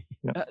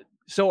 Yeah.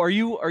 So are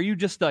you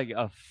just like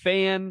a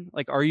fan?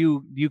 Like,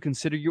 do you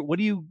consider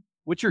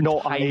what's your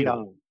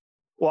title?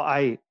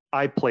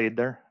 I played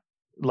there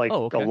like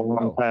Oh, okay. a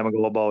long time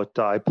ago.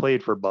 I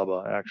played for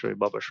Bubba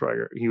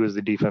Schweiger. He was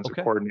the defensive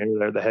Okay. coordinator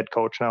there, the head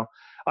coach now.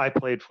 I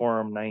played for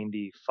him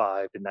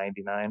 95 to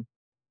 99.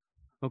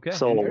 Okay.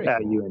 So very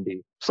at cool.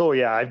 UND. So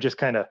yeah, I've just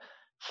kind of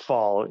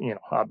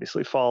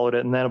obviously followed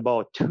it. And then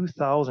about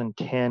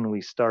 2010,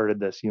 we started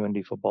this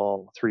UND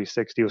Football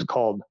 360. It was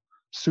called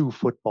Sioux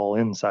Football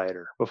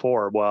Insider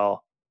before.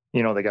 Well,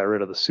 they got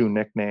rid of the Sioux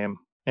nickname.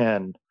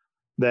 And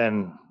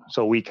then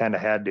so we kind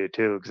of had to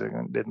too, because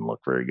it didn't look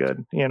very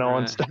good, and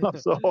Right.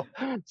 stuff.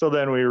 So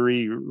then we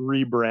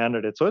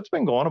rebranded it. So it's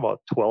been going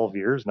about 12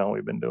 years now.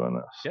 We've been doing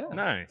this. Yeah.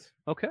 Nice.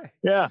 Okay.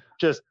 Yeah,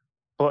 just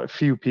a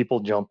few people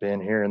jump in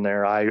here and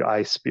there.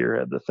 I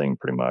spearhead the thing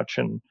pretty much,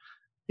 and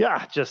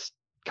yeah, just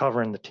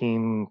covering the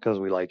team because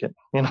we like it.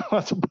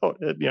 That's about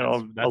it.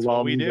 That's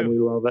what we alums, do. and we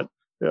love it.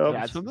 Yep.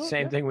 Yeah, it's the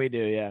same thing we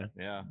do. Yeah.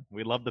 Yeah,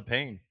 we love the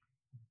pain.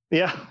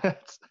 Yeah,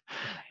 it's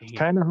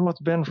kind of how it's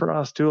been for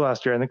us too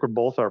last year. I think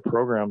our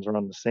programs are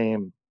on the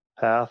same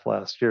path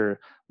last year.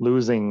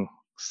 Losing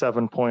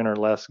 7-point or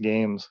less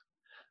games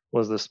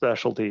was the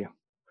specialty.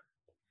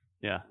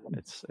 Yeah.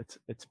 It's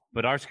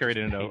But ours carried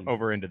it pain.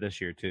 over into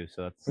this year too,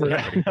 so that's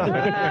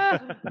Yeah.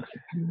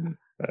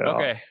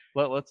 Okay.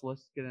 Let's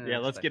get into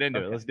let's get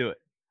into it. Let's do it.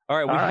 All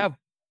right, All right.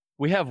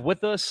 we have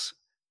with us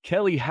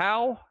Kelly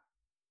Howe.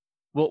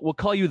 We'll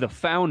call you the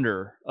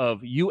founder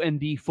of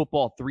UND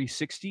Football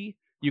 360.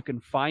 You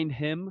can find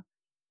him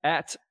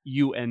at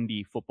UND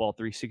Football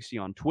 360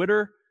 on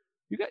Twitter.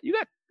 You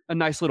got a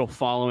nice little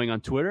following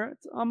on Twitter.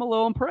 I'm a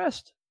little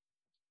impressed.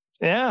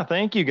 Yeah,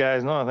 thank you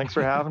guys. No, thanks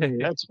for having me.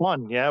 That's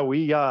fun. Yeah,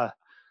 we've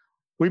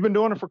been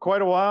doing it for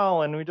quite a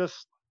while, and we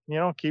just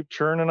keep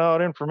churning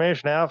out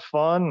information, have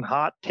fun,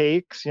 hot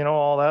takes,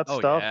 all that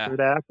stuff. Yeah.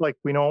 We'd act like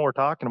we know what we're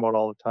talking about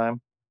all the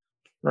time,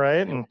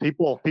 right? And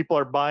people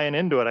are buying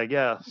into it, I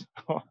guess.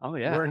 Oh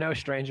yeah. We're no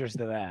strangers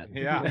to that.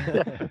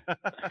 Yeah.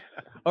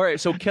 All right,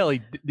 so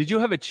Kelly, did you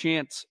have a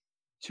chance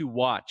to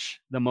watch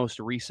the most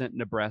recent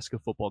Nebraska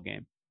football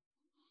game?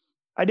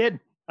 I did.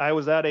 I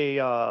was at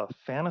a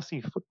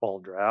fantasy football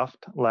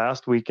draft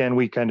last weekend.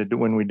 We kind of do,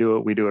 when we do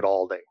it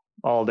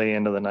all day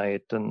into the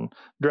night, and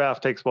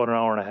draft takes about an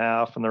hour and a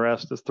half, and the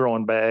rest is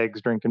throwing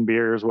bags, drinking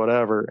beers,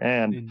 whatever.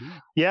 And Indeed.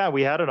 yeah,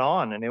 we had it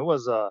on, and it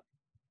was an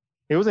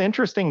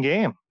interesting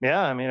game.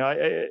 Yeah, I mean,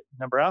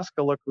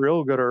 Nebraska looked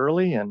real good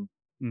early, and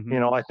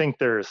I think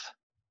there's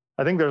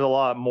a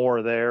lot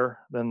more there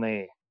than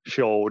they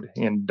showed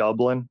in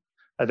Dublin.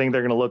 I think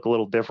they're going to look a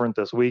little different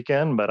this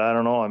weekend, but I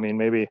don't know. I mean,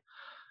 maybe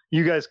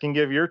you guys can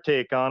give your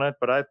take on it,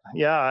 but I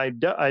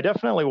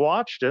definitely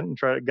watched it and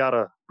got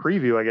a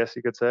preview, I guess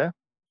you could say.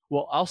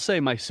 Well, I'll say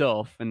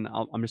myself, and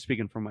I'm just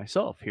speaking for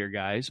myself here,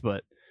 guys,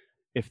 but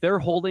if they're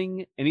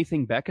holding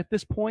anything back at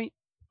this point,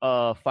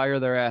 fire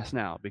their ass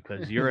now,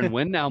 because you're in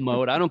win now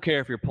mode. I don't care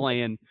if you're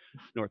playing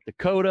North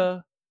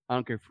Dakota. I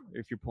don't care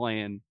if you're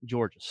playing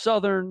Georgia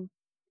Southern,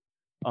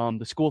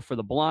 the School for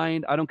the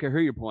Blind. I don't care who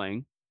you're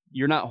playing.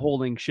 You're not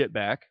holding shit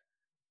back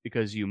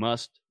because you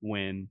must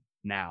win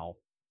now.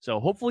 So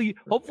hopefully,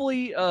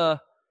 hopefully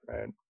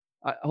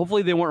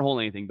they weren't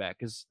holding anything back,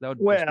 because that would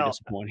just be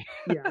disappointing.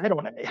 Yeah,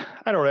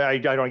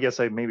 I guess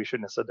I maybe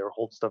shouldn't have said they were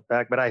holding stuff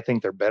back, but I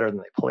think they're better than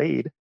they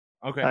played.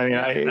 Okay.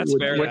 I mean, that's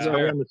fair. Are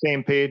we on the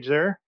same page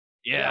there?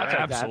 Yeah,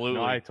 absolutely.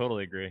 No, I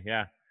totally agree.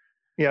 Yeah.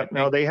 Yeah,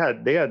 no, they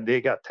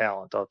got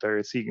talent out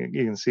there. You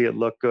can see it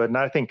look good, and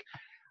I think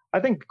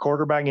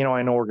quarterback.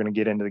 I know we're going to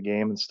get into the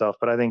game and stuff,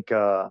 but I think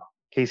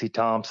Casey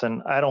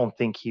Thompson. I don't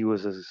think he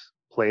was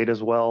played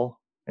as well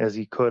as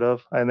he could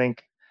have.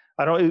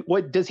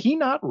 What does he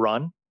not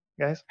run,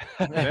 guys?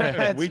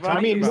 God, is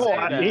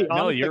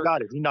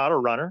he not a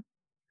runner?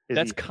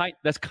 That's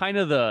kind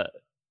of the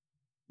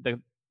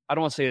I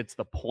don't want to say it's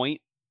the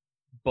point,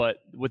 but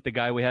with the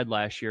guy we had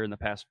last year in the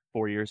past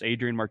 4 years,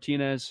 Adrian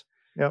Martinez,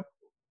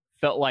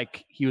 felt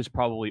like he was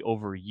probably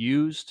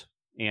overused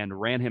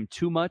and ran him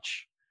too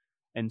much.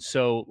 And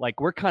so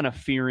we're kind of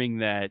fearing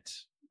that,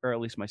 or at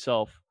least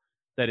myself,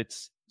 that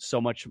it's so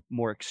much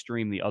more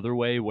extreme the other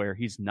way, where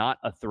he's not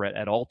a threat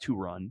at all to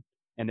run,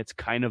 and it's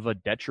kind of a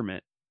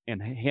detriment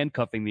and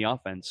handcuffing the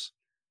offense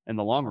in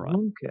the long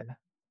run. Okay.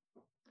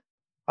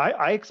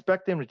 I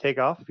expect him to take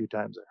off a few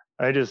times there.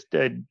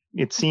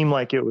 It seemed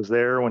like it was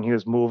there when they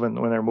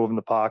were moving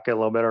the pocket a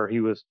little bit, or he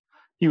was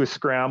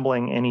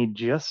scrambling, and he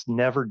just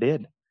never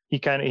did.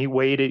 He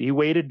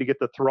waited to get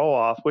the throw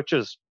off, which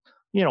is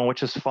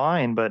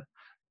fine, but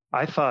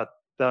I thought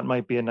that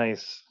might be a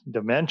nice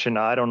dimension.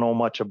 I don't know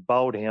much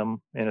about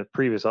him in a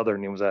previous other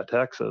than he was at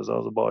Texas. That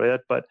was about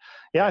it. But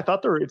yeah, I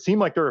thought it seemed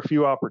like there were a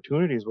few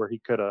opportunities where he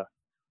could have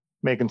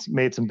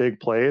made some big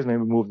plays,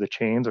 maybe move the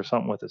chains or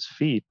something with his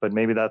feet, but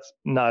maybe that's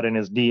not in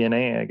his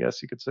DNA, I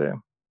guess you could say.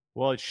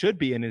 Well, it should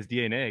be in his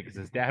DNA, because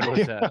his dad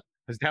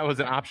was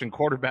an option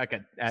quarterback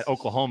at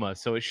Oklahoma,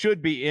 so it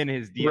should be in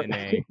his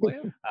DNA.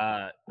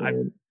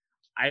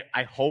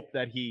 I hope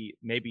that he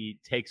maybe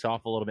takes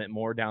off a little bit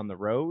more down the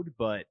road,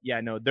 but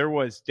yeah, no, there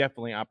was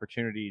definitely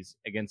opportunities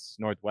against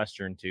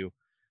Northwestern to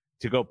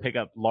go pick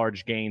up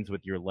large gains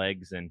with your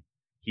legs, and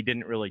he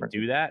didn't really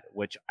do that,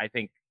 which I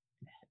think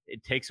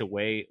it takes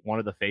away one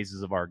of the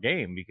phases of our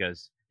game,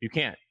 because you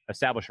can't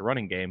establish a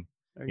running game.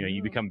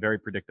 You become very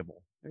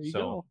predictable.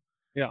 So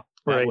yeah,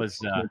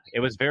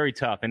 it was very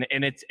tough, and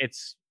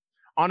it's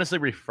honestly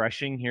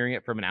refreshing hearing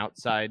it from an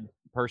outside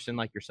person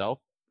like yourself.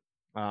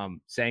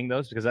 Saying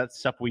those, because that's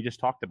stuff we just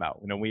talked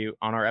about. We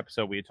on our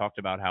episode we had talked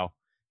about how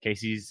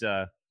Casey's.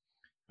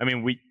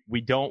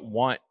 We don't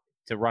want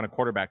to run a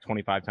quarterback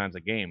 25 times a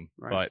game,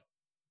 but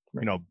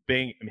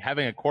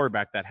having a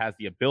quarterback that has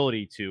the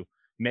ability to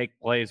make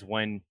plays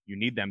when you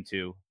need them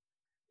to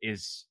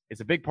is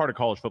a big part of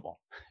college football.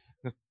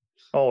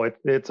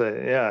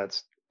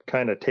 It's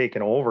kind of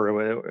taken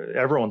over.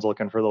 Everyone's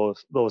looking for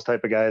those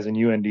type of guys, and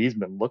UND's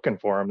been looking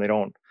for them. They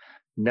don't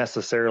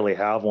necessarily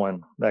have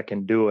one that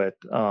can do it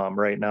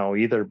right now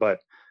either. But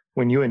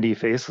when UND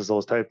faces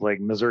those type, like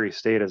Missouri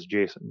State has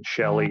Jason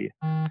Shelley,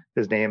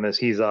 his name is.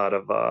 He's out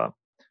of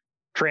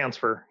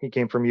transfer. He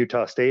came from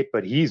Utah State,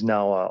 but he's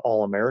now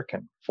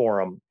All-American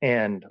for them.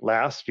 And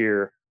last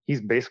year,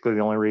 he's basically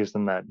the only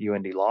reason that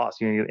UND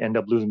lost. You end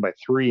up losing by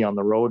 3 on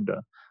the road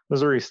to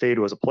Missouri State,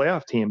 who was a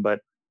playoff team, but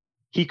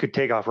he could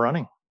take off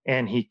running,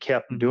 and he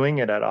kept doing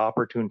it at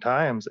opportune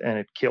times, and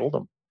it killed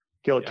him.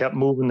 Kept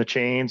moving the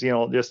chains,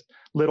 just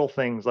little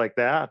things like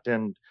that.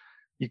 And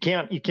you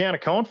can't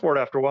account for it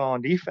after a while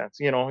on defense.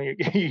 You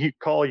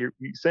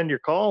send your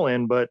call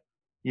in, but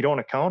you don't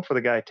account for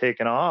the guy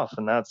taking off,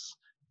 and that's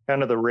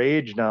kind of the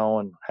rage now,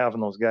 and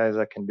having those guys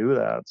that can do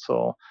that.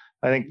 So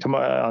I think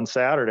on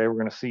Saturday we're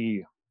going to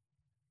see,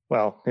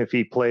 well, if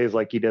he plays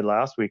like he did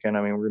last weekend,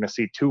 we're going to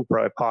see 2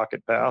 probably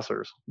pocket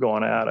passers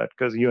going at it,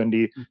 because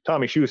UND,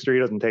 Tommy Schuster, he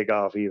doesn't take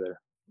off either.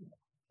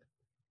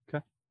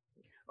 Okay.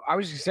 I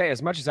was going to say,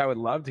 as much as I would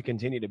love to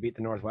continue to beat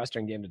the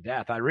Northwestern game to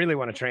death, I really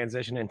want to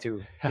transition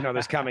into,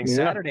 this coming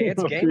Saturday.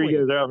 It's game week.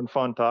 You guys are having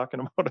fun talking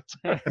about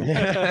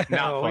it.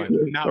 Not fun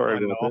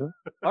at all.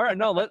 All right,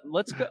 no,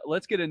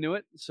 let's get into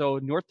it. So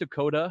North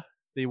Dakota,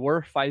 they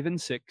were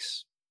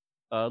 5-6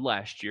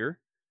 last year.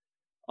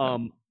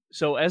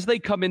 So as they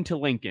come into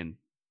Lincoln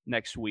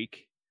next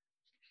week,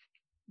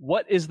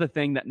 what is the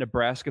thing that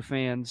Nebraska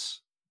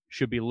fans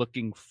should be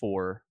looking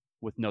for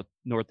with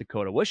North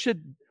Dakota? What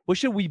should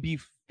we be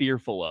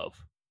fearful of?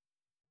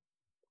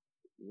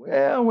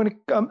 Well,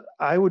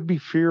 I would be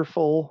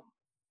fearful,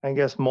 I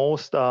guess,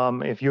 most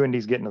if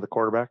UND's getting to the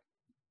quarterback.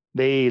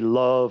 They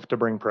love to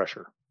bring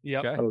pressure. Yeah.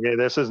 Okay.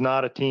 This is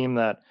not a team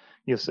that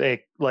you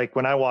say, like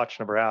when I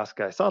watched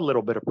Nebraska, I saw a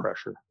little bit of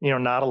pressure.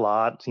 Not a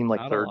lot. It seemed like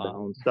third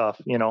down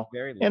stuff.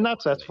 And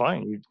that's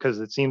fine, because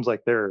it seems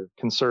like they're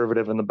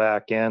conservative in the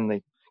back end.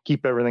 They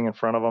keep everything in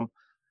front of them.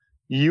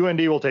 UND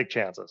will take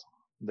chances.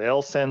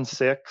 They'll send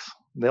 6.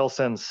 They'll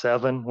send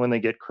 7 when they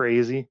get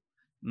crazy.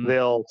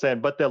 They'll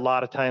send, but a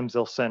lot of times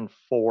they'll send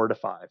 4 to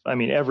 5.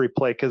 Every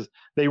play, because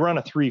they run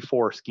a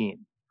 3-4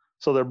 scheme.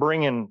 So they're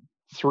bringing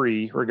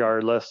 3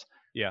 regardless.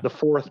 Yeah. The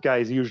 4th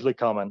guy's usually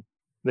coming.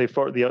 The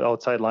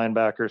outside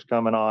linebackers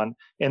coming on,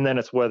 and then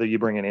it's whether you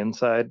bring an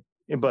inside.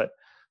 But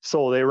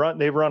so they've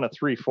run a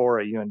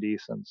 3-4 at UND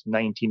since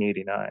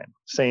 1989,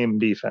 same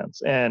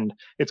defense, and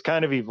it's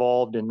kind of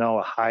evolved in now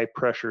a high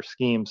pressure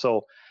scheme.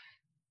 So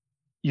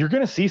you're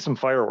going to see some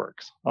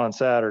fireworks on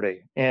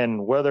Saturday,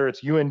 and whether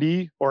it's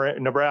UND or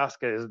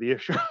Nebraska is the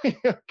issue,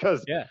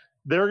 because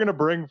they're going to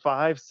bring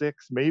 5,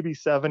 6, maybe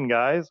 7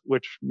 guys,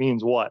 which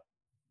means what?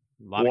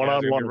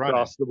 One-on-one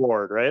across the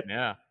board, right?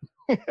 Yeah.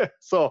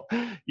 So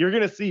you're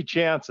going to see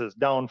chances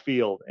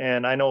downfield,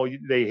 and I know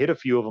they hit a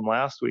few of them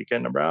last week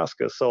in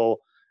Nebraska. So,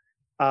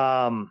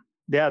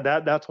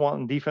 that's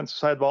one. Defensive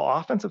side of the ball.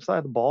 Offensive side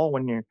of the ball,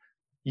 when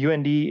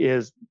UND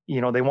is,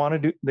 they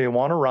want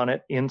to run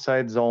it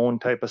inside zone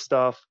type of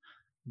stuff,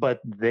 but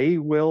they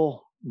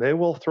will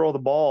throw the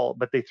ball,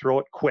 but they throw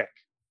it quick.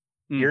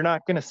 You're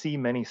not going to see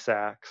many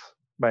sacks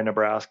by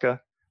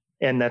Nebraska,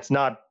 and that's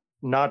not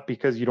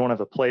because you don't have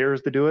the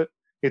players to do it.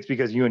 It's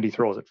because UND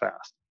throws it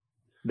fast.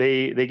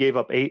 They gave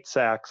up 8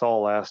 sacks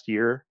all last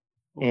year,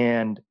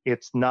 and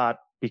it's not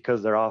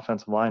because their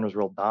offensive line was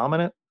real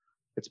dominant.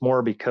 It's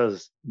more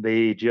because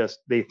they'll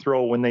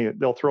throw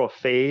a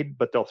fade,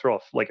 but they'll throw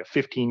like a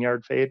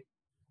 15-yard fade,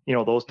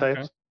 those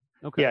types.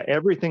 Okay. Yeah,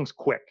 everything's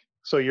quick.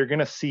 So you're going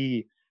to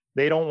see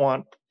they don't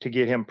want to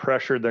get him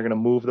pressured. They're going to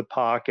move the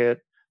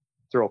pocket,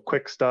 throw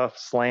quick stuff,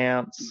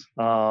 slants,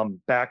 a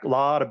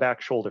lot of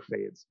back shoulder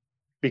fades,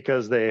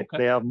 because they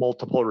have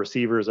multiple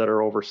receivers that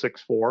are over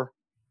 6'4".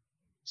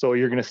 So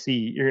you're going to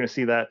see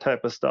that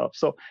type of stuff.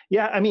 So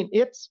yeah,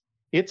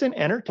 it's an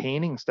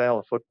entertaining style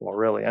of football,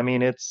 really.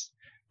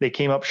 They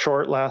came up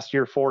short last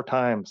year 4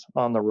 times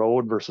on the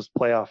road versus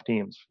playoff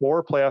teams.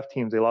 4 playoff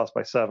teams, they lost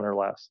by 7 or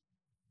less.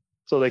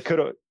 So they could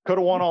have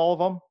won all of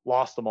them,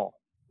 lost them all.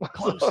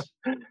 Close.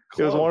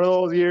 It was one of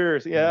those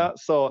years. Yeah.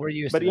 So,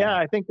 but yeah,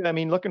 I think,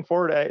 looking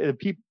forward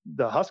to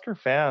the Husker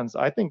fans,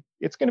 I think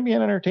it's going to be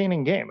an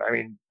entertaining game.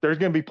 There's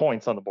going to be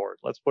points on the board.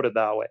 Let's put it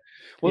that way.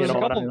 Well,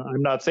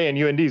 I'm not saying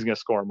UND is going to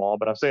score them all,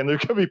 but I'm saying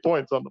there's going to be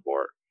points on the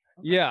board.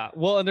 Yeah.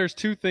 Well, and there's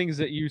 2 things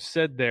that you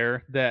said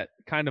there that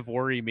kind of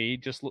worry me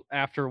just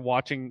after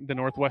watching the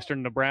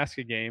Northwestern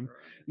Nebraska game.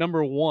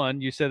 Number 1,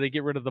 you said they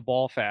get rid of the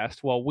ball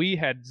fast. Well, we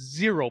had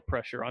 0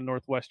 pressure on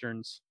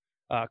Northwestern's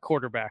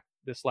quarterback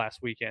this last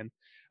weekend.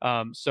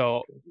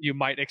 So you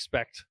might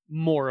expect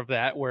more of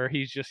that, where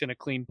he's just in a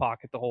clean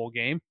pocket the whole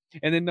game.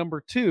 And then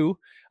number 2,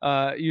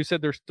 you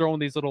said they're throwing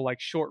these little like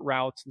short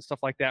routes and stuff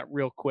like that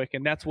real quick.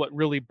 And that's what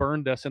really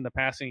burned us in the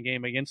passing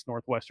game against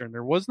Northwestern.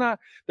 There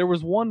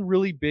was one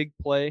really big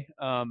play,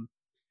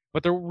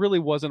 but there really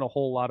wasn't a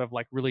whole lot of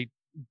like really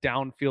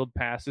downfield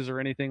passes or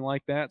anything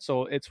like that.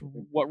 So it's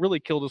what really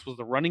killed us was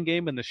the running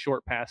game and the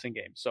short passing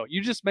game. So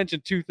you just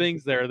mentioned two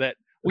things there that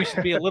we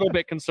should be a little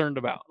bit concerned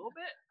about. A little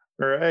bit.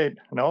 Right.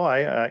 No,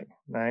 I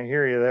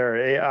hear you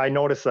there. I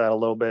noticed that a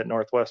little bit.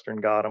 Northwestern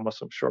got him with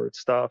some short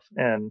stuff,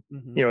 and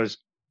his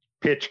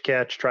pitch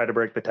catch, try to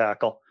break the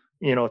tackle,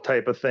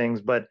 type of things.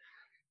 But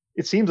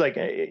it seems like,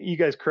 you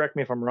guys correct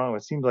me if I'm wrong,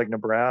 it seems like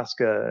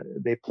Nebraska,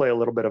 they play a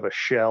little bit of a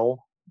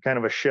kind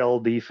of a shell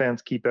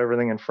defense, keep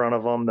everything in front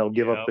of them. They'll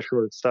give up the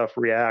short stuff,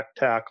 react,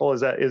 tackle.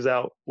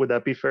 Would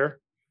that be fair?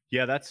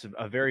 Yeah, that's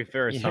a very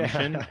fair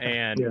assumption.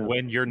 And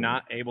when you're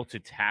not able to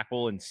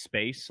tackle in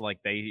space like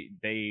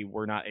they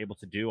were not able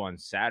to do on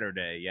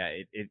Saturday,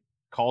 it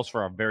calls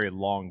for a very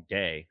long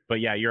day. But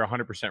yeah, you're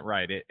 100%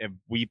 right.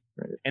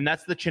 And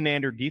that's the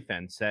Chenander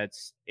defense.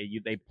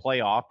 They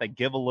play off, they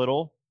give a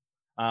little,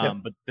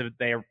 but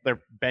they're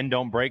bend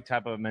don't break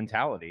type of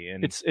mentality.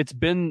 And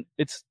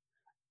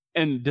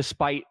and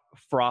despite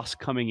Frost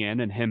coming in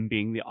and him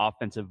being the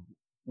offensive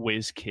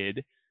whiz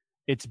kid,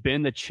 it's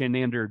been the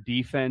Chenander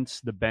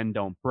defense, the bend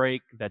don't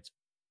break. That's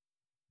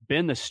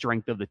been the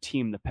strength of the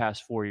team the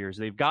past 4 years.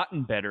 They've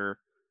gotten better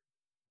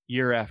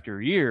year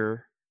after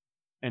year,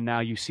 and now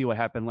you see what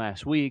happened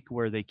last week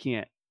where they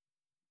can't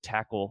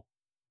tackle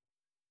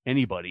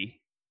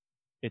anybody.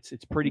 It's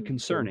pretty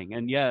concerning.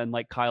 And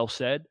like Kyle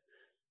said,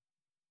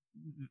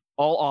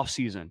 all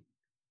offseason,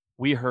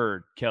 we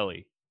heard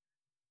Kelly.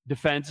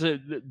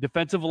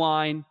 Defensive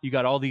line, you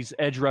got all these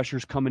edge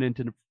rushers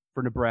coming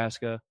for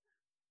Nebraska.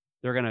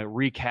 They're going to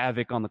wreak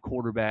havoc on the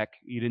quarterback.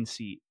 You didn't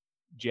see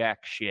jack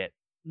shit.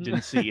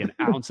 Didn't see an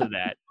ounce of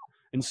that.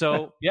 And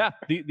so,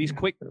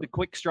 the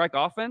quick strike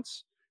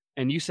offense,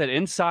 and you said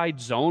inside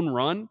zone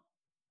run.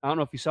 I don't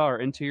know if you saw our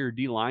interior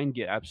D-line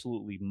get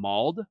absolutely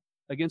mauled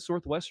against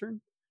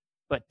Northwestern.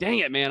 But dang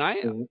it, man,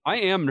 I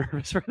am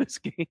nervous for this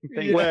game.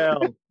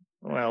 Well,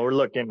 we're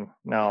looking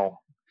now.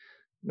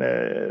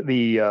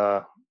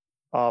 The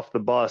off the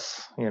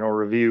bus,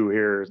 review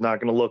here is not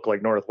going to look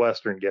like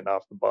Northwestern getting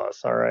off the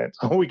bus. All right,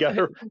 so we got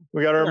to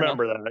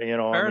remember that.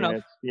 Fair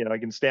enough. I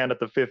can stand at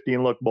the 50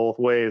 and look both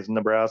ways, and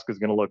Nebraska's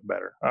going to look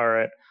better. All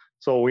right,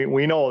 so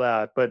we know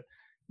that, but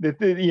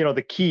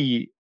the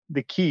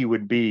key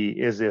would be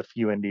is if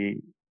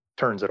UND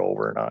turns it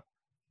over or not.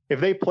 If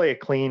they play a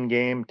clean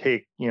game,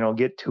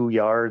 get 2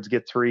 yards,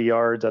 get 3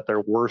 yards at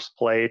their worst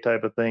play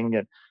type of thing,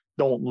 and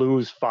don't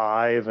lose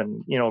 5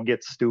 and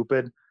get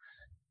stupid.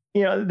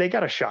 They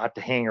got a shot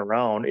to hang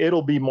around.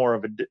 It'll be more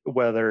of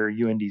whether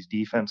UND's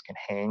defense can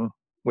hang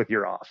with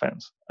your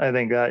offense. I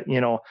think that,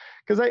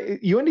 because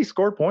UND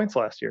scored points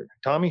last year.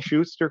 Tommy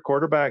Schuster,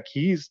 quarterback,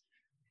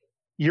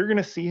 you're going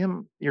to see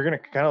him, you're going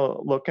to kind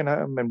of looking at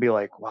him and be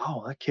like,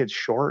 wow, that kid's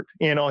short.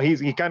 He kind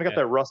of got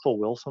that Russell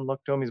Wilson look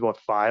to him. He's about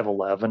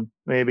 5'11",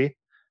 maybe,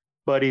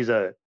 but he's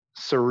a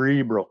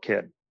cerebral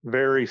kid,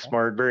 very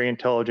smart, very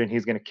intelligent.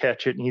 He's going to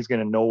catch it and he's going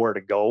to know where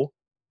to go,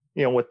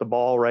 with the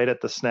ball right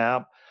at the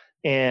snap.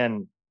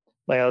 And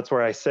that's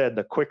where I said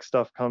the quick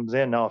stuff comes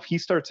in. Now, if he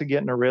starts to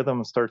get in a rhythm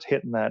and starts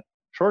hitting that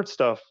short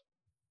stuff,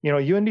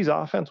 UND's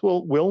offense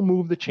will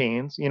move the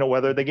chains,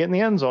 whether they get in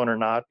the end zone or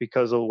not,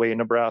 because of the way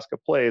Nebraska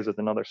plays is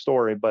another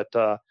story. But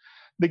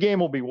the game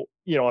will be,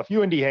 if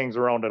UND hangs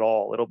around at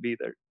all, it'll be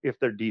there if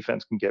their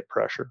defense can get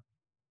pressure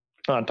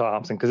on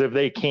Thompson. Because if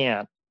they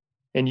can't,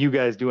 and you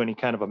guys do any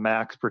kind of a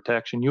max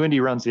protection,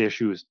 UND runs the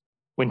issues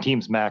when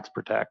teams max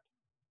protect,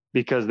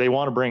 because they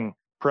want to bring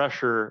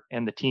pressure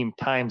and the team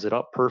times it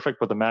up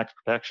perfect with the max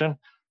protection,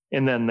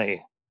 and then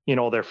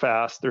they're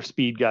fast, their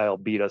speed guy will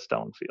beat us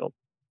downfield.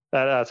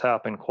 That's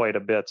happened quite a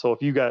bit. So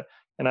if you got,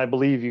 and I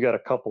believe you got a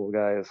couple of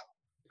guys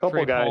that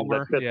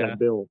fit that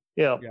bill.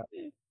 Yeah.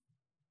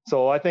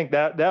 So I think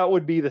that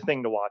would be the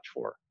thing to watch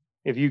for.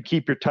 If you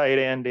keep your tight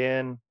end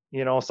in,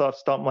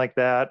 something like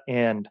that,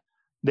 and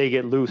they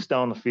get loose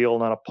down the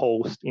field on a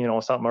post,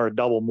 something, or a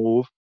double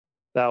move,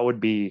 that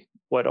would be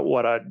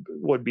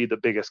would be the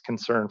biggest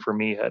concern for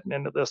me heading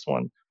into this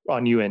one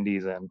on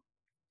UND's end.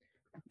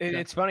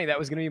 It's funny. That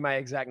was going to be my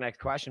exact next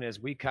question. Is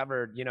we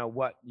covered,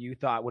 what you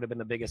thought would have been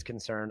the biggest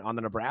concern on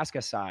the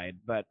Nebraska side,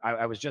 but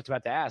I was just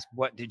about to ask,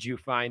 what did you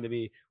find to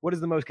be, what is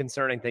the most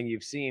concerning thing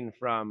you've seen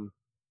from,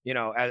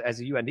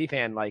 as a UND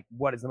fan, like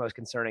what is the most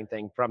concerning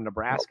thing from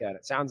Nebraska? And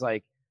it sounds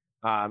like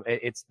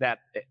it's that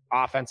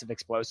offensive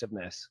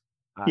explosiveness.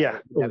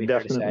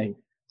 Definitely.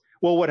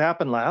 Well, what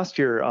happened last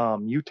year,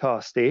 Utah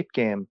State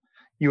game,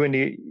 UND,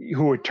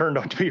 who turned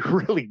out to be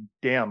really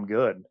damn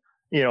good.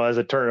 As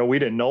it turned out, we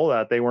didn't know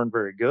that they weren't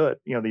very good,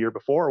 the year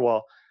before.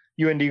 Well,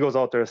 UND goes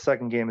out there a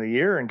second game of the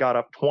year and got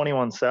up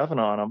 21-7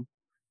 on them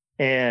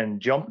and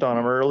jumped on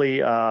them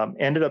early.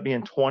 Ended up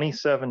being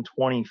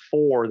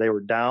 27-24. They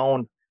were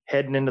down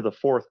heading into the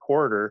fourth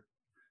quarter,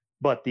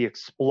 but the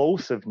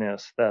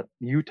explosiveness that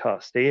Utah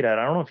State had,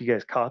 I don't know if you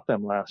guys caught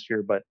them last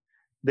year, but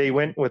they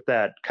went with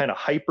that kind of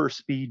hyper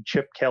speed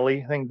Chip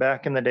Kelly thing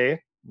back in the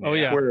day. Oh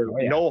yeah. Where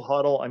no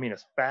huddle. I mean,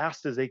 as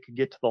fast as they could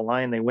get to the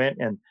line, they went,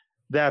 and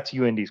that's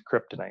UND's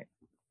kryptonite.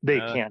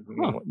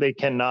 They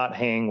cannot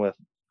hang with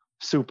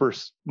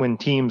when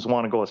teams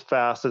want to go as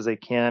fast as they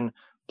can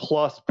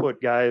plus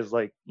put guys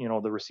like,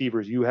 the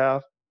receivers you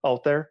have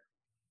out there,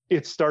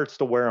 it starts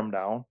to wear them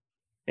down,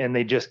 and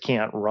they just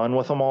can't run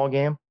with them all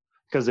game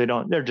because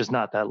they're just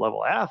not that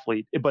level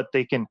athlete. But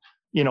they can,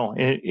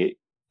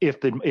 if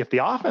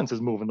the offense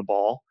is moving the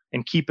ball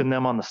and keeping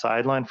them on the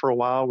sideline for a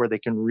while where they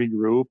can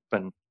regroup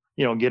and,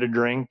 get a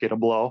drink, get a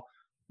blow,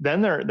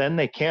 then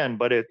they can.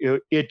 But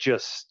it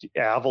just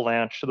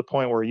avalanche to the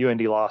point where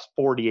UND lost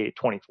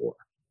 48-24.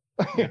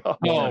 Oh,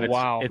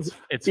 wow.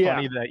 It's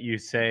funny that you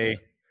say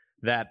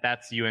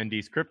that's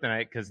UND's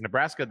kryptonite, because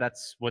Nebraska,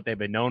 that's what they've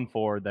been known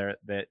for.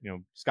 That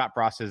Scott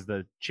Frost is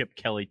the Chip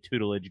Kelly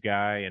tutelage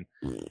guy,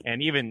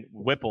 and even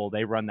Whipple,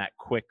 they run that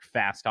quick,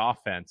 fast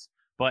offense.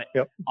 But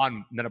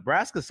on the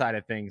Nebraska side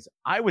of things,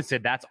 I would say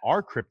that's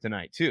our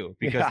kryptonite too,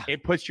 because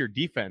it puts your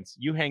defense,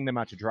 you hang them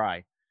out to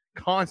dry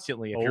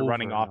constantly if you're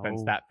running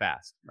offense that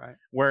fast. Right.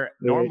 Where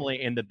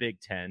normally in the Big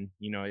Ten,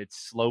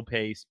 it's slow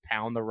pace,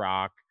 pound the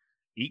rock,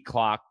 eat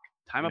clock,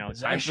 time of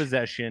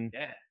possession.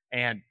 Yeah.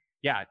 And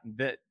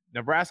the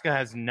Nebraska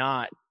has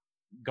not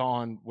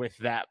gone with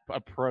that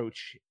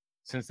approach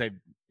since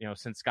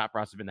since Scott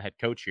Frost has been the head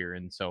coach here.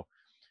 And so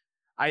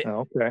I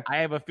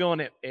have a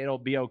feeling it'll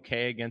be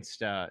okay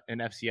against an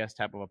FCS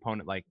type of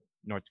opponent like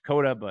North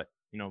Dakota, but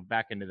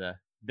back into the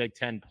Big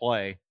Ten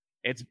play,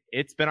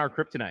 it's been our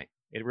kryptonite.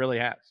 It really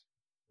has.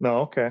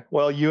 No, okay.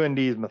 Well, UND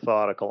is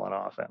methodical on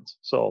offense,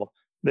 so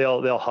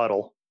they'll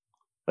huddle.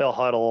 They'll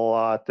huddle a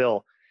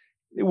lot.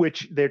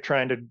 Which they're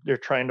trying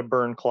to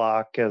burn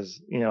clock, as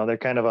they're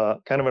kind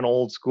of an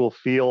old school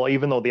feel,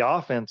 even though the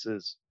offense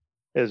is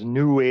as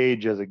new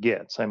age as it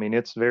gets. I mean,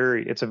 it's a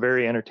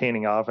very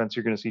entertaining offense.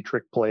 You're going to see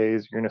trick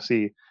plays, you're going to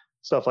see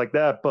stuff like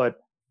that,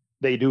 but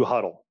they do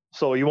huddle.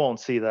 So you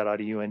won't see that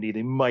out of UND.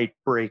 They might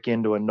break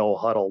into a no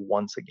huddle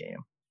once a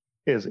game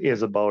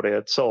is about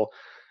it. So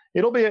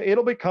it'll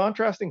be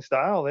contrasting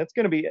style. That's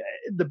going to be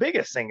the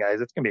biggest thing,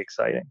 guys. It's going to be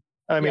exciting.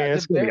 I mean,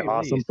 it's going to be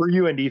awesome for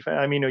UND fans.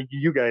 I mean,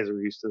 you guys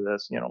are used to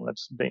this,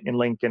 that's in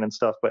Lincoln and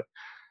stuff, but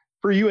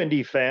for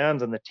UND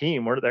fans and the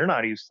team, they're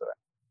not used to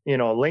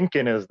that.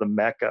 Lincoln is the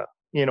Mecca.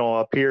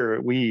 Up here,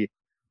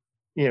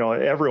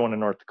 everyone in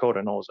North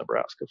Dakota knows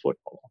Nebraska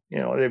football.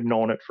 They've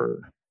known it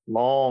for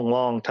long,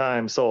 long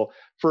time. So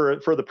for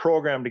the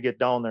program to get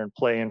down there and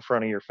play in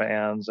front of your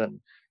fans, and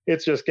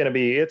it's going to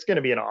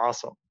be an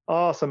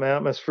awesome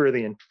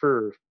atmosphere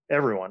for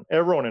everyone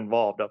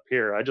involved up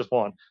here. I just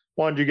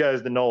wanted you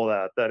guys to know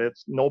that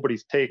it's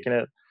nobody's taking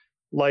it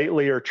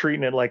lightly or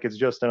treating it like it's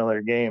just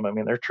another game. I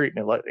mean, they're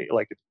treating it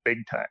like it's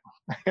big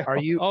time. Are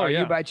you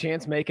you by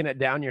chance making it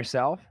down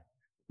yourself?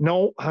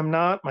 No, I'm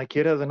not. My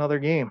kid has another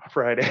game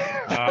Friday.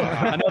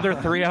 Another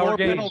 3-hour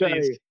game.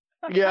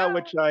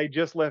 Which I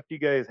just left you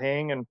guys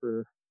hanging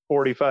for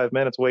 45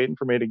 minutes waiting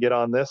for me to get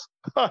on this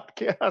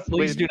podcast.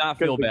 Please do not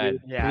feel bad.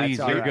 Yeah, please,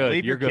 you're right. good.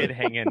 Leave you're your good. kid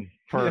hanging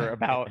for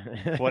about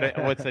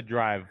what's the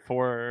drive?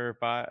 4 or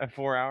 5,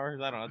 4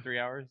 hours? I don't know, 3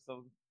 hours.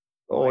 So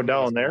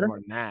Down there?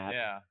 More than that.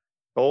 yeah.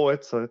 Oh,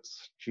 it's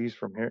geez,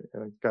 from here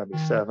it's got to be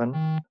 7.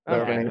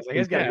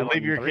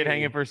 Leave your kid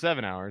hanging for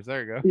 7 hours.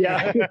 There you go.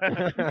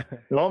 Yeah.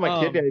 No,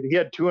 my kid he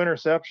had 2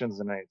 interceptions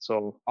tonight,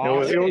 so it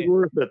was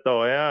worth it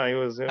though. Yeah, it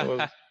was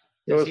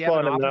Does he have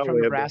fun an in offer that from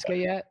way. Nebraska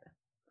yet?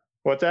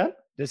 What's that?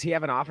 Does he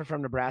have an offer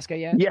from Nebraska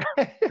yet? Yeah.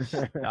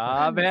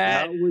 Stop it.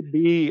 That would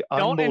be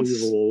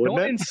unbelievable.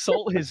 Don't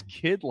insult his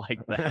kid like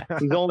that.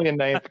 He's only in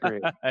 9th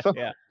grade. So,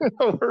 Yeah.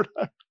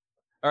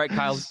 All right,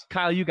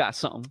 Kyle, you got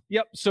something.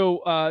 Yep.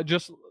 So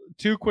just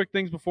 2 quick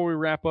things before we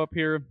wrap up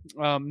here.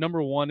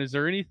 Number one, is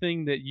there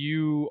anything that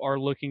you are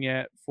looking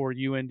at for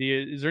UND?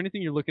 Is there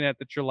anything you're looking at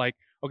that you're like,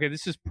 okay,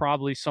 this is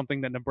probably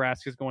something that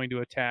Nebraska is going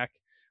to attack,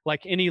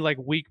 like any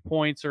weak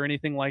points or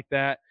anything like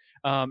that?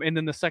 And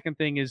then the second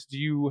thing is, do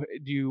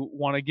you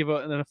want to give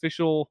an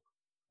official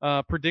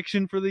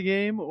prediction for the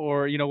game,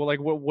 or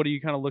what are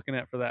you kind of looking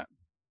at for that?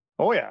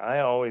 Oh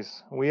yeah,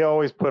 we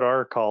always put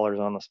our callers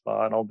on the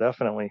spot. I'll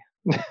definitely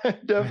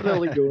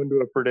go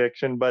into a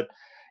prediction, but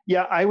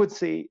yeah, I would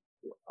say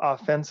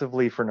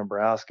offensively for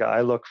Nebraska,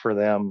 I look for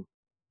them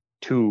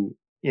to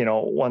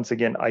once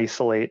again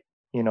isolate,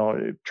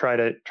 try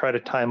to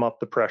time up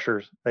the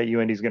pressures that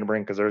UND is going to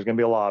bring, because there's going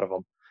to be a lot of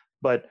them,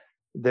 but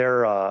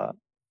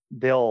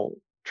they'll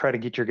try to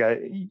get your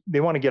guy.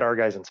 They want to get our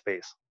guys in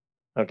space.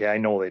 Okay, I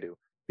know they do,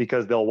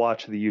 because they'll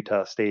watch the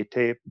Utah State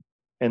tape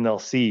and they'll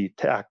see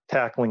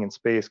tackling in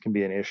space can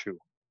be an issue.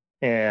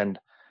 And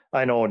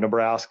I know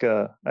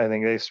Nebraska, I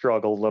think they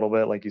struggled a little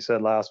bit, like you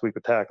said last week,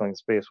 with tackling in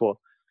space. Well,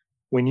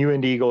 when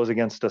UND goes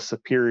against a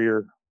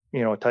superior,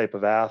 type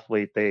of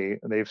athlete,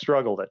 they've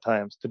struggled at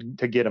times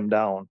to get them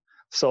down.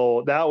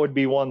 So that would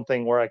be one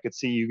thing where I could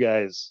see you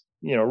guys,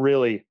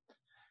 really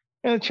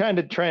trying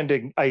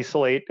to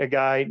isolate a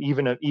guy,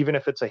 even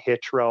if it's a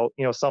hitch route,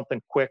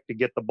 something quick to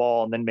get the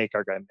ball and then make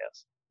our guy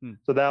miss.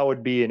 So that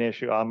would be an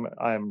issue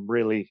I'm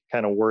really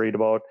kind of worried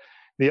about.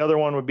 The other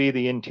one would be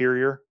the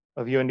interior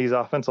of UND's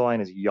offensive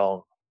line is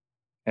young,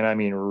 and I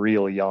mean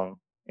real young.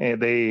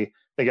 And they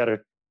got a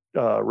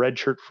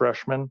redshirt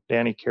freshman,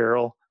 Danny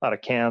Carroll, out of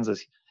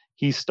Kansas.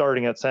 He's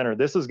starting at center.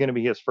 This is going to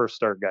be his first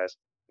start, guys.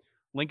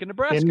 Lincoln,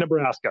 Nebraska. in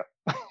Nebraska.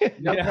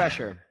 No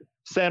pressure.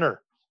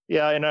 Center.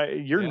 Yeah,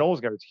 and your Yeah.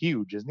 nose guard's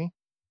huge, isn't he?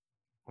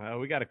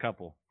 We got a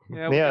couple.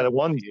 Yeah, we Yeah, got the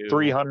one's few.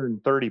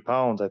 330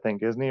 pounds, I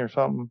think, isn't he, or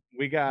something?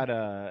 We got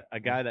a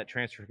guy that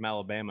transferred from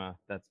Alabama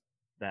that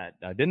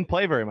didn't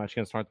play very much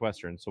against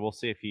Northwestern, so we'll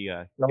see if he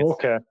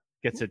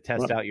gets to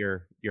test out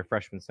your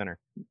freshman center.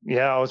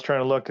 Yeah, I was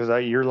trying to look because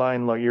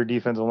your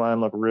defensive line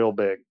looked real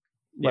big.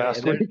 Yeah,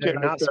 last they're week, and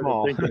I not started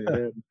small. thinking it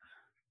did.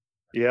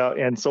 Yeah,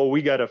 and so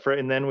we got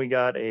and then we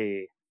got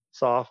a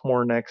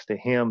sophomore next to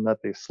him that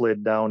they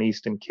slid down,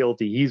 Easton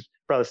Kilty. He's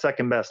probably the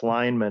second best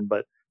lineman,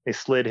 but they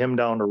slid him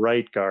down to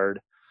right guard.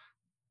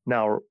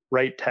 Now,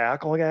 right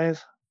tackle,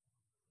 guys,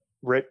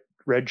 red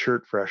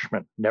shirt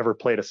freshman, never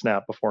played a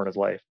snap before in his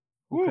life.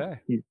 Okay.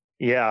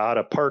 Yeah, out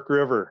of Park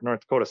River,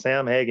 North Dakota,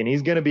 Sam Hagen.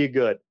 He's going to be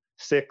good.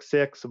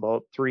 6'6",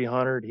 about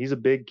 300. He's a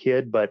big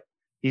kid, but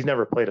he's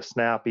never played a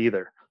snap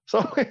either.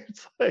 So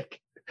it's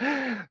like,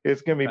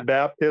 it's going to be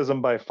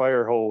baptism by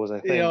fire hose, I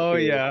think. Oh,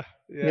 yeah.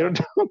 You know,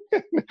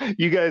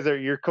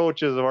 your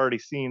coaches have already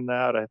seen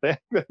that. I think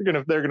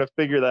they're gonna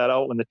figure that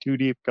out when the 2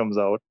 deep comes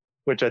out,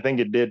 which I think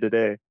it did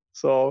today.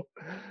 So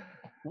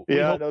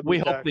we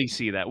hope they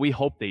see that. We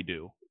hope they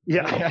do.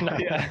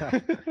 Yeah.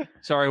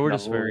 Sorry, we're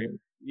just very,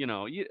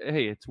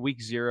 hey, it's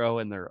week 0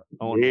 and they're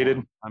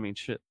 0-1. I mean,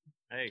 shit.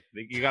 Hey,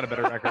 you got a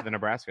better record than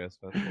Nebraska,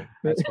 so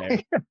that's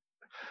fair.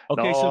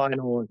 Okay, I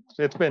know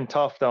it's been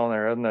tough down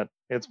there, hasn't it?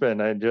 It's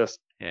been it's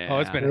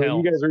been hell.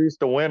 You guys are used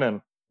to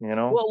winning, you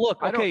know. Well, look,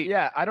 I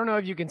don't know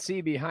if you can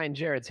see behind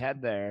Jared's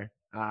head there.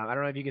 I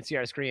don't know if you can see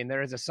our screen.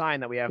 There is a sign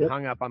that we have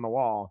hung up on the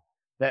wall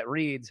that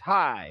reads,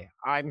 "Hi,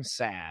 I'm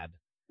sad."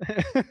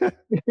 Okay,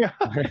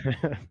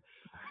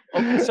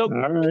 so all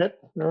right,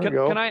 there we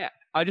go. Can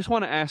I just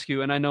want to ask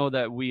you, and I know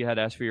that we had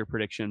asked for your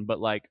prediction, but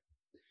like,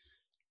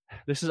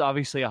 this is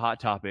obviously a hot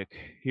topic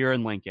here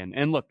in Lincoln.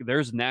 And look,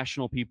 there's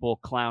national people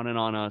clowning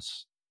on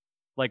us.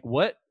 Like,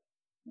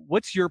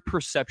 what's your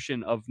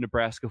perception of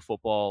Nebraska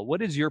football?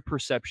 What is your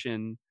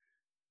perception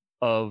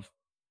of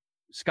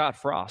Scott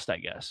Frost, I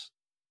guess?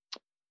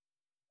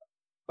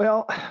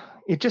 Well,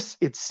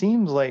 it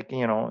seems like,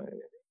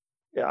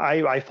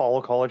 I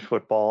follow college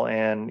football,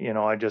 and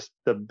I just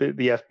the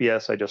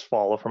FBS I just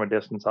follow from a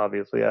distance.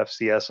 Obviously,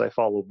 FCS I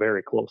follow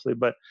very closely,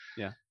 but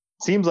yeah,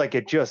 seems like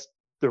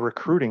the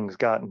recruiting's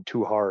gotten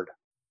too hard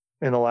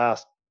in the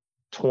last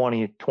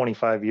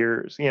 20-25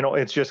 years.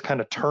 It's just kind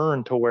of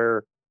turned to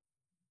where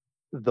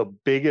the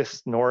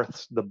biggest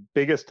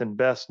and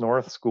best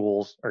North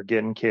schools are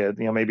getting kids.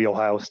 Maybe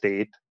Ohio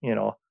State,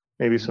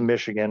 maybe some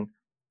Michigan,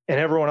 and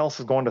everyone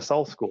else is going to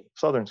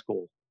Southern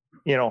school.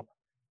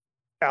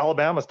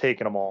 Alabama's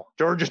taking them all.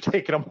 Georgia's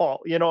taking them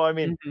all.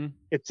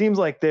 It seems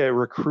like the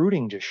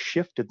recruiting just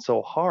shifted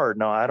so hard.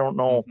 Now, I don't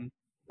know.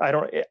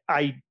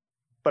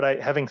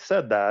 Having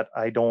said that,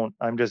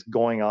 I'm just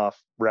going off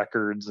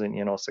records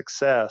and,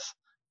 success.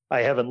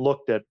 I haven't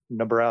looked at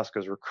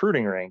Nebraska's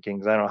recruiting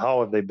rankings. I don't know, how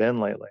have they been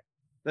lately?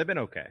 They've been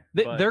okay.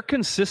 They're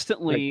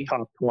consistently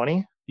top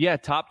 20. Yeah,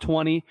 top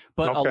 20.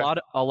 But Okay.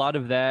 a lot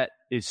of that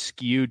is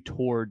skewed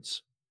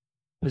towards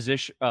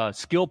position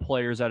skill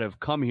players that have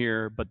come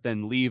here but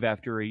then leave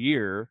after a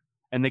year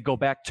and they go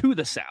back to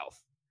the South.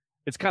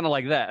 It's kind of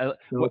like that.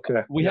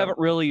 Okay. We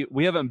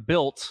haven't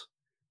built,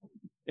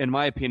 in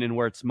my opinion,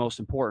 where it's most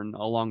important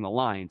along the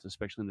lines,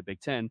 especially in the Big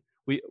Ten.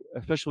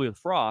 Especially with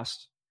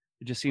Frost,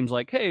 it just seems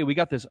like, hey, we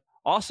got this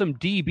awesome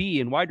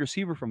DB and wide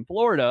receiver from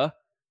Florida.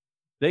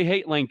 They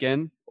hate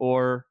Lincoln,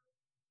 or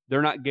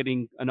they're not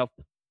getting enough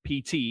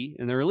PT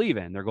and they're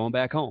leaving. They're going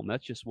back home.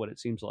 That's just what it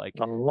seems like.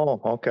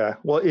 Oh, okay.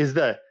 Well,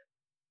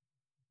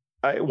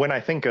 when I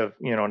think of,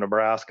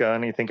 Nebraska,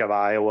 and you think of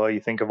Iowa, you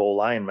think of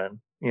O-linemen,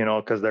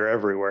 because they're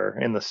everywhere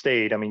in the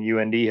state. I mean,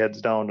 UND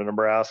heads down to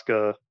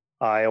Nebraska,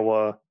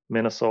 Iowa,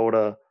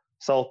 Minnesota,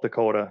 South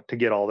Dakota to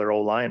get all their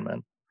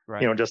O-linemen,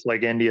 right. Just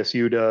like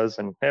NDSU does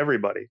and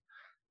everybody.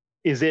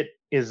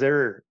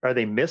 Are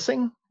they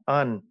missing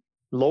on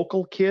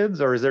local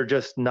kids, or is there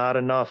just not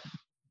enough?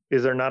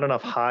 Is there not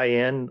enough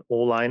high-end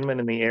O-linemen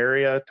in the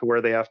area to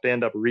where they have to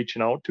end up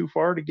reaching out too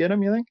far to get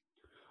them, you think?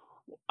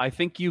 I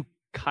think you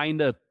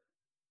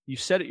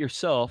said it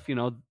yourself,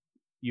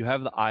 you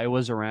have the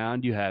Iowas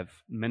around, you have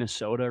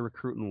Minnesota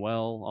recruiting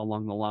well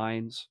along the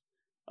lines.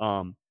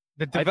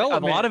 The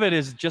development, a lot of it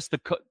is just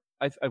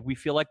we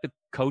feel like the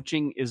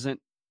coaching isn't.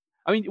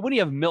 I mean, when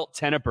you have Milt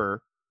Tenneper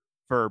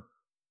for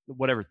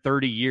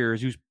 30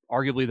 years, who's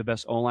arguably the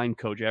best O-line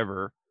coach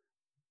ever,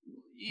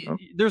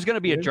 there's going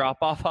to be a drop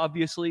off,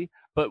 obviously,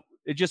 but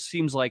it just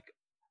seems like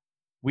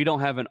we don't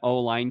have an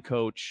O-line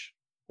coach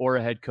or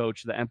a head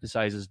coach that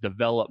emphasizes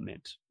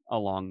development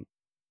along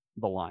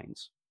the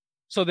lines.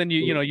 So then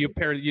you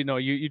pair,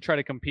 you try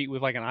to compete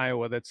with like an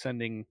Iowa that's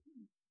sending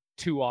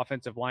 2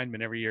 offensive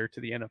linemen every year to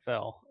the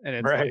NFL, and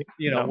it's right.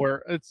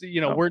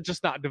 We're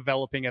just not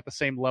developing at the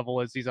same level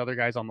as these other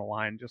guys on the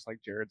line, just like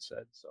Jared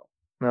said. So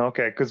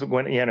okay, because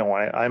when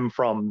I'm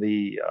from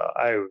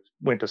I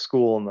went to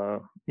school in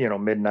the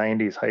mid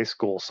 '90s high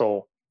school,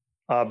 so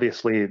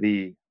obviously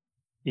the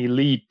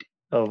elite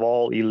of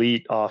all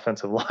elite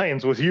offensive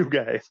lines was you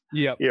guys.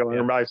 Yep.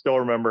 I still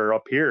remember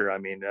up here. I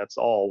mean, that's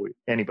all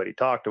anybody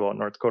talked about.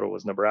 North Dakota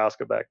was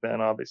Nebraska back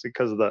then, obviously,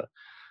 because of the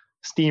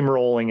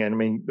steamrolling. And I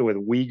mean, with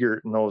Wiegert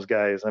and those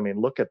guys, I mean,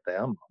 look at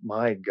them.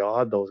 My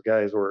God, those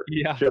guys were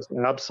just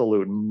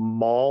absolute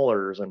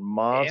maulers and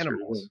monsters.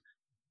 Animals.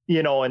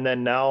 And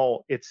then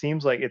now it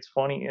seems like it's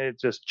funny. It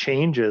just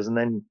changes. And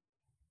then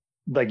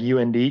like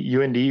UND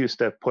used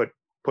to put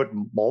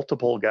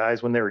multiple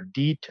guys when they were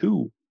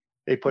D2.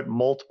 They put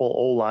multiple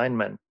O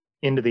linemen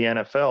into the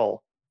NFL.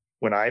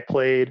 When I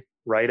played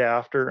right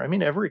after, I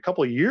mean, every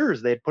couple of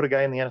years they'd put a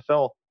guy in the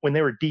NFL. When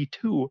they were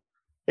D2,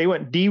 they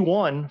went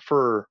D1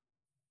 for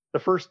the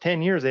first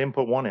 10 years. They didn't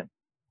put one in.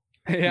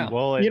 Yeah.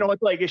 Well,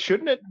 it's like,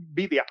 shouldn't it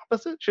be the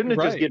opposite? Shouldn't it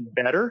just get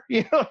better?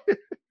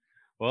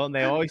 Well, and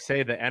they always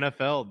say the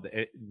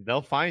NFL,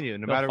 they'll find you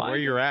no matter where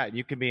you're at.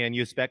 You could be in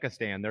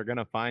Uzbekistan. They're going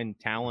to find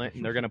talent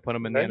and they're going to put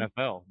them in the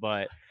NFL.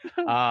 But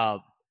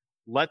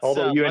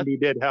although UND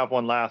did have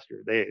one last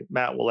year.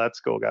 Matt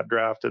Waletzko got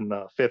drafted in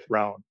the 5th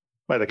round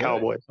by the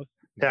Cowboys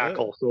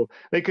tackle. So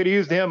they could have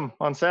used him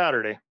on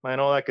Saturday. I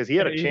know that because he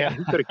had a chance.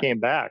 He could have came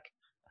back,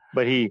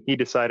 but he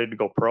decided to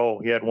go pro.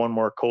 He had one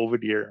more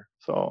COVID year.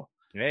 So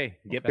hey,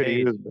 get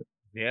paid.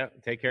 Yeah,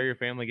 take care of your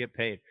family, get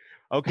paid.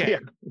 Okay,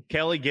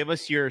 Kelly, give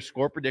us your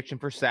score prediction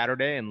for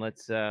Saturday, and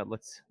let's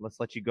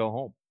let you go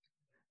home.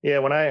 Yeah,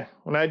 when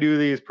I do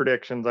these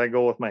predictions, I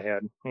go with my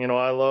head.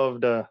 I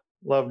love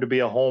to be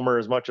a homer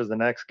as much as the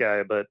next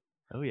guy, but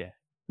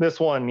this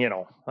one,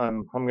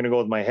 I'm going to go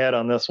with my head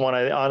on this one.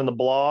 On the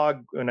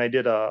blog, when I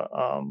did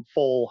a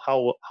full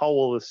how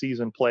will the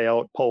season play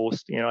out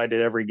post, I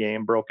did every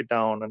game, broke it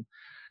down, and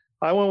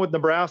I went with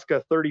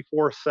Nebraska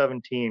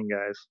 34-17,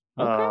 guys.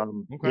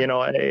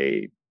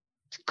 Okay.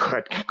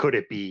 Could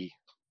it be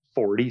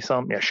 40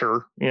 something? Yeah,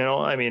 sure.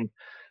 I mean,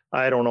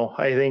 I don't know.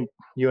 I think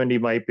UND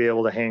might be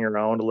able to hang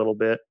around a little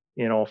bit,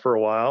 for a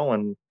while.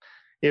 And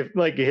if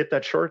you hit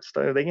that short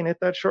stuff, they can hit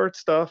that short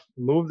stuff,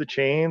 move the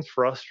chains,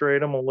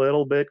 frustrate them a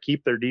little bit,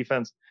 keep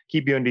UND's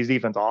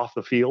defense off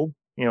the field.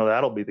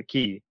 That'll be the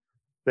key.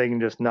 They can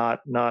just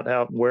not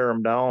wear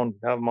them down,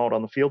 have them out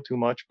on the field too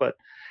much. But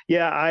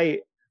yeah,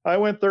 I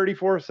went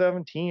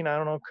 34-17. I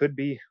don't know. Could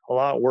be a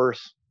lot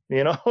worse.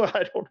 I don't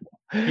know.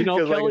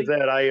 Because Kelly, like I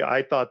said,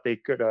 I thought they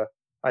could have.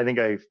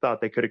 I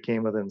thought they could have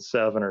came within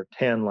 7 or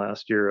 10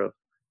 last year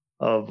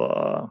of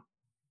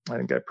I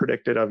think I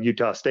predicted of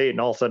Utah State, and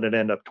all of a sudden it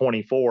ended up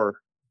 24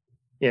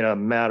 in a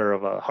matter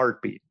of a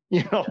heartbeat.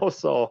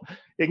 So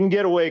it can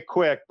get away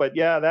quick. But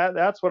yeah,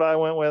 that's what I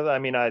went with. I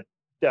mean, I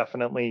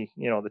definitely,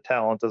 the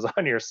talent is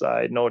on your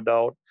side, no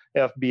doubt.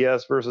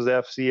 FBS versus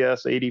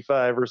FCS,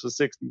 85 versus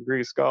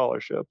 63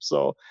 scholarship.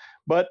 So,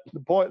 but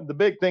the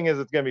big thing is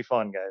it's going to be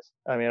fun, guys.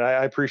 I mean,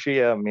 I appreciate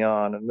you having me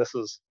on, and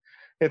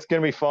it's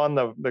going to be fun.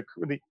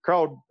 The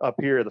crowd up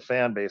here, the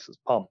fan base is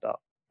pumped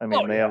up. I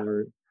mean, they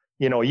are,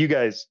 you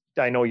guys,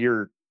 I know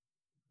you're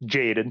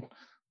jaded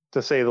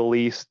to say the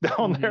least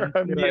down there.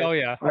 I mean,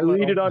 I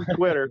read it on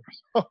Twitter.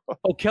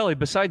 Kelly,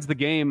 besides the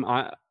game,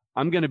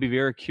 I'm going to be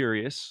very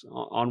curious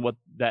on what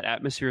that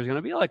atmosphere is going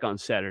to be like on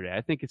Saturday.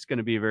 I think it's going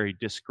to be a very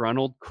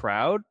disgruntled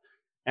crowd.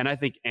 And I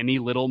think any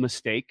little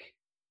mistake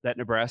that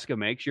Nebraska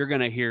makes, you're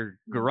going to hear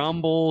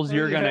grumbles.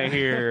 You're going to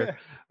hear,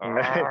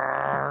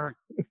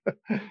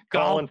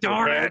 calling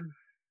for it.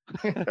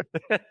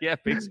 Yeah,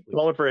 basically.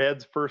 Calling for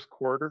heads first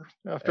quarter.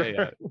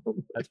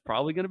 That's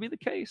probably going to be the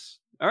case.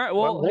 All right.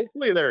 Well,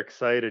 hopefully they're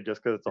excited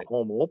just because it's a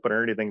home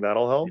opener. Anything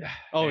that'll help.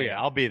 Oh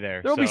yeah, I'll be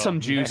there. There'll be some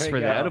juice for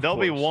that. There'll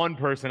be one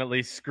person at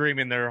least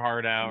screaming their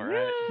heart out.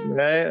 Right. Right,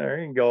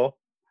 there you go.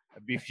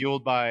 Be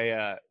fueled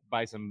by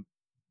some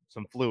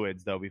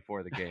fluids though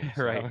before the game.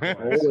 So.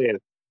 Right.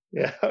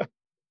 Yeah.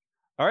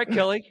 All right,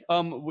 Kelly.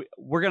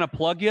 We're gonna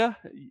plug you.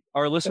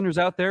 Our listeners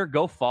out there,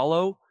 go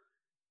follow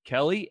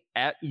Kelly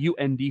at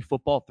UND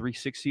Football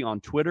 360 on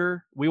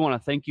Twitter. We want to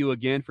thank you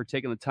again for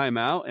taking the time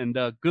out, and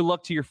good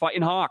luck to your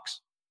Fighting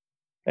Hawks.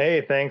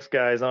 Hey, thanks,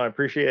 guys. I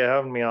appreciate you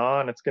having me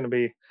on. It's gonna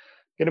be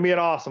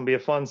a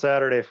fun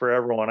Saturday for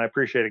everyone. I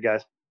appreciate it,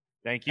 guys.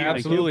 Thank you.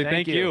 Absolutely.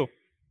 Thank you.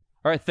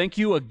 All right, thank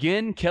you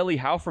again, Kelly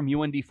Howe from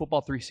UND Football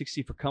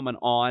 360 for coming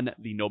on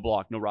the No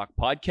Block, No Rock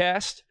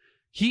podcast.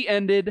 He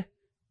ended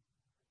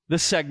the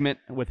segment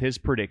with his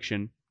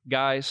prediction.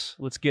 Guys,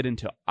 let's get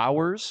into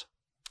ours.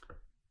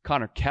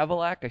 Connor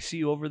Kavalak, I see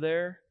you over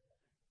there.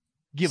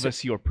 Give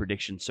us your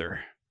prediction, sir.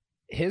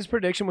 His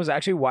prediction was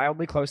actually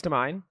wildly close to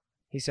mine.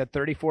 He said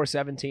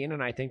 34-17,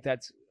 and I think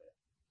that's,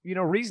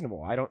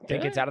 reasonable. I don't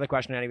think it's out of the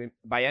question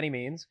by any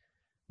means,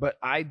 but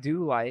I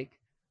do like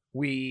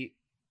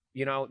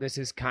this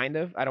is kind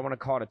of, I don't want to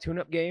call it a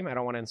tune-up game. I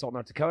don't want to insult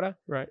North Dakota.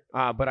 Right.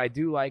 But I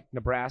do like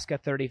Nebraska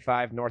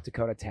 35, North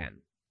Dakota 10.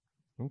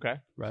 Okay.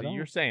 Right. So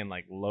you're saying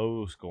like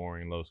low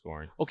scoring.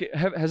 Okay.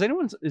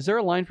 Is there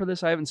a line for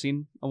this? I haven't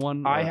seen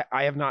one. I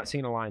have not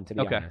seen a line, to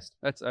be honest.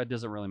 That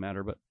doesn't really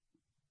matter, but.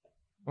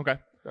 Okay.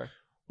 Sorry.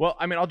 Well,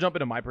 I mean, I'll jump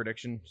into my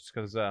prediction just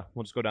because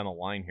we'll just go down the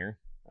line here.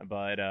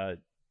 But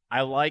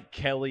I like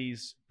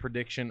Kelly's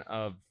prediction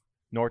of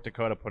North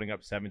Dakota putting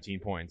up 17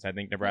 points. I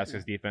think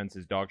Nebraska's defense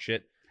is dog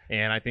shit.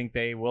 And I think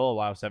they will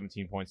allow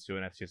 17 points to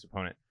an FCS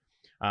opponent.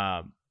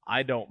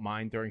 I don't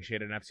mind throwing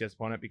shade at an FCS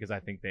opponent because I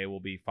think they will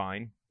be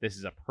fine. This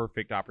is a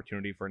perfect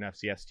opportunity for an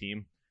FCS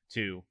team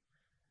to,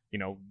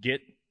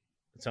 get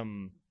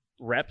some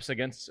reps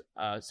against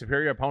a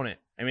superior opponent.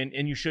 I mean,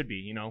 and you should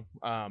be,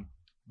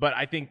 But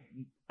I think,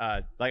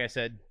 like I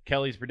said,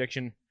 Kelly's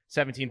prediction,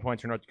 17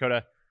 points for North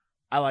Dakota.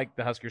 I like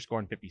the Huskers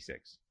scoring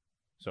 56.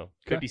 So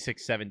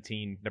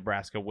 56-17,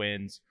 Nebraska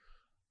wins.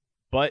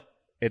 But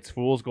it's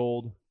fool's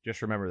gold.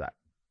 Just remember that.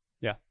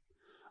 Yeah.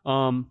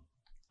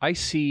 I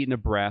see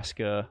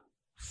Nebraska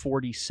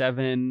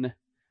 47,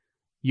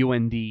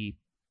 UND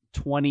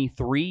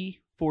 23.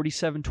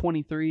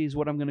 47-23 is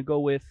what I'm going to go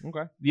with.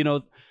 Okay.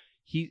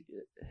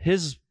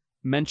 His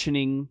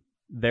mentioning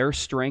their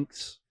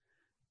strengths,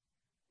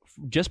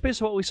 just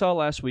based on what we saw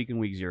last week in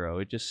week 0,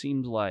 it just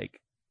seems like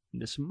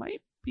this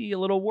might be a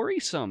little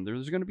worrisome.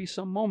 There's going to be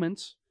some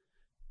moments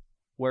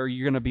where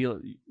you're going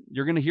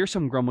to hear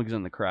some grumblings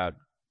in the crowd.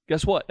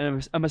 Guess what?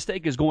 A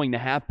mistake is going to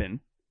happen.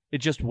 It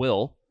just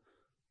will.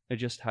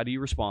 How do you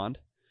respond?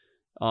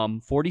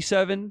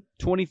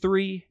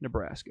 47-23,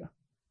 Nebraska.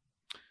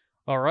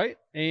 All right,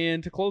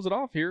 and to close it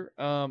off here,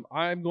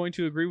 I'm going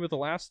to agree with the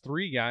last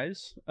 3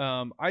 guys.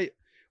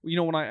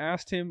 When I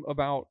asked him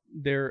about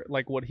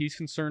what he's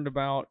concerned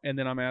about, and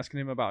then I'm asking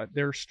him about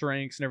their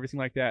strengths and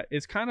everything like that,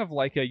 it's kind of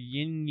like a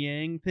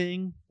yin-yang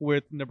thing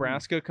with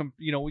Nebraska.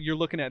 You're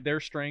looking at their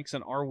strengths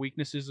and our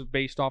weaknesses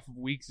based off of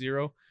week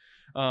 0.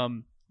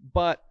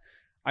 But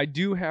I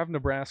do have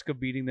Nebraska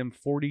beating them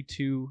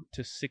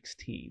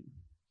 42-16.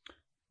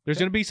 There's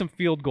going to be some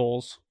field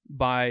goals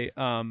by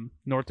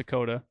North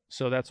Dakota,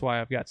 so that's why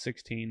I've got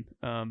 16. It's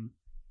going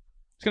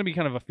to be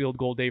kind of a field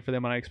goal day for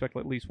them, and I expect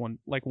at least one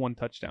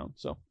touchdown.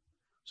 So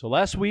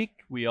last week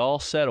we all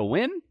said a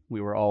win.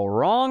 We were all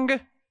wrong.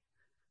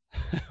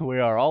 We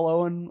are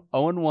all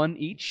 0-1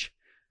 each.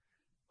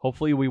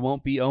 Hopefully we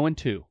won't be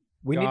 0-2.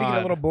 We need to get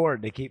a little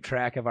board to keep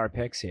track of our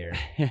picks here.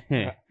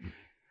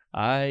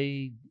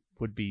 I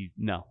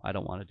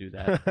don't want to do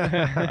that.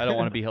 I don't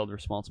want to be held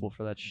responsible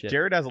for that shit.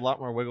 Jared has a lot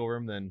more wiggle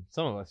room than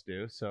some of us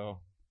do, so.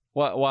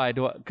 Why?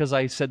 Because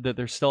I said that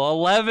there's still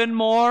 11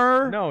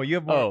 more? No, you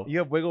have more, you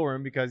have wiggle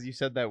room because you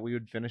said that we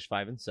would finish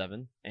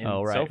 5-7. And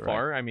so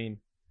far, I mean,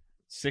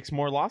 6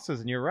 more losses,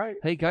 and you're right.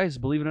 Hey, guys,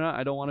 believe it or not,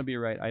 I don't want to be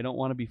right. I don't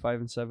want to be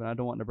 5-7. I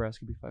don't want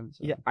Nebraska to be 5-7.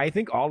 Yeah, I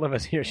think all of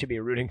us here should be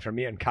rooting for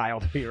me and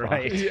Kyle to be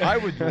right. I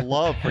would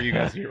love for you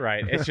guys to be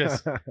right. It's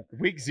just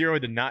week 0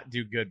 did not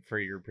do good for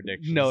your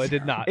predictions. No, it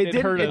did not. It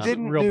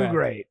didn't real do bad.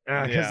 Great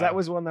because that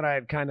was one that I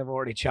had kind of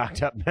already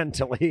chalked up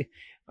mentally,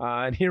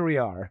 and here we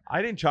are.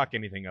 I didn't chalk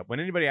anything up. When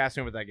anybody asked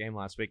me about that game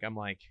last week, I'm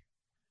like,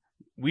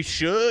 we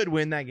should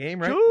win that game,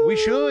 right? We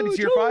should. It's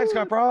your 5,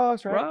 Scott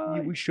Frost,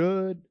 right? We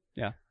should.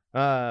 Yeah.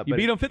 You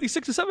beat them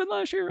 56-7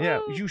 last year. Yeah,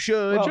 you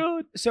should.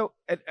 Well, so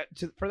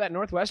for that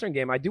Northwestern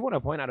game, I do want to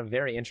point out a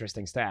very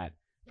interesting stat.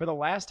 For the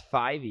last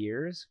 5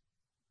 years,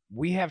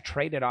 we have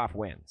traded off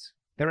wins.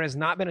 There has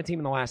not been a team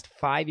in the last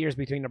 5 years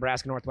between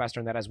Nebraska and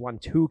Northwestern that has won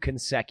 2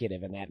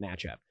 consecutive in that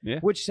matchup.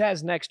 Yeah. Which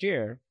says next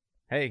year,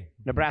 hey,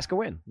 Nebraska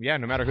win. Yeah,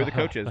 no matter who the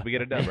coach is, we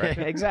get a dub, right?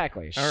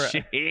 Exactly. All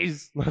right.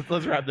 Jeez.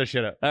 Let's wrap this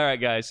shit up. All right,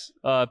 guys.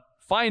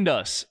 Find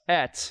us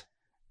at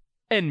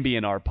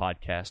NBNR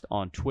Podcast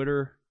on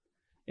Twitter.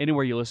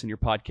 Anywhere you listen to your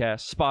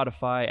podcast,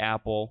 Spotify,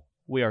 Apple,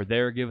 we are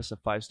there. Give us a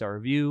 5-star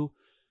review.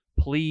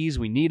 Please,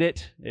 we need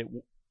it. It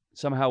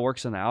somehow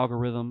works in the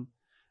algorithm.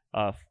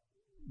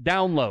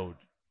 Download.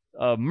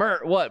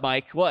 What,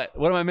 Mike? What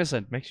am I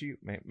missing? Make sure you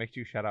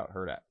shout out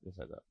Herd at. Just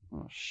heads up.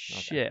 Oh,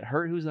 shit. Okay.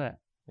 Herd? Who's that?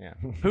 Yeah.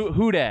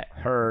 Who dat?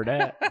 Herd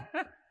at.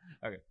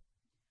 Okay.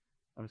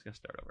 I'm just going to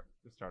start over.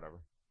 Just start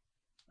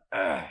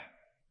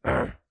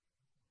over.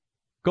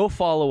 Go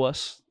follow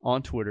us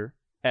on Twitter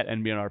at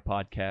NBNR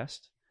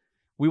Podcast.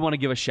 We want to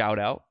give a shout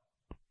out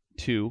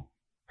to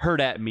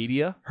Herd at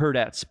Media, Herd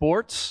at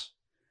Sports,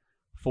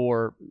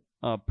 for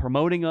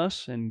promoting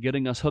us and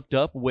getting us hooked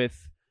up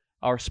with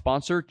our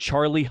sponsor,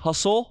 Charlie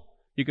Hustle.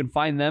 You can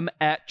find them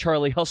at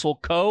Charlie Hustle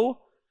Co.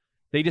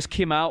 They just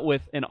came out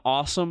with an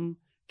awesome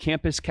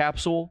campus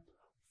capsule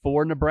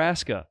for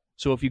Nebraska.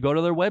 So if you go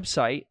to their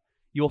website,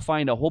 you'll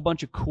find a whole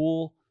bunch of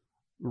cool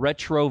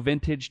retro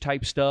vintage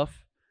type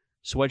stuff,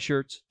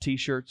 sweatshirts,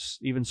 t-shirts,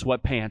 even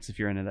sweatpants if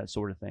you're into that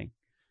sort of thing.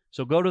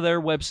 So go to their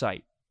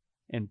website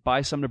and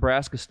buy some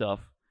Nebraska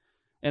stuff.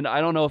 And I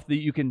don't know if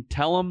you can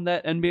tell them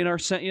that NBNR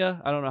sent you.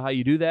 I don't know how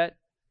you do that,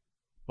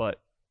 but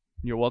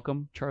you're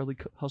welcome, Charlie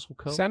Hustle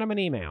Co. Send them an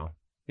email.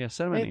 Yeah,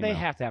 send them an email. They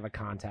have to have a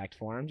contact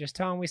for them. Just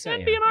tell them we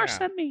sent NBNR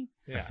sent me.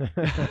 Yeah.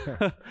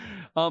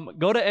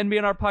 Go to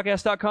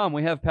NBNRpodcast.com.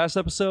 We have past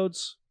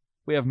episodes.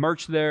 We have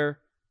merch there,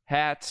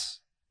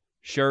 hats,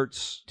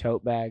 shirts,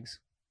 tote bags,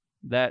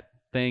 that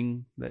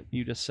thing that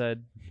you just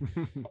said.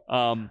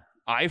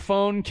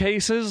 iPhone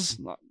cases.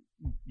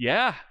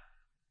 Yeah.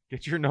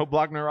 Get your No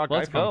Block No Rock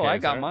Let's iPhone go. case, I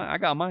got right? mine. I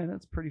got mine.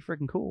 That's pretty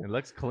freaking cool. It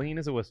looks clean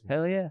as a whistle.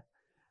 Hell yeah.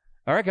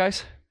 All right,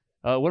 guys.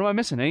 What am I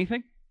missing?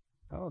 Anything?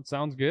 Oh, it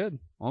sounds good.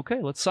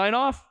 Okay, let's sign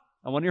off.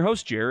 I'm one of your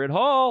hosts, Jared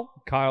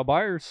Hall. Kyle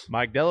Byers.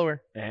 Mike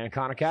Delaware. And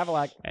Connor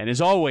Cavalack. And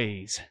as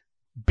always,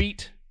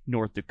 beat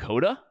North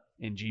Dakota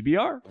in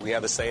GBR. We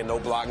have the saying, no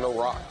block, no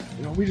rock.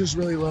 You know, we just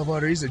really love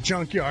Otter. He's a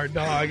junkyard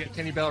dog.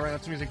 Kenny Bell ran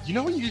up to me. He's like, you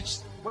know what you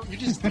just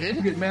did?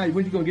 You get mad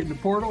when you go get in the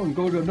portal and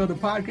go to another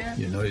podcast?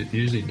 You know,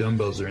 usually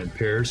dumbbells are in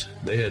pairs.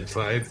 They had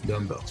 5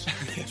 dumbbells.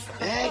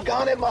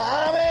 Daggone it,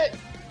 Muhammad!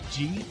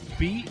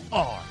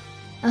 GBR.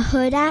 A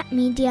Huda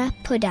Media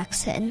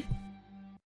Production.